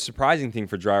it's the most surprising thing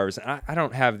for drivers. I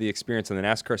don't have the experience on the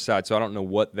NASCAR side, so I don't know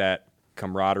what that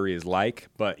camaraderie is like.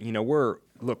 But you know, we're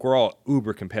all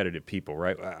uber competitive people,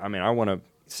 right? I mean,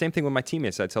 same thing with my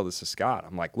teammates. I tell this to Scott.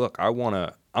 I'm like, look, I'm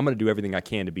gonna do everything I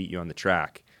can to beat you on the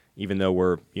track, even though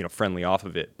we're, you know, friendly off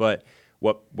of it. But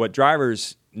what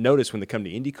drivers notice when they come to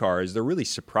IndyCar is they're really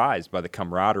surprised by the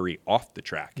camaraderie off the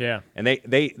track. Yeah. And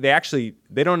they actually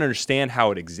don't understand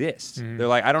how it exists. Mm-hmm. They're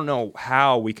like, I don't know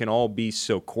how we can all be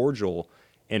so cordial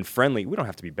and friendly. We don't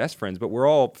have to be best friends, but we're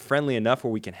all friendly enough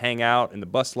where we can hang out in the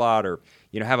bus lot or,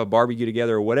 you know, have a barbecue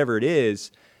together or whatever it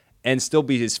is and still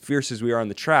be as fierce as we are on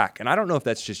the track. And I don't know if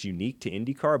that's just unique to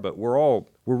IndyCar, but we're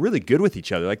really good with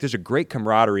each other. Like there's a great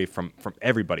camaraderie from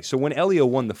everybody. So when Elio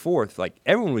won the fourth, like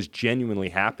everyone was genuinely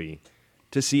happy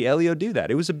to see Elio do that.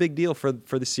 It was a big deal for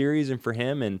the series and for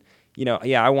him. And, you know,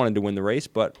 yeah, I wanted to win the race,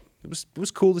 but it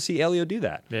was cool to see Elio do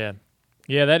that. Yeah.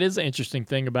 Yeah, that is an interesting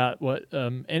thing about what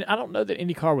and I don't know that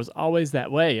IndyCar was always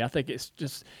that way. I think it's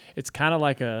kind of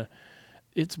like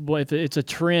it's a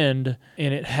trend,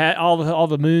 and it all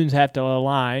the moons have to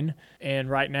align. And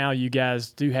right now, you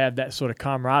guys do have that sort of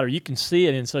camaraderie. You can see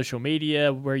it in social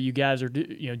media where you guys are,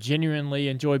 you know, genuinely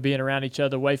enjoy being around each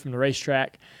other away from the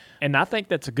racetrack. And I think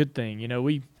that's a good thing. You know,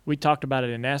 we talked about it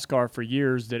in NASCAR for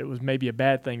years that it was maybe a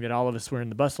bad thing that all of us were in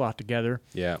the bus lot together.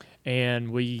 Yeah.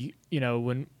 And we, you know,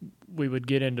 when we would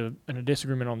get into a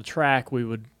disagreement on the track, we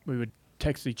would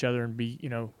text each other and be, you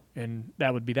know, and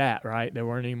that would be that, right? There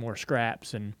weren't any more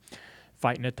scraps and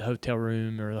fighting at the hotel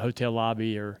room or the hotel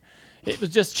lobby, or it was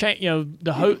just you know,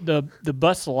 the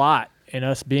bus lot and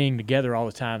us being together all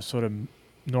the time sort of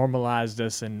normalized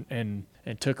us and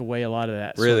took away a lot of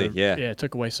that. Really, sort of, yeah. Yeah, it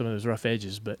took away some of those rough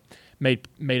edges, but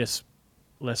made us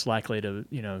less likely to,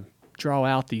 you know, draw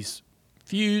out these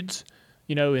feuds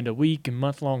into week and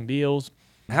month-long deals.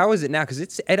 How is it now?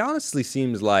 Because it honestly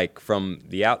seems like from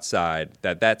the outside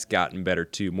that's gotten better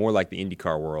too, more like the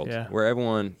IndyCar world, where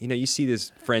everyone, you see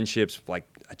these friendships like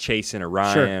a Chase and a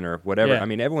Ryan or whatever. Yeah. I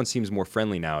mean, everyone seems more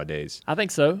friendly nowadays. I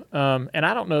think so, and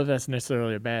I don't know if that's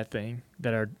necessarily a bad thing.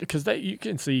 Because you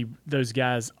can see those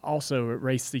guys also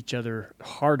race each other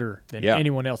harder than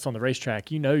anyone else on the racetrack.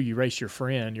 You race your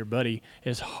friend, your buddy,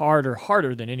 is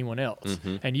harder than anyone else,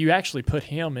 and you actually put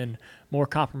him in more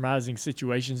compromising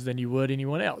situations than you would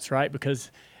anyone else, right?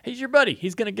 Because he's your buddy,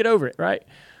 he's going to get over it, right?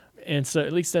 And so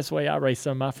at least that's the way I race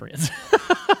some of my friends.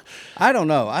 I don't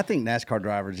know. I think NASCAR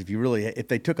drivers, if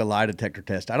they took a lie detector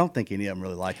test, I don't think any of them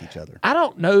really like each other. I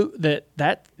don't know that.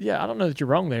 I don't know that you're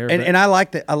wrong there. And I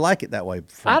like that. I like it that way.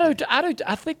 Frankly.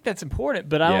 I think that's important,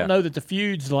 but I don't know that the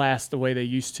feuds last the way they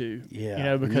used to.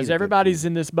 Yeah, because everybody's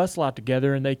in this bus lot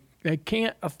together, and they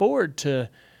can't afford to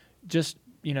just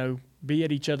be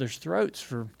at each other's throats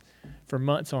for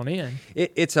months on end.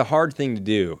 It's a hard thing to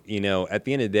do. At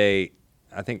the end of the day,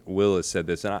 I think Will has said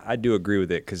this, and I do agree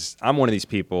with it, because I'm one of these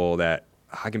people that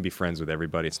I can be friends with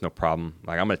everybody. It's no problem.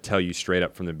 Like, I'm going to tell you straight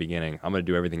up from the beginning, I'm going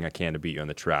to do everything I can to beat you on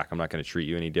the track. I'm not going to treat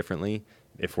you any differently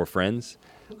if we're friends.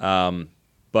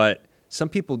 But some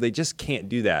people, they just can't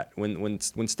do that.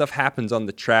 When stuff happens on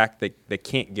the track, they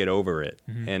can't get over it,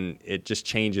 and it just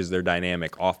changes their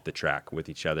dynamic off the track with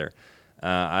each other.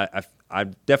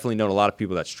 I've definitely known a lot of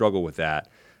people that struggle with that.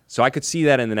 So I could see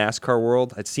that in the NASCAR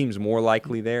world. It seems more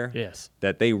likely there. Yes.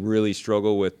 That they really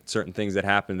struggle with certain things that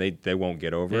happen. They won't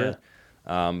get over it.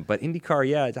 But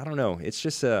IndyCar, I don't know. It's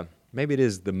just maybe it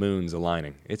is the moons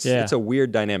aligning. It's a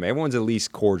weird dynamic. Everyone's at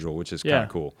least cordial, which is kind of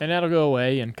cool. And that'll go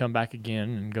away and come back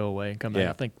again and go away and come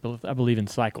back. I believe in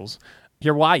cycles.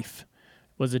 Your wife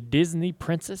was a Disney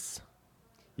princess?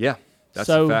 Yeah, that's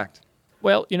a fact.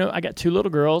 Well, I got 2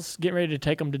 little girls, getting ready to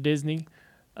take them to Disney.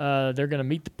 They're going to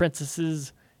meet the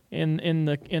princesses in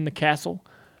the castle,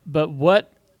 but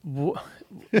what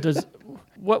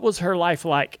was her life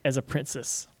like as a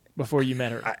princess before you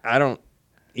met her? I don't,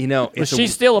 was she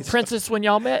still a princess when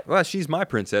y'all met? Well, she's my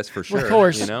princess for sure. Of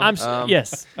course,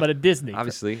 yes, but a Disney.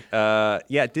 Obviously,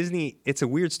 Disney. It's a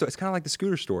weird story. It's kind of like the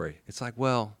Scooter story. It's like,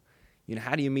 well,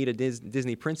 how do you meet a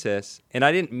Disney princess? And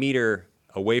I didn't meet her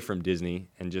away from Disney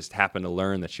and just happened to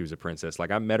learn that she was a princess.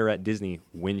 Like, I met her at Disney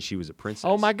when she was a princess.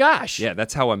 Oh my gosh. Yeah,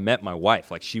 that's how I met my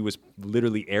wife. Like, she was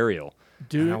literally Ariel.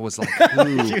 Dude. And I was like,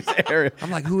 who? She was Ariel.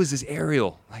 I'm like, who is this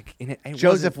Ariel? Like, and it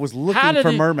Joseph was looking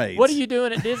for mermaids. What are you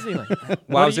doing at Disneyland?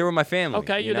 Well, I was there with my family.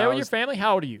 Okay, you're there with your family.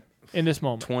 How old are you in this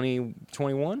moment?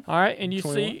 21. All right, and you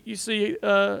see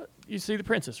the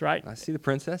princess, right? I see the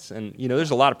princess, and there's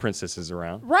a lot of princesses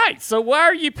around. Right. So why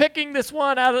are you picking this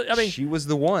one out of? She was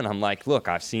the one. I'm like, look,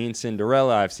 I've seen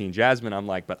Cinderella, I've seen Jasmine. I'm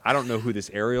like, but I don't know who this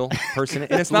Ariel person is.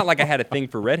 And it's not like I had a thing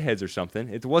for redheads or something.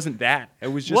 It wasn't that. It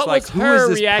was just who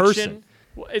is this person?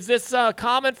 Is this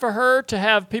common for her to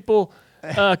have people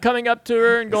coming up to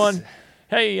her and going,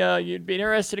 "Hey, you'd be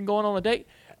interested in going on a date?"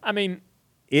 I mean.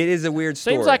 It is a weird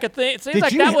story. Seems like a thing. It seems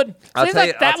like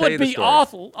that would be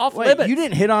off limits. You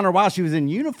didn't hit on her while she was in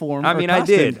uniform. I mean, I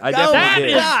did. I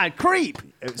definitely did. God, creep.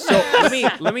 So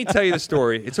let me tell you the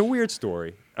story. It's a weird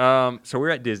story. So we're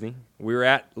at Disney. We were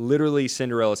at literally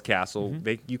Cinderella's castle.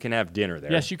 You can have dinner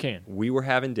there. Yes, you can. We were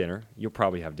having dinner. You'll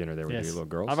probably have dinner there with your little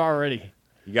girls. I've already.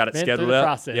 You got it been scheduled through the up.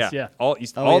 Process, yeah.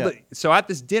 So at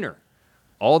this dinner,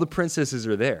 all the princesses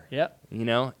are there. Yep.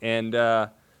 And.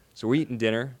 So we're eating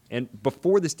dinner, and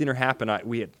before this dinner happened,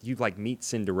 you meet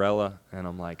Cinderella, and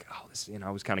I'm like,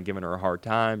 I was kind of giving her a hard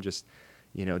time, just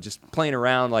playing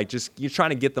around, you're trying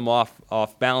to get them off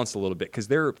balance a little bit because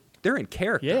they're in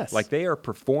character, yes. Like they are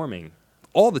performing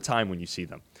all the time when you see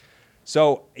them.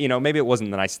 So maybe it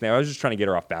wasn't the nice thing. I was just trying to get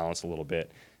her off balance a little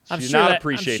bit. She did not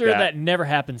appreciate that. I'm sure that never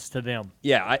happens to them.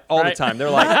 Yeah, all the time. They're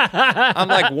like, I'm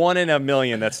like 1 in a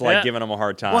million that's giving them a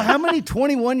hard time. Well, how many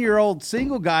 21-year-old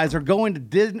single guys are going to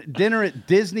dinner at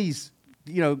Disney's,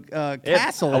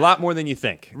 castle? A lot more than you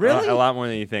think. Really? A lot more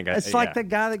than you think. It's like the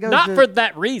guy that goes Not for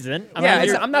that reason.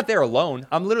 I'm not there alone.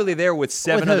 I'm literally there with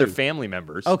 7 other family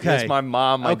members. Okay. It's my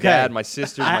mom, my dad, my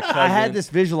sisters, my cousin. I had this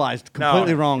visualized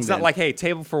completely wrong. It's not like, hey,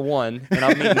 table for 1, and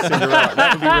I'm meeting Cinderella.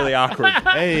 That would be really awkward.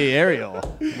 Hey, Ariel,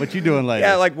 what you doing later?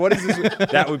 Yeah, what is this?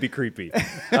 That would be creepy.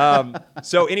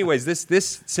 So anyways,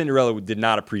 this Cinderella did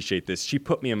not appreciate this. She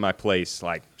put me in my place,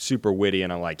 super witty,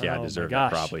 and I'm like, I deserve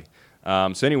that probably.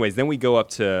 So anyways, then we go up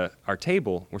to our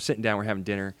table. We're sitting down. We're having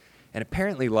dinner. And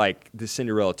apparently, the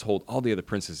Cinderella told all the other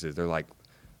princesses, they're like,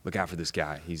 look out for this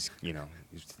guy. He's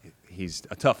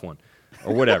a tough one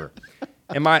or whatever.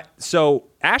 So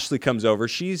Ashley comes over.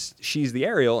 She's the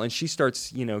Ariel, and she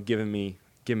starts, giving me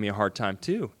giving me a hard time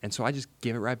too. And so I just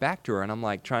give it right back to her. And I'm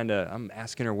like I'm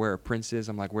asking her where her prince is.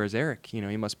 I'm like, where's Eric? You know,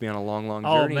 he must be on a long, long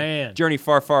journey. Oh, man. Journey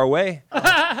far, far away.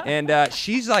 And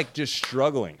she's like just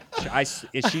struggling.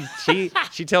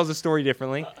 She tells the story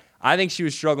differently. I think she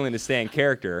was struggling to stay in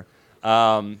character.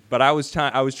 But I was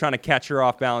trying to catch her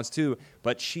off balance too.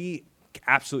 But she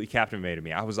absolutely captivated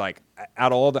me. I was like,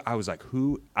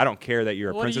 who? I don't care that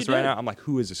you're a princess right now. I'm like,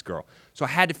 who is this girl? So I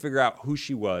had to figure out who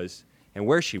she was and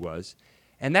where she was.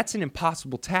 And that's an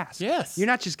impossible task. Yes. You're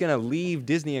not just gonna leave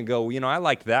Disney and go, I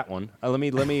liked that one. Let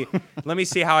me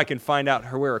see how I can find out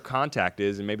where her contact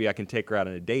is, and maybe I can take her out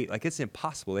on a date. Like, it's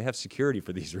impossible. They have security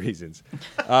for these reasons.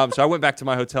 So I went back to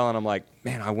my hotel and I'm like,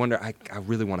 man, I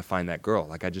really want to find that girl.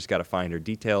 Like, I just got to find her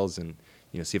details and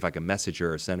see if I can message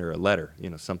her or send her a letter.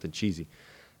 Something cheesy.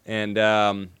 And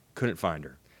couldn't find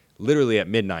her. Literally at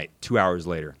midnight, 2 hours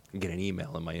later, I get an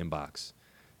email in my inbox.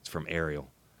 It's from Ariel.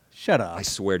 Shut up. I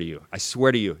swear to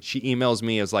you. She emails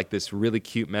me as like this really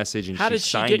cute message, and How she did she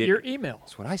signed get it. your email?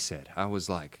 That's what I said. I was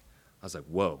like,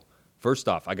 whoa. First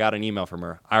off, I got an email from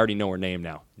her. I already know her name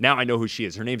now. Now I know who she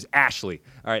is. Her name's Ashley.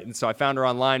 All right, and so I found her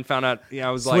online, found out,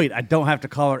 I was like... Sweet, I don't have to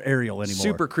call her Ariel anymore.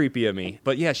 Super creepy of me.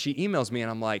 But yeah, she emails me,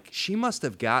 and I'm like, she must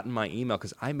have gotten my email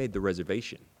because I made the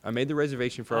reservation. I made the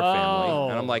reservation for our family,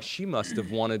 and I'm like, she must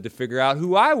have wanted to figure out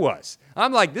who I was.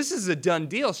 I'm like, this is a done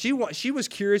deal. She was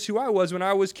curious who I was when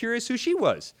I was curious who she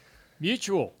was.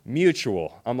 Mutual.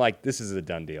 I'm like, this is a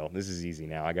done deal. This is easy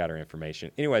now. I got her information.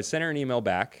 Anyway, I sent her an email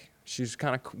back. We're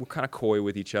kind of coy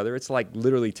with each other. It's like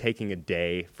literally taking a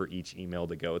day for each email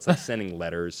to go. It's like sending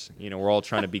letters. We're all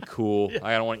trying to be cool. Yeah.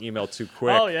 I don't want to email too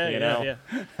quick. Oh, yeah, yeah.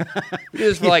 We did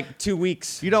this for like 2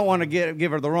 weeks. You don't want to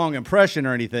give her the wrong impression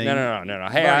or anything. No.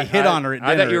 Hey, I hit on her at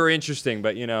dinner. I thought you were interesting,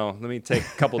 but, let me take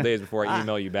a couple days before I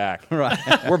email you back. Right.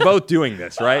 We're both doing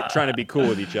this, right? Trying to be cool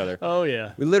with each other. Oh,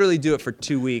 yeah. We literally do it for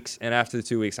 2 weeks, and after the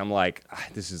 2 weeks, I'm like,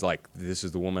 this is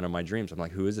the woman of my dreams. I'm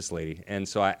like, who is this lady? And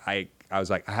so I was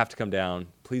like, I have to come down.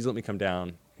 Please let me come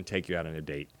down and take you out on a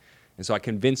date. And so I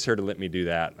convinced her to let me do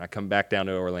that. I come back down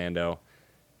to Orlando,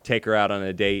 take her out on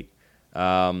a date,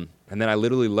 and then I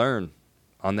literally learn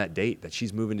on that date that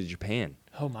she's moving to Japan.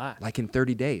 Oh, my. Like in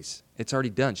 30 days. It's already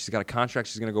done. She's got a contract.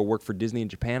 She's going to go work for Disney in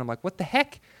Japan. I'm like, what the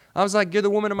heck? I was like, you're the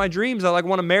woman of my dreams. I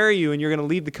want to marry you, and you're going to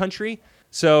leave the country?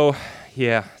 So,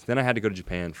 yeah, then I had to go to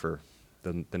Japan for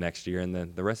the next year, and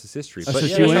then the rest is history. So but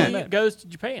she goes to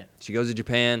Japan. She goes to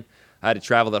Japan. I had to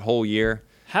travel that whole year.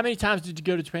 How many times did you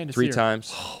go to Japan to see her? 3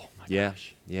 times. Oh, my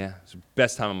gosh. Yeah. It's the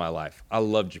best time of my life. I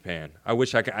love Japan. I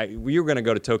wish I could. You were going to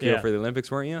go to Tokyo Yeah. for the Olympics,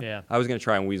 weren't you? Yeah. I was going to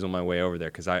try and weasel my way over there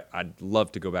because I'd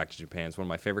love to go back to Japan. It's one of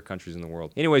my favorite countries in the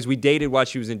world. Anyways, we dated while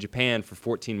she was in Japan for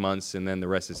 14 months, and then the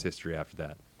rest is history after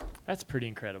that. That's pretty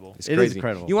incredible. It's It crazy. is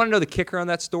incredible. You want to know the kicker on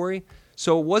that story?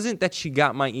 So it wasn't that she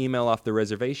got my email off the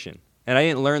reservation. And I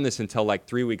didn't learn this until like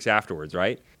 3 weeks afterwards,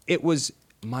 right? It was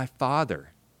my father.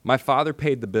 My father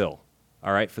paid the bill,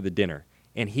 all right, for the dinner.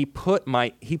 And he put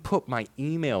my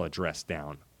email address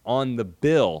down on the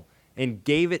bill and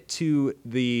gave it to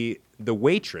the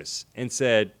waitress and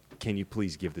said, "Can you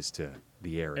please give this to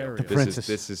the Ariel? The princess."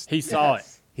 This is He saw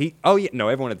it. No,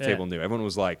 everyone at the Yeah. table knew. Everyone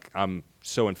was like, I'm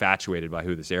so infatuated by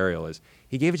who this Ariel is.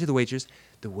 He gave it to the waitress.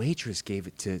 The waitress gave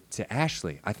it to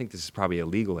Ashley. I think this is probably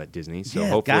illegal at Disney, so Yeah,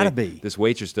 hopefully gotta be. this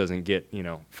waitress doesn't get,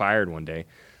 fired one day.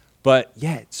 But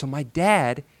yeah, so my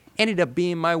dad ended up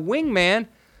being my wingman.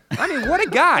 I mean, what a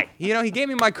guy. He gave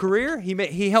me my career.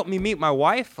 He helped me meet my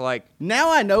wife. Like,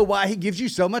 Now I know why he gives you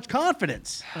so much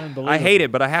confidence. Unbelievable. I hate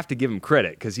it, but I have to give him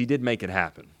credit because he did make it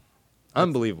happen.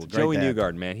 Unbelievable. great Joey dad.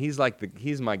 Newgarden, man.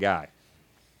 He's my guy.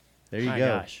 There you My go.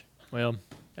 gosh. Well,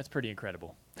 that's pretty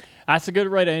incredible. That's a good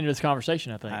way to end this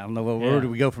conversation, I think. I don't know where do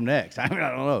we go from next. I don't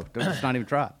know. Let's not even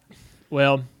try.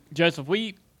 Well, Joseph,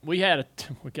 we got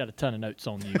a ton of notes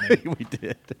on you, man. We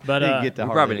did. But, Didn't get to We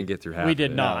hardly probably any. didn't get through half We of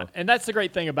did it. not. And that's the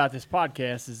great thing about this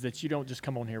podcast is that you don't just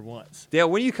come on here once. Dale,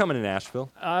 when are you coming to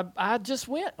Nashville? I just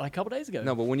went like a couple days ago.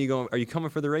 No, but when are you going? Are you coming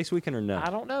for the race weekend or no? I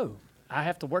don't know. I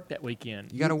have to work that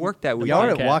weekend. You got to work that weekend. Y'all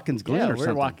are at Broadcast- Watkins Glen or we're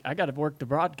something. I got to work the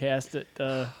broadcast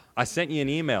at. I sent you an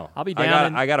email. I'll be I down got,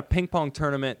 in- I got a ping pong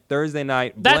tournament Thursday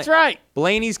night. That's right.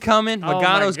 Blaney's coming. Oh, my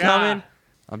Magano's God. coming.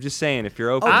 I'm just saying, if you're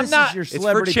open, Oh, I'm this not- is your it's for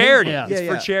celebrity charity. Yeah. It's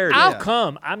Yeah, for charity. I'll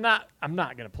come. I'm not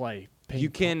gonna play. Ping You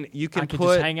pong. can I can put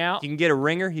just hang out. You can get a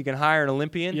ringer. You can hire an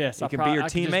Olympian. Yes, you I'll can prob- be your I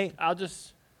can teammate. I'll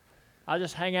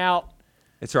just hang out.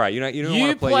 It's all right. You don't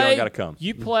want to play. You don't got to come.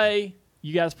 You play.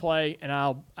 You guys play, and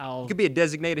I'll You could be a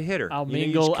designated hitter. I'll You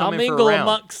mingle. just come I'll in for a mingle round.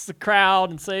 amongst the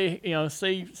crowd and say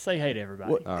hey to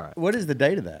everybody. What, All right. What is the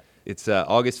date of that? It's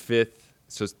August 5th,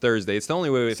 So it's Thursday. It's the only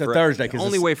way. So Thursday, 'cause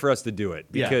only it's- way for us to do it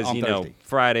Yeah, because on Thursday.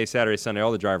 Friday, Saturday, Sunday,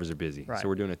 all the drivers are busy. Right. So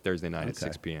we're doing it Thursday night at Okay.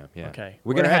 6 p.m. Yeah. Okay.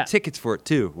 We're Where gonna have at? tickets for it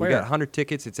too. We Where? got 100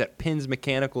 tickets. It's at Pins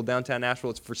Mechanical downtown Nashville.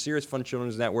 It's for Serious Fun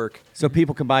Children's Network. So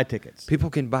people can buy tickets. People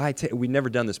can buy. We've never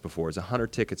done this before. It's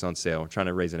 100 tickets on sale. We're trying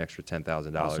to raise an extra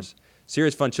 $10,000. Awesome.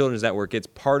 Serious Fun Children's Network. It's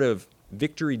part of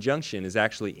Victory Junction. Is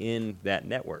actually in that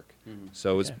network.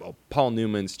 So it's Paul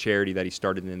Newman's charity that he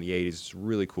started in the 80s. It's a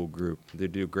really cool group. They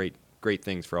do great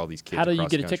things for all these kids. How do you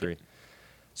across get the a country. ticket?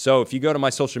 So if you go to my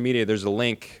social media, there's a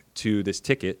link to this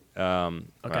ticket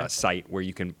Okay. site where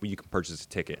you can purchase a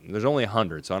ticket. And there's only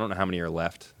 100, so I don't know how many are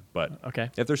left. But Okay.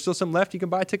 if there's still some left, you can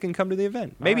buy a ticket and come to the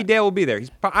event. Maybe Dale will be there.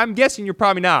 I'm guessing you're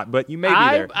probably not, but you may be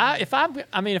there.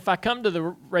 If I come to the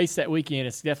race that weekend,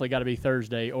 it's definitely got to be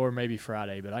Thursday or maybe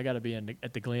Friday. But I got to be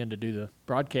at the Glen to do the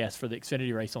broadcast for the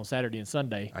Xfinity race on Saturday and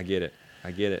Sunday. I get it.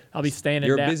 I'll be standing.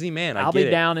 You're a down, busy man. I'll be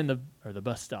down in the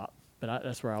bus stop, but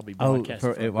that's where I'll be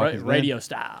broadcasting for Watkins Glen? radio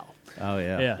style. Oh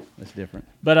yeah. Yeah. That's different.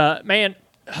 But man,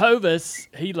 Hovis,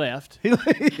 he left.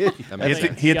 That makes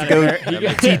sense. He had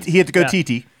to go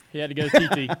TT. He had to go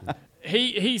TT.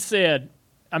 He said,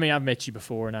 I mean, I've met you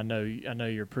before, and I know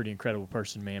you're a pretty incredible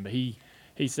person, man. But he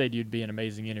said you'd be an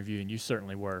amazing interview, and you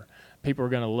certainly were. People are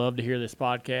going to love to hear this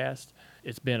podcast.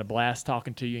 It's been a blast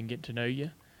talking to you and getting to know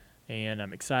you, and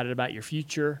I'm excited about your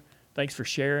future. Thanks for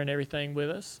sharing everything with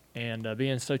us and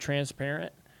being so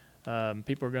transparent.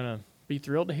 People are going to be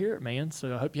thrilled to hear it, man.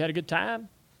 So I hope you had a good time.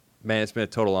 Man, it's been a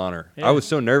total honor. Yeah. I was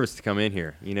so nervous to come in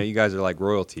here. You guys are like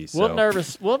royalty. So.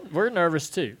 We're nervous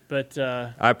too, but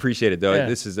I appreciate it though. Yeah. It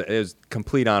was a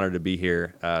complete honor to be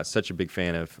here. Such a big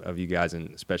fan of you guys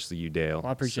and especially you, Dale. Well,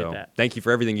 I appreciate So, that. Thank you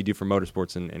for everything you do for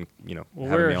motorsports and having me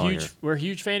on here. We're a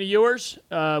huge fan of yours.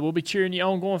 We'll be cheering you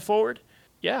on going forward.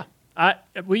 Yeah,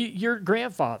 your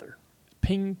grandfather,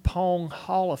 Ping Pong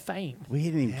Hall of Fame. We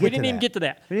didn't even get to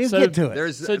that. We We didn't didn't get to it.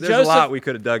 There's So a Joseph- lot we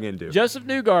could have dug into. Josef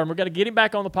Newgarden, we're going to get him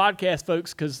back on the podcast,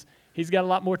 folks, because he's got a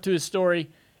lot more to his story,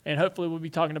 and hopefully we'll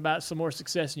be talking about some more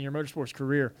success in your motorsports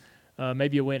career.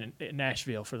 Maybe a win in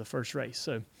Nashville for the first race.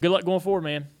 So good luck going forward,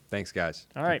 man. Thanks, guys.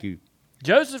 All right. Thank you.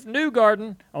 Josef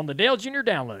Newgarden on the Dale Jr.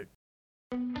 Download.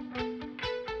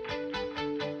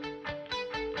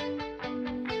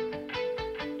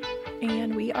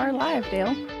 And we are live,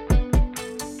 Dale.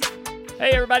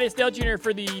 Hey, everybody, it's Dale Jr.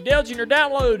 for the Dale Jr.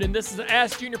 Download, and this is the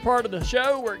Ask Junior part of the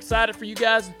show. We're excited for you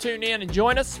guys to tune in and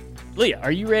join us. Leah,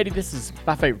 are you ready? This is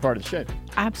my favorite part of the show.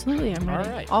 Absolutely, I'm ready.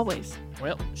 All right. Always.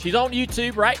 Well, she's on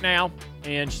YouTube right now,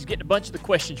 and she's getting a bunch of the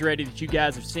questions ready that you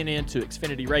guys have sent in to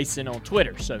Xfinity Racing on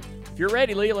Twitter. So if you're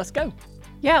ready, Leah, let's go.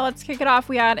 Yeah, let's kick it off.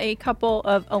 We had a couple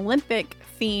of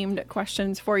Olympic-themed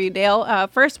questions for you, Dale.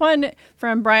 First one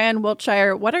from Brian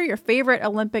Wiltshire. What are your favorite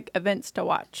Olympic events to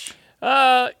watch?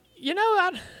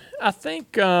 I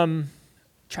think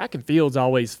track and field's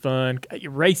always fun.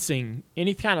 Racing,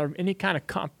 any kind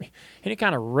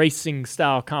of racing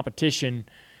style competition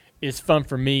is fun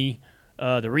for me.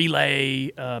 The relay,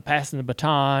 passing the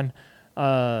baton,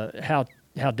 how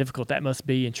difficult that must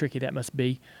be and tricky that must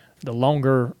be. The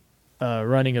longer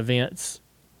running events,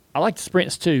 I like the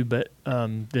sprints too, but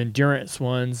the endurance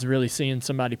ones, really seeing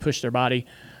somebody push their body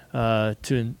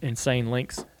to insane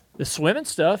lengths. The swimming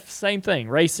stuff, same thing.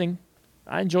 Racing,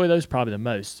 I enjoy those probably the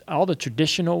most. All the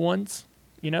traditional ones,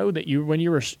 that when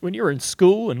you were in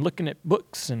school and looking at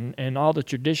books and all the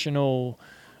traditional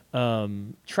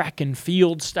track and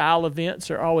field style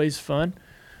events are always fun.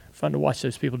 Fun to watch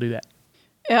those people do that.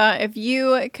 If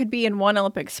you could be in one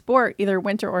Olympic sport, either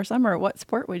winter or summer, what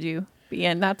sport would you be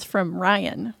in? That's from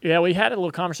Ryan. Yeah, we had a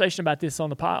little conversation about this on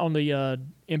the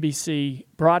NBC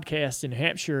broadcast in New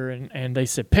Hampshire, and they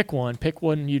said pick one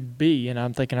you'd be, and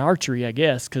I'm thinking archery, I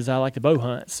guess, because I like to bow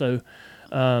hunt. So,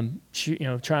 trying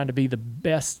to be the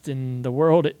best in the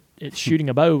world at shooting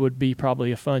a bow would be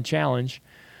probably a fun challenge,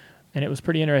 and it was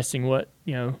pretty interesting what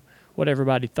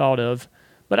everybody thought of.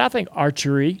 But I think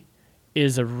archery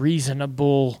is a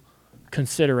reasonable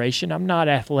consideration. I'm not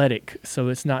athletic, so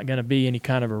it's not going to be any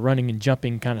kind of a running and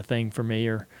jumping kind of thing for me,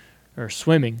 or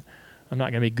swimming. I'm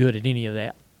not going to be good at any of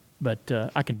that, but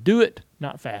I can do it,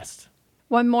 not fast.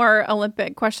 One more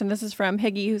Olympic question. This is from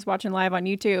Higgy, who's watching live on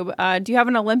YouTube. Do you have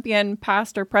an Olympian,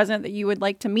 past or present, that you would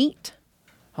like to meet?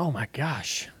 Oh my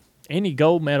gosh, any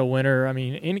gold medal winner. I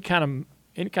mean, any kind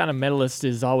of medalist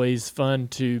is always fun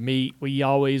to meet. We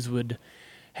always would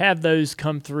have those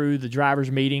come through the drivers'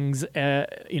 meetings,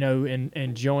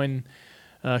 and join,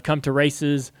 come to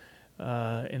races,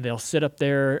 and they'll sit up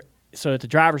there. So at the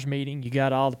drivers' meeting, you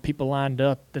got all the people lined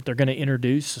up that they're going to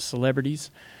introduce, the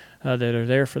celebrities that are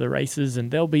there for the races,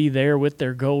 and they'll be there with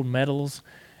their gold medals.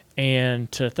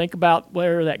 And to think about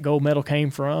where that gold medal came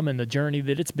from and the journey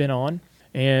that it's been on,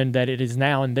 and that it is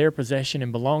now in their possession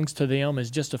and belongs to them,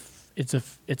 is just it's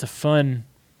a fun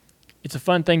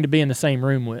thing to be in the same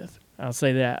room with. I'll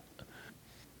say that.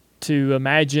 To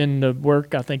imagine the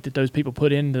work I think that those people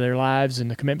put into their lives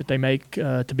and the commitment they make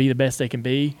to be the best they can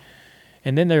be,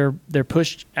 and then they're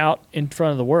pushed out in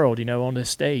front of the world, on this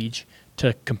stage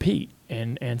to compete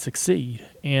and succeed.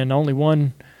 And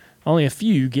only a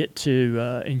few get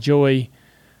to enjoy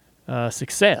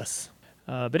success.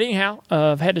 But anyhow,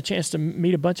 I've had the chance to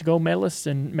meet a bunch of gold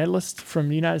medalists from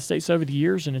the United States over the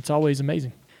years, and it's always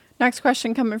amazing. Next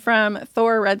question coming from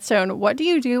Thor Redstone. What do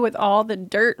you do with all the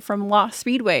dirt from lost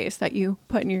speedways that you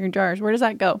put in your jars? Where does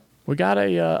that go? We got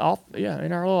in our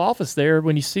little office there.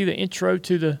 When you see the intro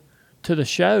to the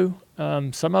show,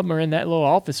 some of them are in that little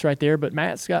office right there. But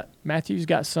Matthew's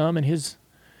got some, and his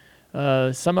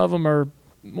some of them are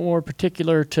more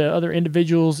particular to other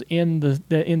individuals in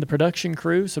the production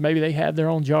crew. So maybe they have their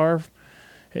own jar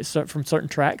from certain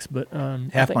tracks. But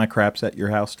half my crap's at your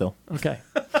house still. Okay.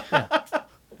 Yeah.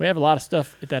 We have a lot of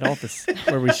stuff at that office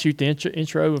where we shoot the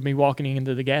intro of me walking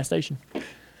into the gas station.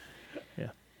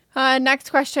 Yeah.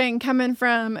 Next question coming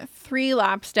from 3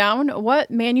 Laps Down. What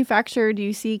manufacturer do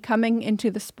you see coming into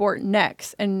the sport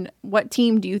next, and what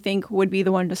team do you think would be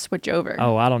the one to switch over?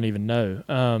 Oh, I don't even know.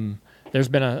 There's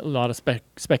been a lot of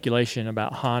speculation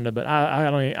about Honda, but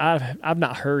I've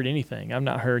not heard anything. I've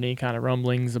not heard any kind of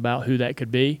rumblings about who that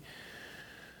could be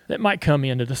that might come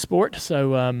into the sport.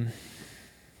 So,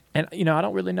 and I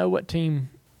don't really know what team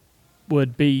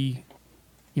would be,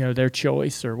 their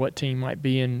choice, or what team might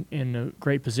be in a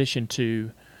great position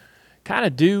to kind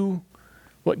of do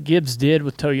what Gibbs did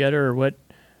with Toyota, or what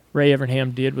Ray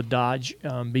Evernham did with Dodge,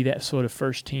 be that sort of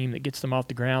first team that gets them off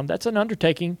the ground. That's an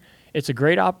undertaking. It's a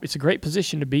great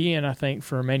position to be in, I think,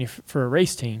 for a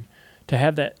race team, to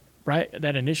have that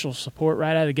initial support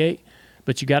right out of the gate.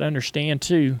 But you got to understand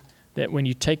too that when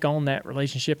you take on that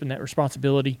relationship and that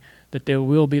responsibility, that there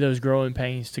will be those growing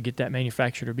pains to get that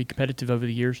manufacturer to be competitive over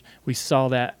the years. We saw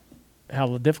that,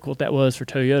 how difficult that was for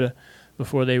Toyota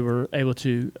before they were able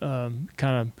to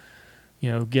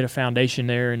get a foundation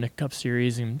there in the Cup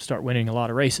Series and start winning a lot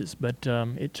of races. But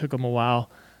it took them a while.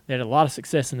 They had a lot of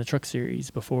success in the Truck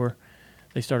Series before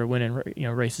they started winning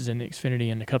races in the Xfinity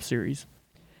and the Cup Series.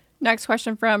 Next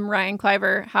question from Ryan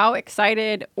Cliver. How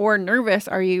excited or nervous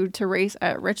are you to race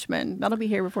at Richmond? That'll be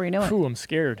here before you know it. Ooh, I'm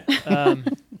scared.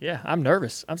 Yeah, I'm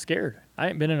nervous. I'm scared. I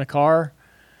ain't been in a car.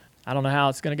 I don't know how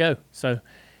it's going to go. So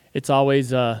it's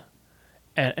always an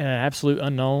absolute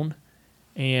unknown,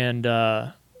 and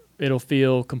it'll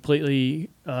feel completely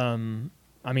my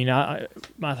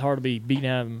heart will be beating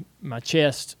out of my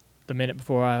chest the minute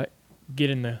before I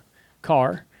get in the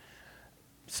car.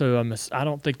 So I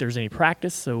don't think there's any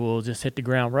practice, so we'll just hit the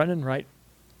ground running, right?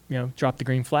 Drop the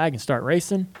green flag and start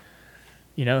racing.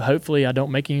 Hopefully I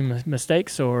don't make any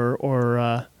mistakes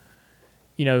or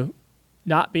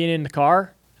not being in the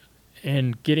car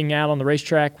and getting out on the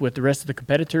racetrack with the rest of the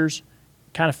competitors,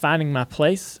 kind of finding my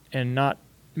place and not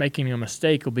making a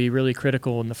mistake will be really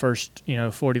critical in the first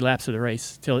 40 laps of the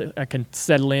race till I can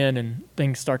settle in and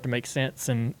things start to make sense.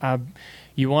 And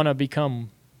you want to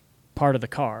become part of the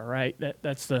car, right?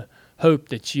 That's the hope,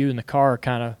 that you and the car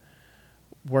kind of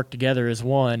work together as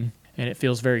one, and it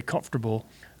feels very comfortable.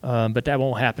 But that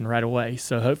won't happen right away.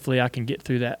 So hopefully I can get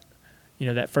through that,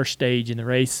 that first stage in the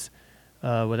race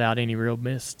without any real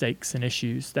mistakes and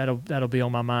issues. That'll be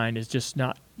on my mind, is just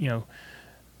not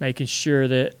making sure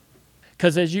that,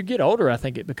 because as you get older, I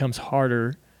think it becomes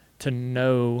harder to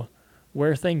know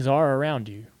where things are around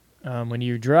you. When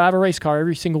you drive a race car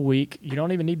every single week, you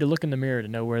don't even need to look in the mirror to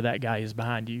know where that guy is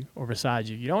behind you or beside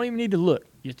you. You don't even need to look.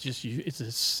 It's just it's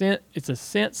a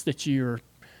sense that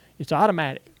it's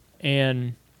automatic,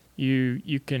 and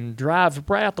you can drive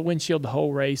right out the windshield the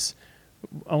whole race,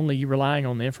 only relying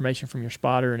on the information from your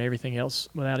spotter and everything else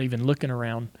without even looking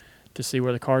around to see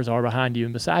where the cars are behind you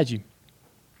and beside you.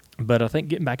 But I think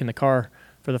getting back in the car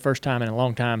for the first time in a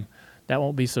long time, that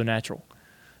won't be so natural.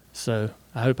 So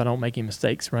I hope I don't make any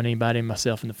mistakes, run anybody,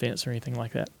 myself in the fence or anything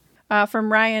like that.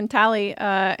 From Ryan Talley,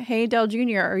 hey, Dale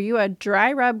Jr., are you a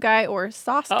dry rub guy or a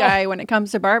sauce guy when it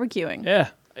comes to barbecuing? Yeah,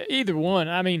 either one.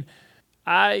 I mean,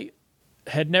 I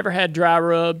had never had dry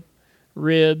rub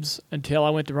ribs until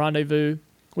I went to Rendezvous.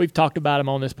 We've talked about them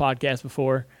on this podcast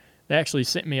before. They actually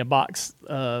sent me a box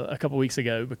a couple weeks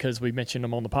ago because we mentioned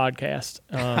them on the podcast.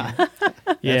 Yeah,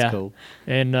 that's cool.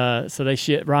 And so they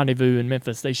ship Rendezvous in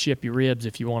Memphis. They ship you ribs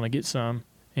if you want to get some,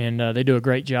 and they do a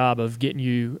great job of getting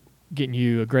you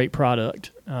a great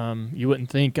product. You wouldn't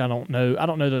think. I don't know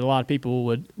that a lot of people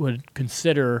would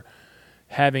consider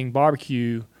having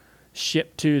barbecue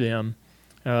shipped to them,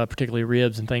 particularly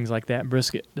ribs and things like that,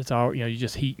 brisket. That's all, you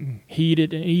just heat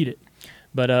it and eat it.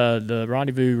 But the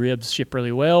Rendezvous ribs ship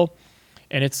really well,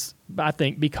 and it's, I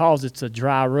think, because it's a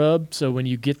dry rub. So when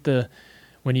you get the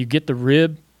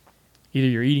rib, either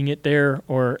you're eating it there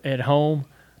or at home,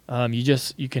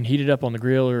 you can heat it up on the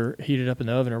grill or heat it up in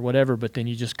the oven or whatever. But then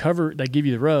you just cover. They give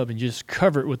you the rub, and you just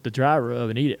cover it with the dry rub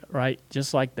and eat it right,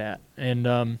 just like that. And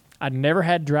I'd never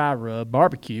had dry rub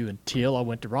barbecue until I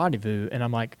went to Rendezvous, and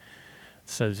I'm like,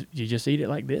 so you just eat it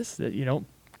like this? That you don't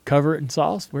cover it in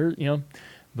sauce?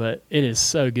 But it is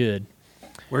so good.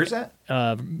 Where's that?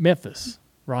 Memphis.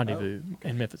 Rendezvous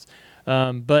in Memphis.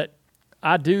 But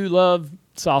I do love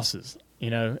sauces,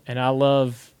 and I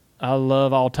love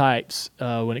all types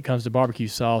when it comes to barbecue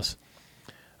sauce.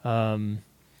 I'm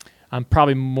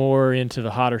probably more into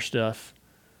the hotter stuff,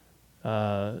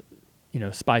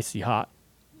 spicy hot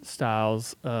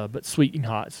styles, but sweet and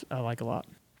hots I like a lot.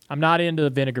 I'm not into the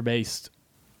vinegar-based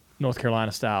North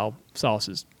Carolina style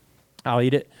sauces. I'll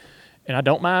eat it. And I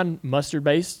don't mind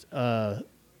mustard-based slaw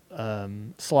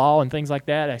and things like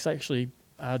that.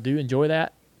 I do enjoy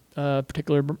that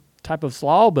particular type of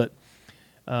slaw, but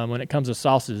when it comes to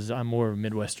sauces, I'm more of a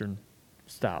Midwestern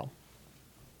style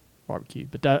barbecue.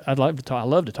 But I love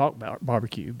to talk about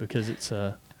barbecue because it's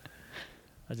I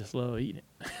just love eating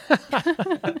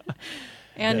it.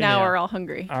 And now we're all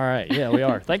hungry. All right, yeah, we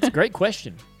are. Thanks, great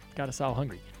question. Got us all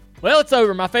hungry. Well, it's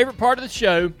over. My favorite part of the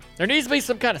show. There needs to be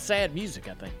some kind of sad music,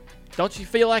 I think. Don't you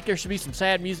feel like there should be some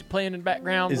sad music playing in the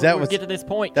background when we get to this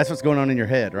point? That's what's going on in your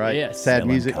head, right? Yes. Sad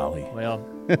music. Well,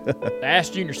 the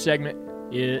Ask Junior segment,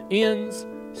 it ends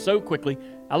so quickly.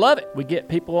 I love it. We get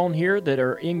people on here that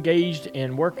are engaged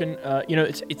and working.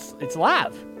 It's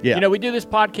live. Yeah. We do this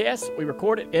podcast, we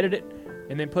record it, edit it,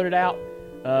 and then put it out.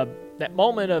 That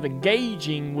moment of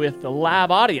engaging with the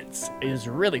live audience is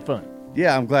really fun.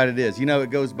 Yeah, I'm glad it is. It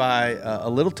goes by a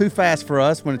little too fast for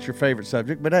us when it's your favorite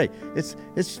subject, but hey,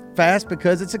 it's fast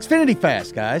because it's Xfinity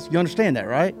fast, guys. You understand that,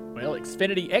 right? Well,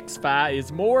 Xfinity X5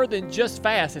 is more than just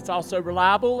fast. It's also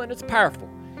reliable and it's powerful.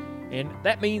 And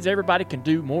that means everybody can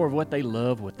do more of what they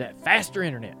love with that faster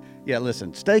internet. Yeah,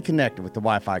 listen, stay connected with the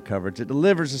Wi-Fi coverage. It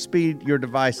delivers the speed your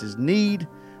devices need.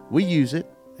 We use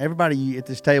it. Everybody at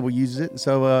this table uses it, and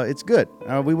so it's good.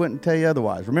 We wouldn't tell you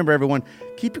otherwise. Remember, everyone,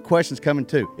 keep your questions coming,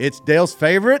 too. It's Dale's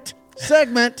favorite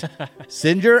segment.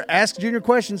 Send your Ask Junior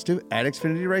questions to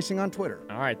 @Xfinity Racing on Twitter.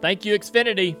 All right. Thank you,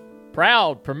 Xfinity.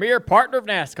 Proud premier partner of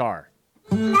NASCAR.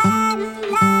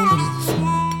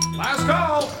 Last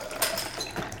call.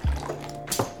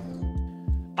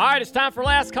 All right, it's time for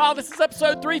last call. This is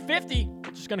episode 350.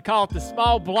 I'm just going to call it the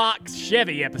Small Blocks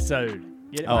Chevy episode.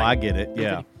 Get it, Mike? I get it.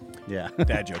 Yeah. Yeah.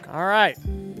 Dad joke. All right.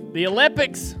 The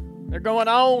Olympics, they're going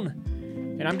on,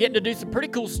 and I'm getting to do some pretty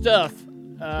cool stuff.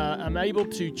 I'm able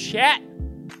to chat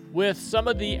with some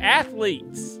of the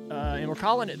athletes, and we're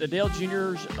calling it the Dale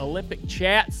Juniors Olympic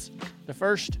Chats. The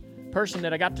first person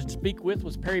that I got to speak with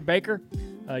was Perry Baker,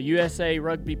 a USA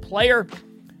rugby player.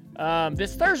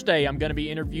 This Thursday, I'm going to be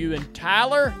interviewing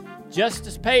Tyler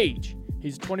Justice Page.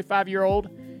 He's a 25-year-old,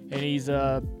 and he's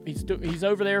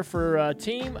over there for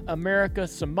Team America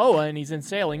Samoa, and he's in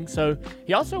sailing. So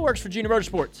he also works for Junior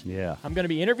Motorsports. Yeah. I'm going to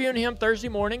be interviewing him Thursday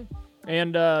morning,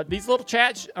 and these little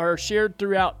chats are shared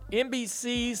throughout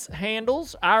NBC's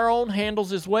handles, our own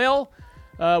handles as well,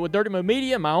 with Dirty Mo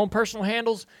Media, my own personal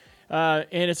handles, and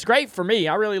it's great for me.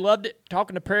 I really loved it.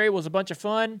 Talking to Perry was a bunch of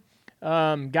fun.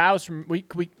 Guys from we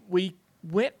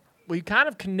kind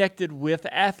of connected with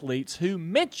athletes who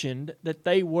mentioned that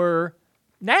they were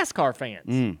NASCAR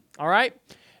fans. All right,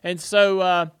 and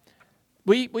so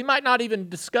we might not even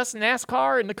discuss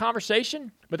NASCAR in the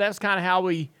conversation, but that's kind of how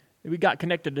we got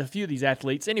connected to a few of these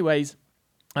athletes. Anyways,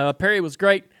 Perry was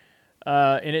great,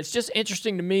 and it's just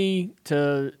interesting to me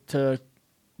to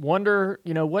wonder,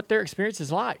 what their experience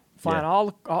is like,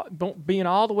 being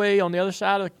all the way on the other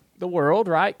side of the world,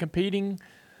 right, competing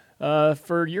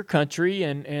for your country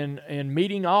and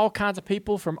meeting all kinds of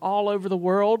people from all over the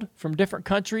world, from different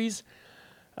countries.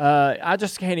 I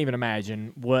just can't even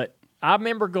imagine what I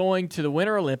remember going to the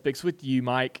Winter Olympics with you,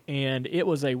 Mike, and it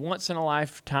was a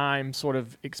once-in-a-lifetime sort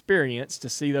of experience to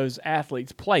see those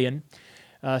athletes playing,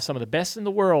 some of the best in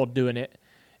the world doing it,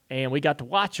 and we got to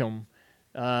watch them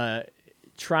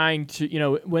trying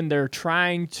to, when they're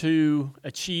trying to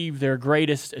achieve their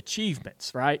greatest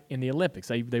achievements, right, in the Olympics.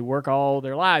 They work all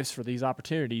their lives for these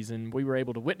opportunities, and we were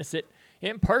able to witness it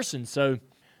in person, so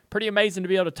pretty amazing to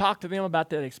be able to talk to them about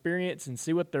that experience and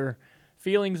see what they're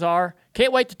feelings are.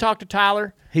 Can't wait to talk to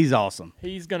Tyler. He's awesome.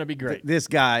 He's going to be great. This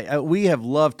guy, we have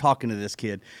loved talking to this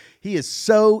kid. He is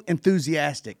so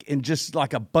enthusiastic and just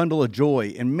like a bundle of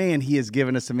joy. And, man, he has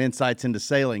given us some insights into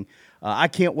sailing. I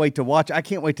can't wait to watch. I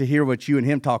can't wait to hear what you and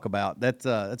him talk about. That's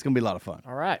going to be a lot of fun.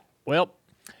 All right. Well,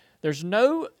 there's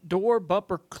no door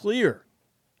bumper clear.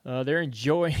 They're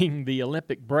enjoying the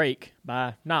Olympic break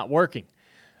by not working,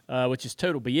 which is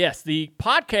total BS. The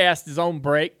podcast is on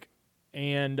break,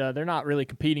 and they're not really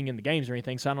competing in the games or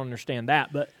anything, so I don't understand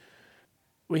that. But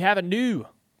we have a new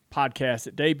podcast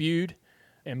that debuted.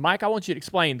 And, Mike, I want you to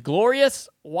explain. Glorious,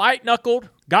 white-knuckled,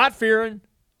 God-fearing,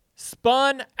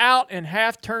 spun out and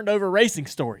half-turned-over racing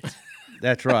stories.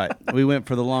 That's right. We went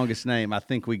for the longest name. I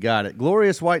think we got it.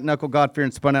 Glorious, white-knuckled,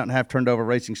 God-fearing, spun out and half-turned-over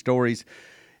racing stories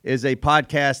is a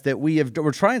podcast that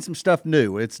we're trying some stuff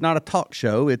new. It's not a talk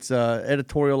show. It's a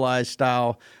editorialized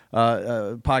style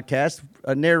podcast,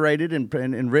 narrated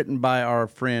and written by our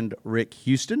friend Rick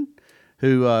Houston,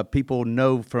 who people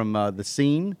know from The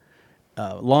Scene.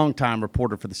 Longtime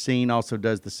reporter for The Scene, also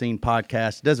does The Scene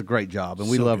podcast, does a great job, and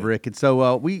we love good. Rick. And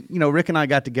so Rick and I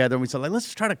got together and we said,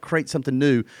 let's try to create something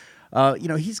new.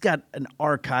 He's got an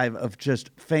archive of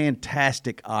just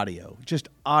fantastic audio,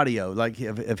 like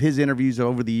of his interviews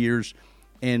over the years.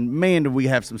 And man, do we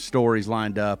have some stories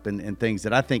lined up and things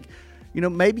that I think,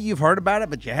 maybe you've heard about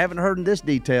it, but you haven't heard in this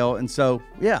detail. And so,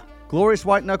 yeah. Glorious,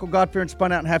 white-knuckle, God-fearing,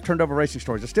 spun out and half-turned-over racing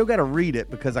stories. I still got to read it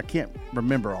because I can't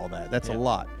remember all that. That's a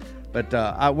lot.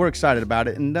 But we're excited about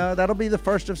it, and that'll be the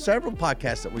first of several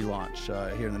podcasts that we launch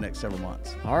here in the next several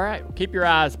months. All right. Well, keep your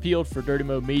eyes peeled for Dirty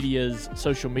Mo Media's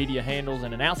social media handles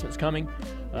and announcements coming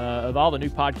of all the new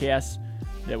podcasts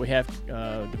that we have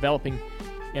developing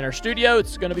in our studio.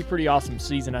 It's going to be a pretty awesome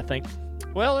season, I think.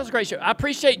 Well, it was a great show. I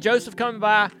appreciate Joseph coming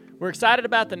by. We're excited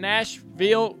about the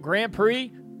Nashville Grand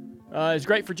Prix. It's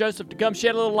great for Joseph to come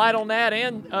shed a little light on that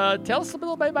and tell us a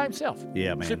little bit about himself.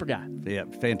 Yeah, man. Super guy. Yeah,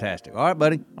 fantastic. All right,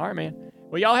 buddy. All right, man.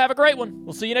 Well, y'all have a great one.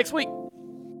 We'll see you next week.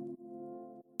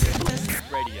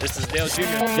 This is Dale Jr.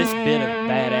 This bit of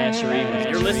badassery, and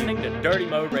you're listening to Dirty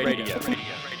Mo Radio.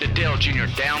 The Dale Jr.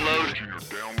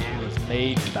 download was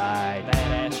made by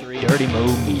Badassery Dirty Mo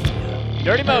Media.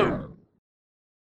 Dirty Mo.